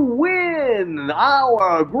 you win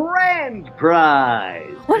our grand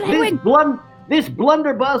prize. What did I win? This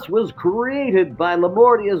blunderbuss was created by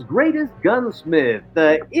Lamortia's greatest gunsmith,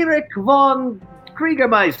 Erich von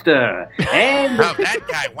Kriegermeister. And oh, that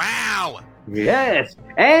guy! Wow. Yes,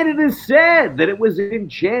 and it is said that it was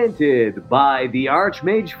enchanted by the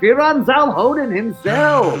Archmage Firan Zalhonen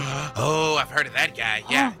himself. Oh, I've heard of that guy,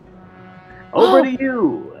 yeah. Over to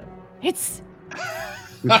you. It's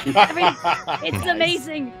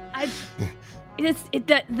amazing.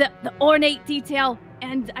 The ornate detail,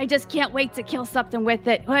 and I just can't wait to kill something with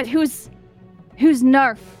it. Who's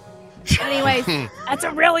Nerf? Anyways, That's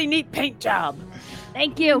a really neat paint job.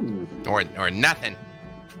 thank you. Or nothing.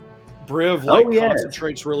 Briv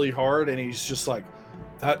concentrates really hard, and he's just like,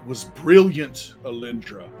 "That was brilliant,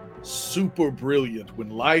 Alindra. Super brilliant. When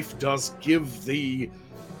life does give thee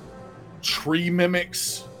tree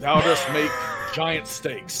mimics, thou dost make giant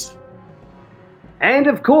stakes." And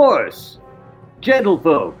of course,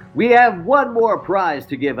 gentlefolk, we have one more prize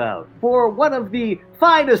to give out for one of the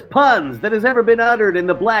finest puns that has ever been uttered in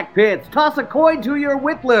the Black Pits. Toss a coin to your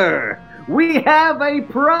whittler. We have a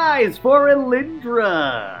prize for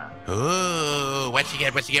Alindra. Ooh, what you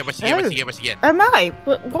get? Am I?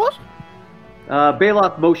 What?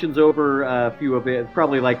 Bailoff motions over a few of it,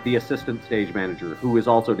 probably like the assistant stage manager, who is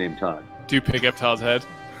also named Todd. Do you pick up Todd's head?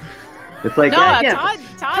 It's like,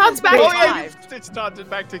 Todd's back. Oh, yeah, it's Todd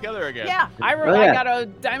back together again. Yeah, I got a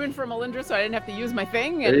diamond from Alindra, so I didn't have to use my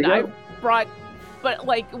thing, and I brought. But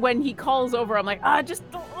like when he calls over, I'm like, why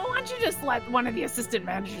don't you just let one of the assistant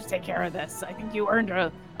managers take care of this? I think you earned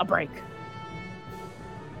a break.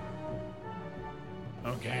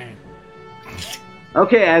 Okay,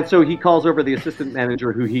 and so he calls over the assistant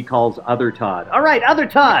manager, who he calls Other Todd. All right, Other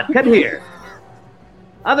Todd, come here.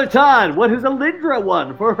 Other Todd, what has Alindra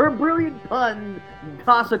won for her brilliant pun?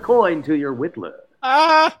 Toss a coin to your whittler.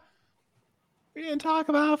 We didn't talk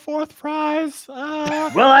about a fourth prize.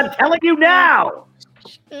 Well, I'm telling you now.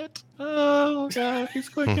 Shit. Oh, God, he's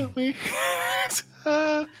quick at me.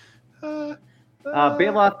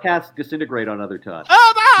 Bailoff casts Disintegrate on Other Todd.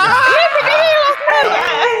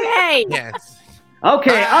 Hey! Yes.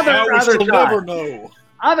 Okay, Other Todd. Never know.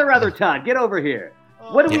 Other Todd, get over here.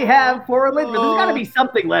 What do we have for Alindra? There's got to be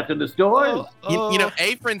something left in the stores. You know,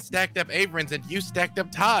 Avron stacked up Avrons and you stacked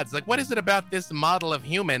up Todd's. Like, what is it about this model of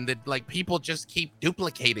human that, like, people just keep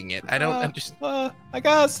duplicating it? I don't understand. I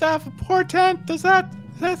got a staff of portent. That's good?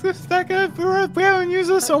 We haven't used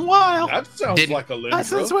this in a while. That sounds like a Alindra.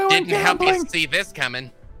 Since we went Didn't help gambling. you see this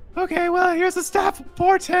coming. Okay, well, here's the staff of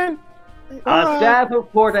portent. Staff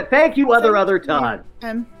of portent. Thank you, Other Todd.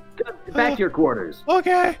 Back to your quarters.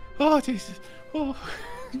 Okay. Oh, Jesus. Oh.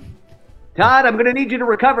 Todd, I'm going to need you to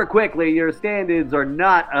recover quickly. Your stand-ins are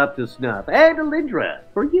not up to snuff. And Alindra,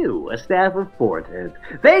 for you, a staff of portent.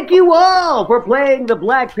 Thank you all for playing the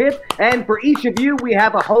Black Pit, and for each of you, we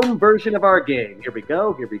have a home version of our game. Here we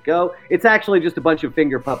go. It's actually just a bunch of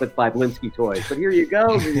finger puppets by Blinsky Toys, but here you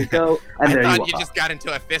go, and there you are. I thought you just got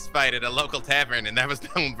into a fist fight at a local tavern, and that was the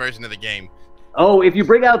home version of the game. Oh, if you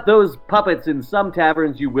bring out those puppets in some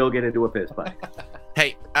taverns, you will get into a fist fight.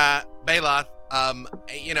 Hey, Bailoff,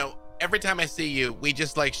 you know, every time I see you, we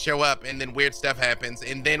just like show up and then weird stuff happens,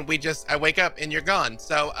 and then I wake up and you're gone.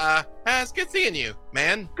 So, it's good seeing you,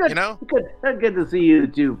 man. Good, you know? Good to see you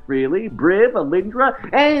too, Freely, Briv, Alindra,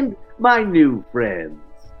 and my new friends.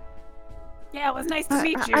 Yeah, it was nice to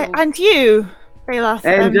meet you. And you, Bailoff.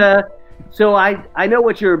 And, so I know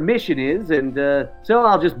what your mission is, and so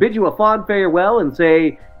I'll just bid you a fond farewell and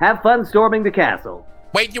say, have fun storming the castle.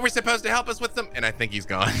 Wait, you were supposed to help us with them? And I think he's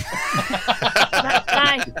gone.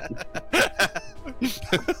 Bye.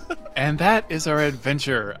 And And that is our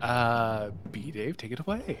adventure. B Dave, take it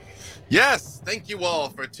away. Yes, thank you all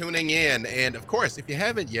for tuning in. And of course, if you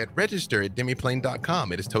haven't yet, register at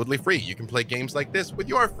demiplane.com. It is totally free. You can play games like this with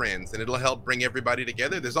your friends, and it'll help bring everybody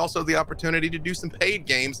together. There's also the opportunity to do some paid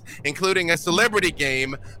games, including a celebrity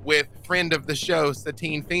game with friend of the show,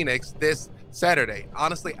 Satine Phoenix, this Saturday.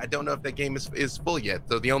 Honestly, I don't know if that game is full yet.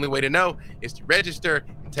 So the only way to know is to register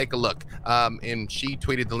and take a look. And she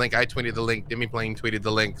tweeted the link. I tweeted the link. Demiplane tweeted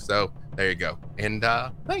the link. So there you go. And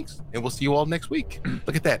thanks. And we'll see you all next week.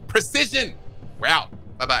 Look at that. Precision. We're out.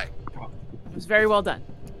 Bye-bye. It was very well done.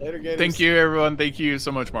 Later, Gators. Thank you, everyone. Thank you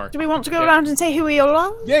so much, Mark. Do we want to go around and say who we all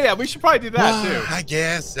are? Yeah, we should probably do that too. I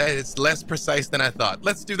guess it's less precise than I thought.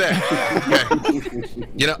 Let's do that. Okay.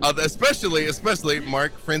 You know, especially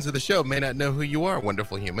Mark, friends of the show may not know who you are,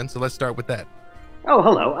 wonderful human. So let's start with that. Oh,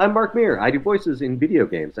 hello. I'm Mark Meir. I do voices in video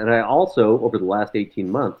games, and I also, over the last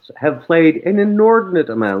 18 months, have played an inordinate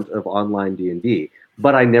amount of online D&D,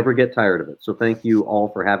 but I never get tired of it. So thank you all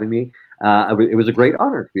for having me. It was a great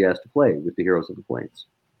honor to be asked to play with the Heroes of the Plains.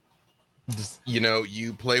 You know,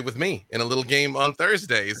 you play with me in a little game on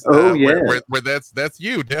Thursdays. Oh, yeah. Where that's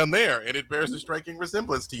you down there, and it bears a striking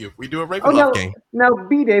resemblance to you. We do a Ravenloft game. Now,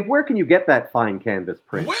 B-Dave, where can you get that fine canvas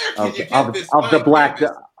print Where can you get of this the fine Black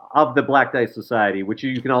canvas? of the Black Dice Society, which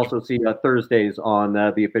you can also see Thursdays on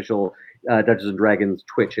the official Dungeons and Dragons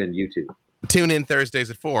Twitch and YouTube. Tune in Thursdays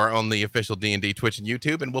at 4 on the official D&D Twitch and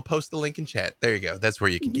YouTube, and we'll post the link in chat. There you go. That's where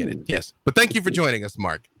you can get it. Yes. But thank you for joining us,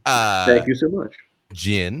 Mark. Thank you so much.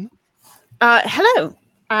 Jen. Hello.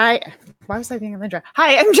 Why was I being a Mindra?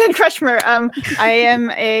 Hi, I'm Jen Kretschmer. I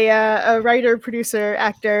am a writer, producer,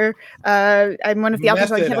 actor. I'm one of the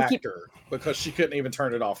authors on Method Candlekeep. actor, because she couldn't even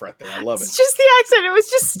turn it off right there. I love it. It's just the accent. It was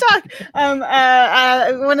just stuck.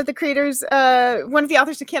 One of the creators, one of the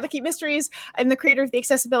authors of Candlekeep Mysteries. I'm the creator of the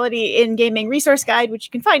Accessibility in Gaming Resource Guide, which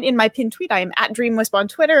you can find in my pinned tweet. I am at DreamWisp on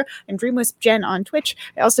Twitter. I'm DreamWispJen on Twitch.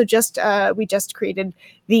 I also we just created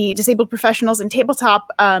the Disabled Professionals in Tabletop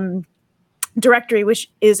directory,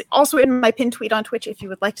 which is also in my pinned tweet on Twitch if you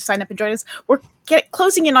would like to sign up and join us. We're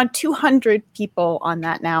closing in on 200 people on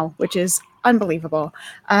that now, which is unbelievable.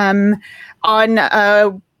 On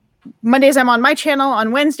Mondays, I'm on my channel.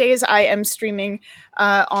 On Wednesdays, I am streaming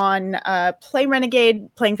on Play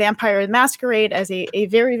Renegade, playing Vampire the Masquerade as a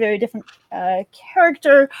very, very different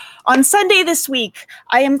character. On Sunday this week,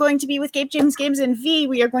 I am going to be with Gabe James Games and V.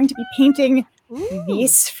 We are going to be painting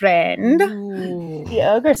this friend, the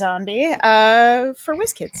ogre zombie, for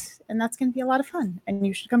WizKids, and that's going to be a lot of fun. And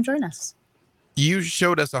you should come join us. You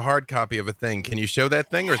showed us a hard copy of a thing. Can you show that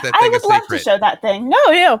thing, or is that I thing a would love secret? to show that thing.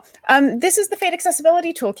 No. This is the Fate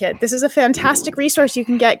Accessibility Toolkit. This is a fantastic resource you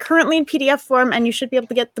can get currently in PDF form, and you should be able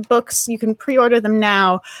to get the books. You can pre-order them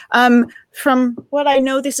now. From what I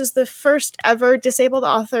know, this is the first ever disabled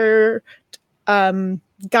author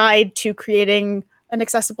guide to creating an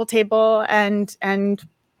accessible table and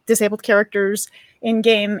disabled characters in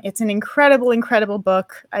game. It's an incredible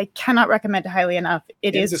book. I cannot recommend it highly enough.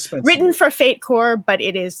 It is written for Fate Core, but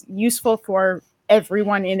it is useful for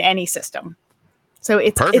everyone in any system. So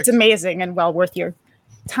it's amazing and well worth your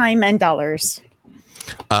time and dollars.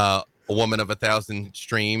 A woman of 1,000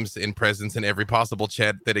 streams in presence in every possible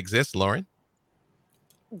chat that exists, Lauren.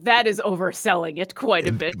 That is overselling it quite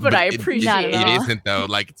a bit, but I appreciate it. It isn't though.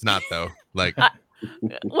 Like it's not though. Like.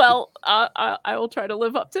 Well, I will try to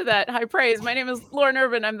live up to that high praise. My name is Lauren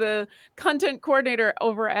Irvin. I'm the content coordinator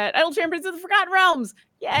over at Idle Champions of the Forgotten Realms.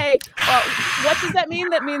 Yay! What does that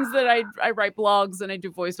mean? That means that I write blogs and I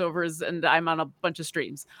do voiceovers and I'm on a bunch of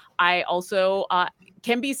streams. I also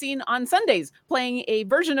can be seen on Sundays playing a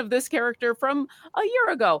version of this character from a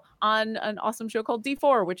year ago on an awesome show called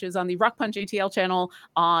D4, which is on the Rock Punch ATL channel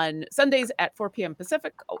on Sundays at 4 p.m.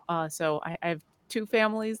 Pacific. So I have 2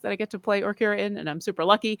 families that I get to play Orkira in, and I'm super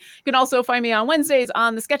lucky. You can also find me on Wednesdays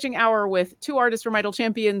on the Sketching Hour with 2 artists from Idle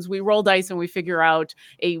Champions. We roll dice and we figure out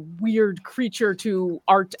a weird creature to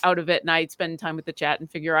art out of it, and I spend time with the chat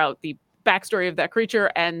and figure out the backstory of that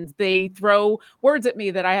creature, and they throw words at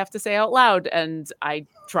me that I have to say out loud, and I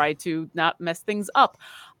try to not mess things up.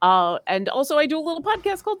 And also I do a little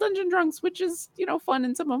podcast called Dungeon Drunks, which is, fun,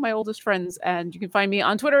 and some of my oldest friends, and you can find me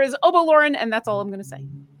on Twitter as Obo-Lauren, and that's all I'm going to say.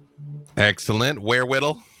 Excellent.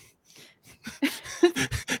 Werewhittle.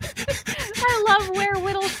 I love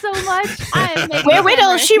Werewhittle so much.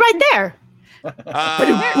 Werewhittle, is she right there? Where?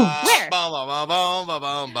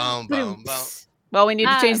 Well, we need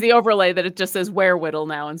to change the overlay that it just says Werewhittle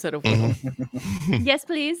now instead of Whittle. Yes,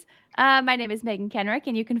 please. My name is Megan Kenrick,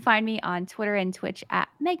 and you can find me on Twitter and Twitch at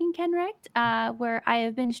Megan Kenrick, where I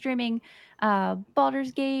have been streaming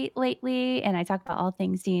Baldur's Gate lately, and I talk about all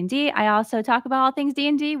things D&D. I also talk about all things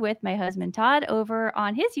D&D with my husband Todd over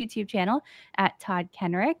on his YouTube channel at Todd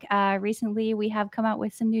Kenrick. Recently, we have come out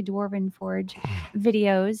with some new Dwarven Forge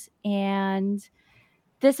videos, and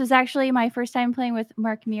this was actually my first time playing with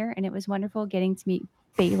Mark Muir, and it was wonderful getting to meet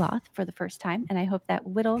Baloth for the first time, and I hope that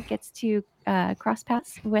Whittle gets to cross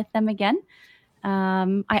paths with them again.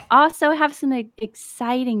 I also have some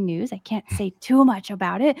exciting news. I can't say too much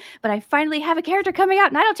about it, but I finally have a character coming out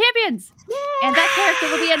in Idle Champions. Yay! And that character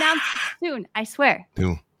will be announced soon, I swear.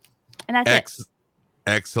 Ooh. And that's it.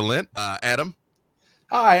 Excellent. Adam?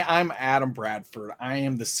 Hi, I'm Adam Bradford. I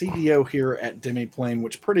am the CDO here at Demiplane,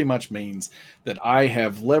 which pretty much means that I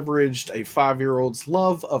have leveraged a 5-year-old's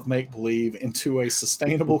love of make-believe into a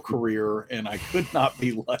sustainable career, and I could not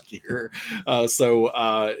be luckier.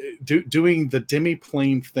 Doing the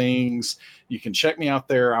Demiplane things, you can check me out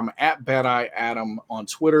there. I'm at Bad Eye Adam on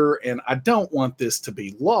Twitter, and I don't want this to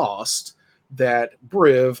be lost that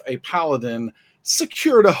Briv, a paladin,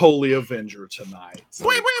 secured a Holy Avenger tonight.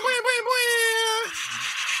 So,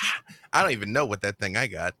 I don't even know what that thing I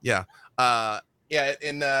got. Yeah.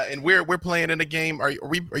 And we're playing in a game. Are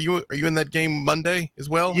you in that game Monday as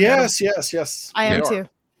well? Yes. I am too.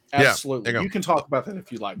 Absolutely. Yeah, you can talk about that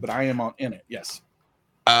if you like, but I am in it. Yes.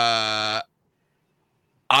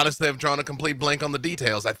 Honestly, I've drawn a complete blank on the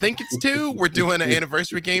details. I think it's 2. We're doing an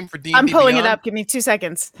anniversary game for D&D I'm pulling Beyond. it up. Give me 2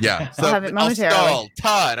 seconds. Yeah. So I'll have it momentarily. I'll stall.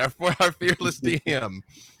 Todd, our fearless DM.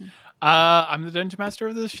 I'm the Dungeon Master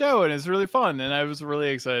of this show, and it's really fun. And I was really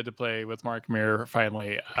excited to play with Mark Muir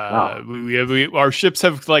finally. Wow. Our ships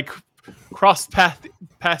have crossed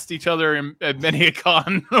past each other in many a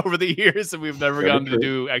con over the years, and we've never gotten to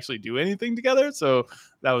do anything together. So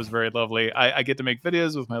that was very lovely. I get to make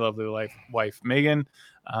videos with my lovely wife Megan,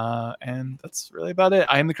 and that's really about it.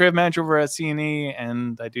 I am the creative manager over at CNE,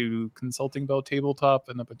 and I do consulting about tabletop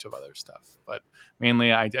and a bunch of other stuff. But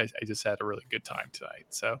mainly, I just had a really good time tonight.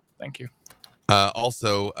 So thank you.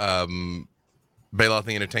 Also, Baloth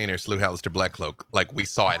the Entertainer slew Halister Blackcloak. We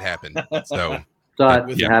saw it happen. So.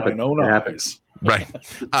 It happened. Right.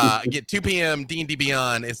 Get 2 p.m. D&D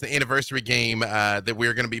Beyond. It's the anniversary game that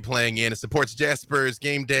we're going to be playing in. It supports Jasper's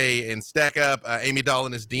Game Day and Stack Up. Amy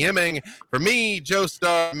Dolan is DMing. For me, Joe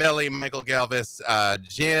Starr, Melly, Michael Galvis,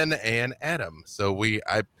 Jen, and Adam. So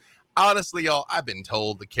honestly, y'all, I've been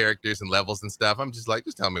told the characters and levels and stuff. I'm just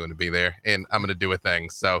just tell me when to be there, and I'm going to do a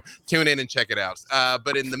thing. So tune in and check it out.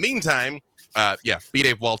 But in the meantime, be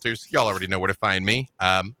Dave Walters. Y'all already know where to find me.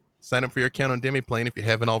 Sign up for your account on Demiplane if you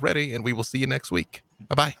haven't already, and we will see you next week.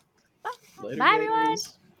 Bye-bye. Bye, everyone.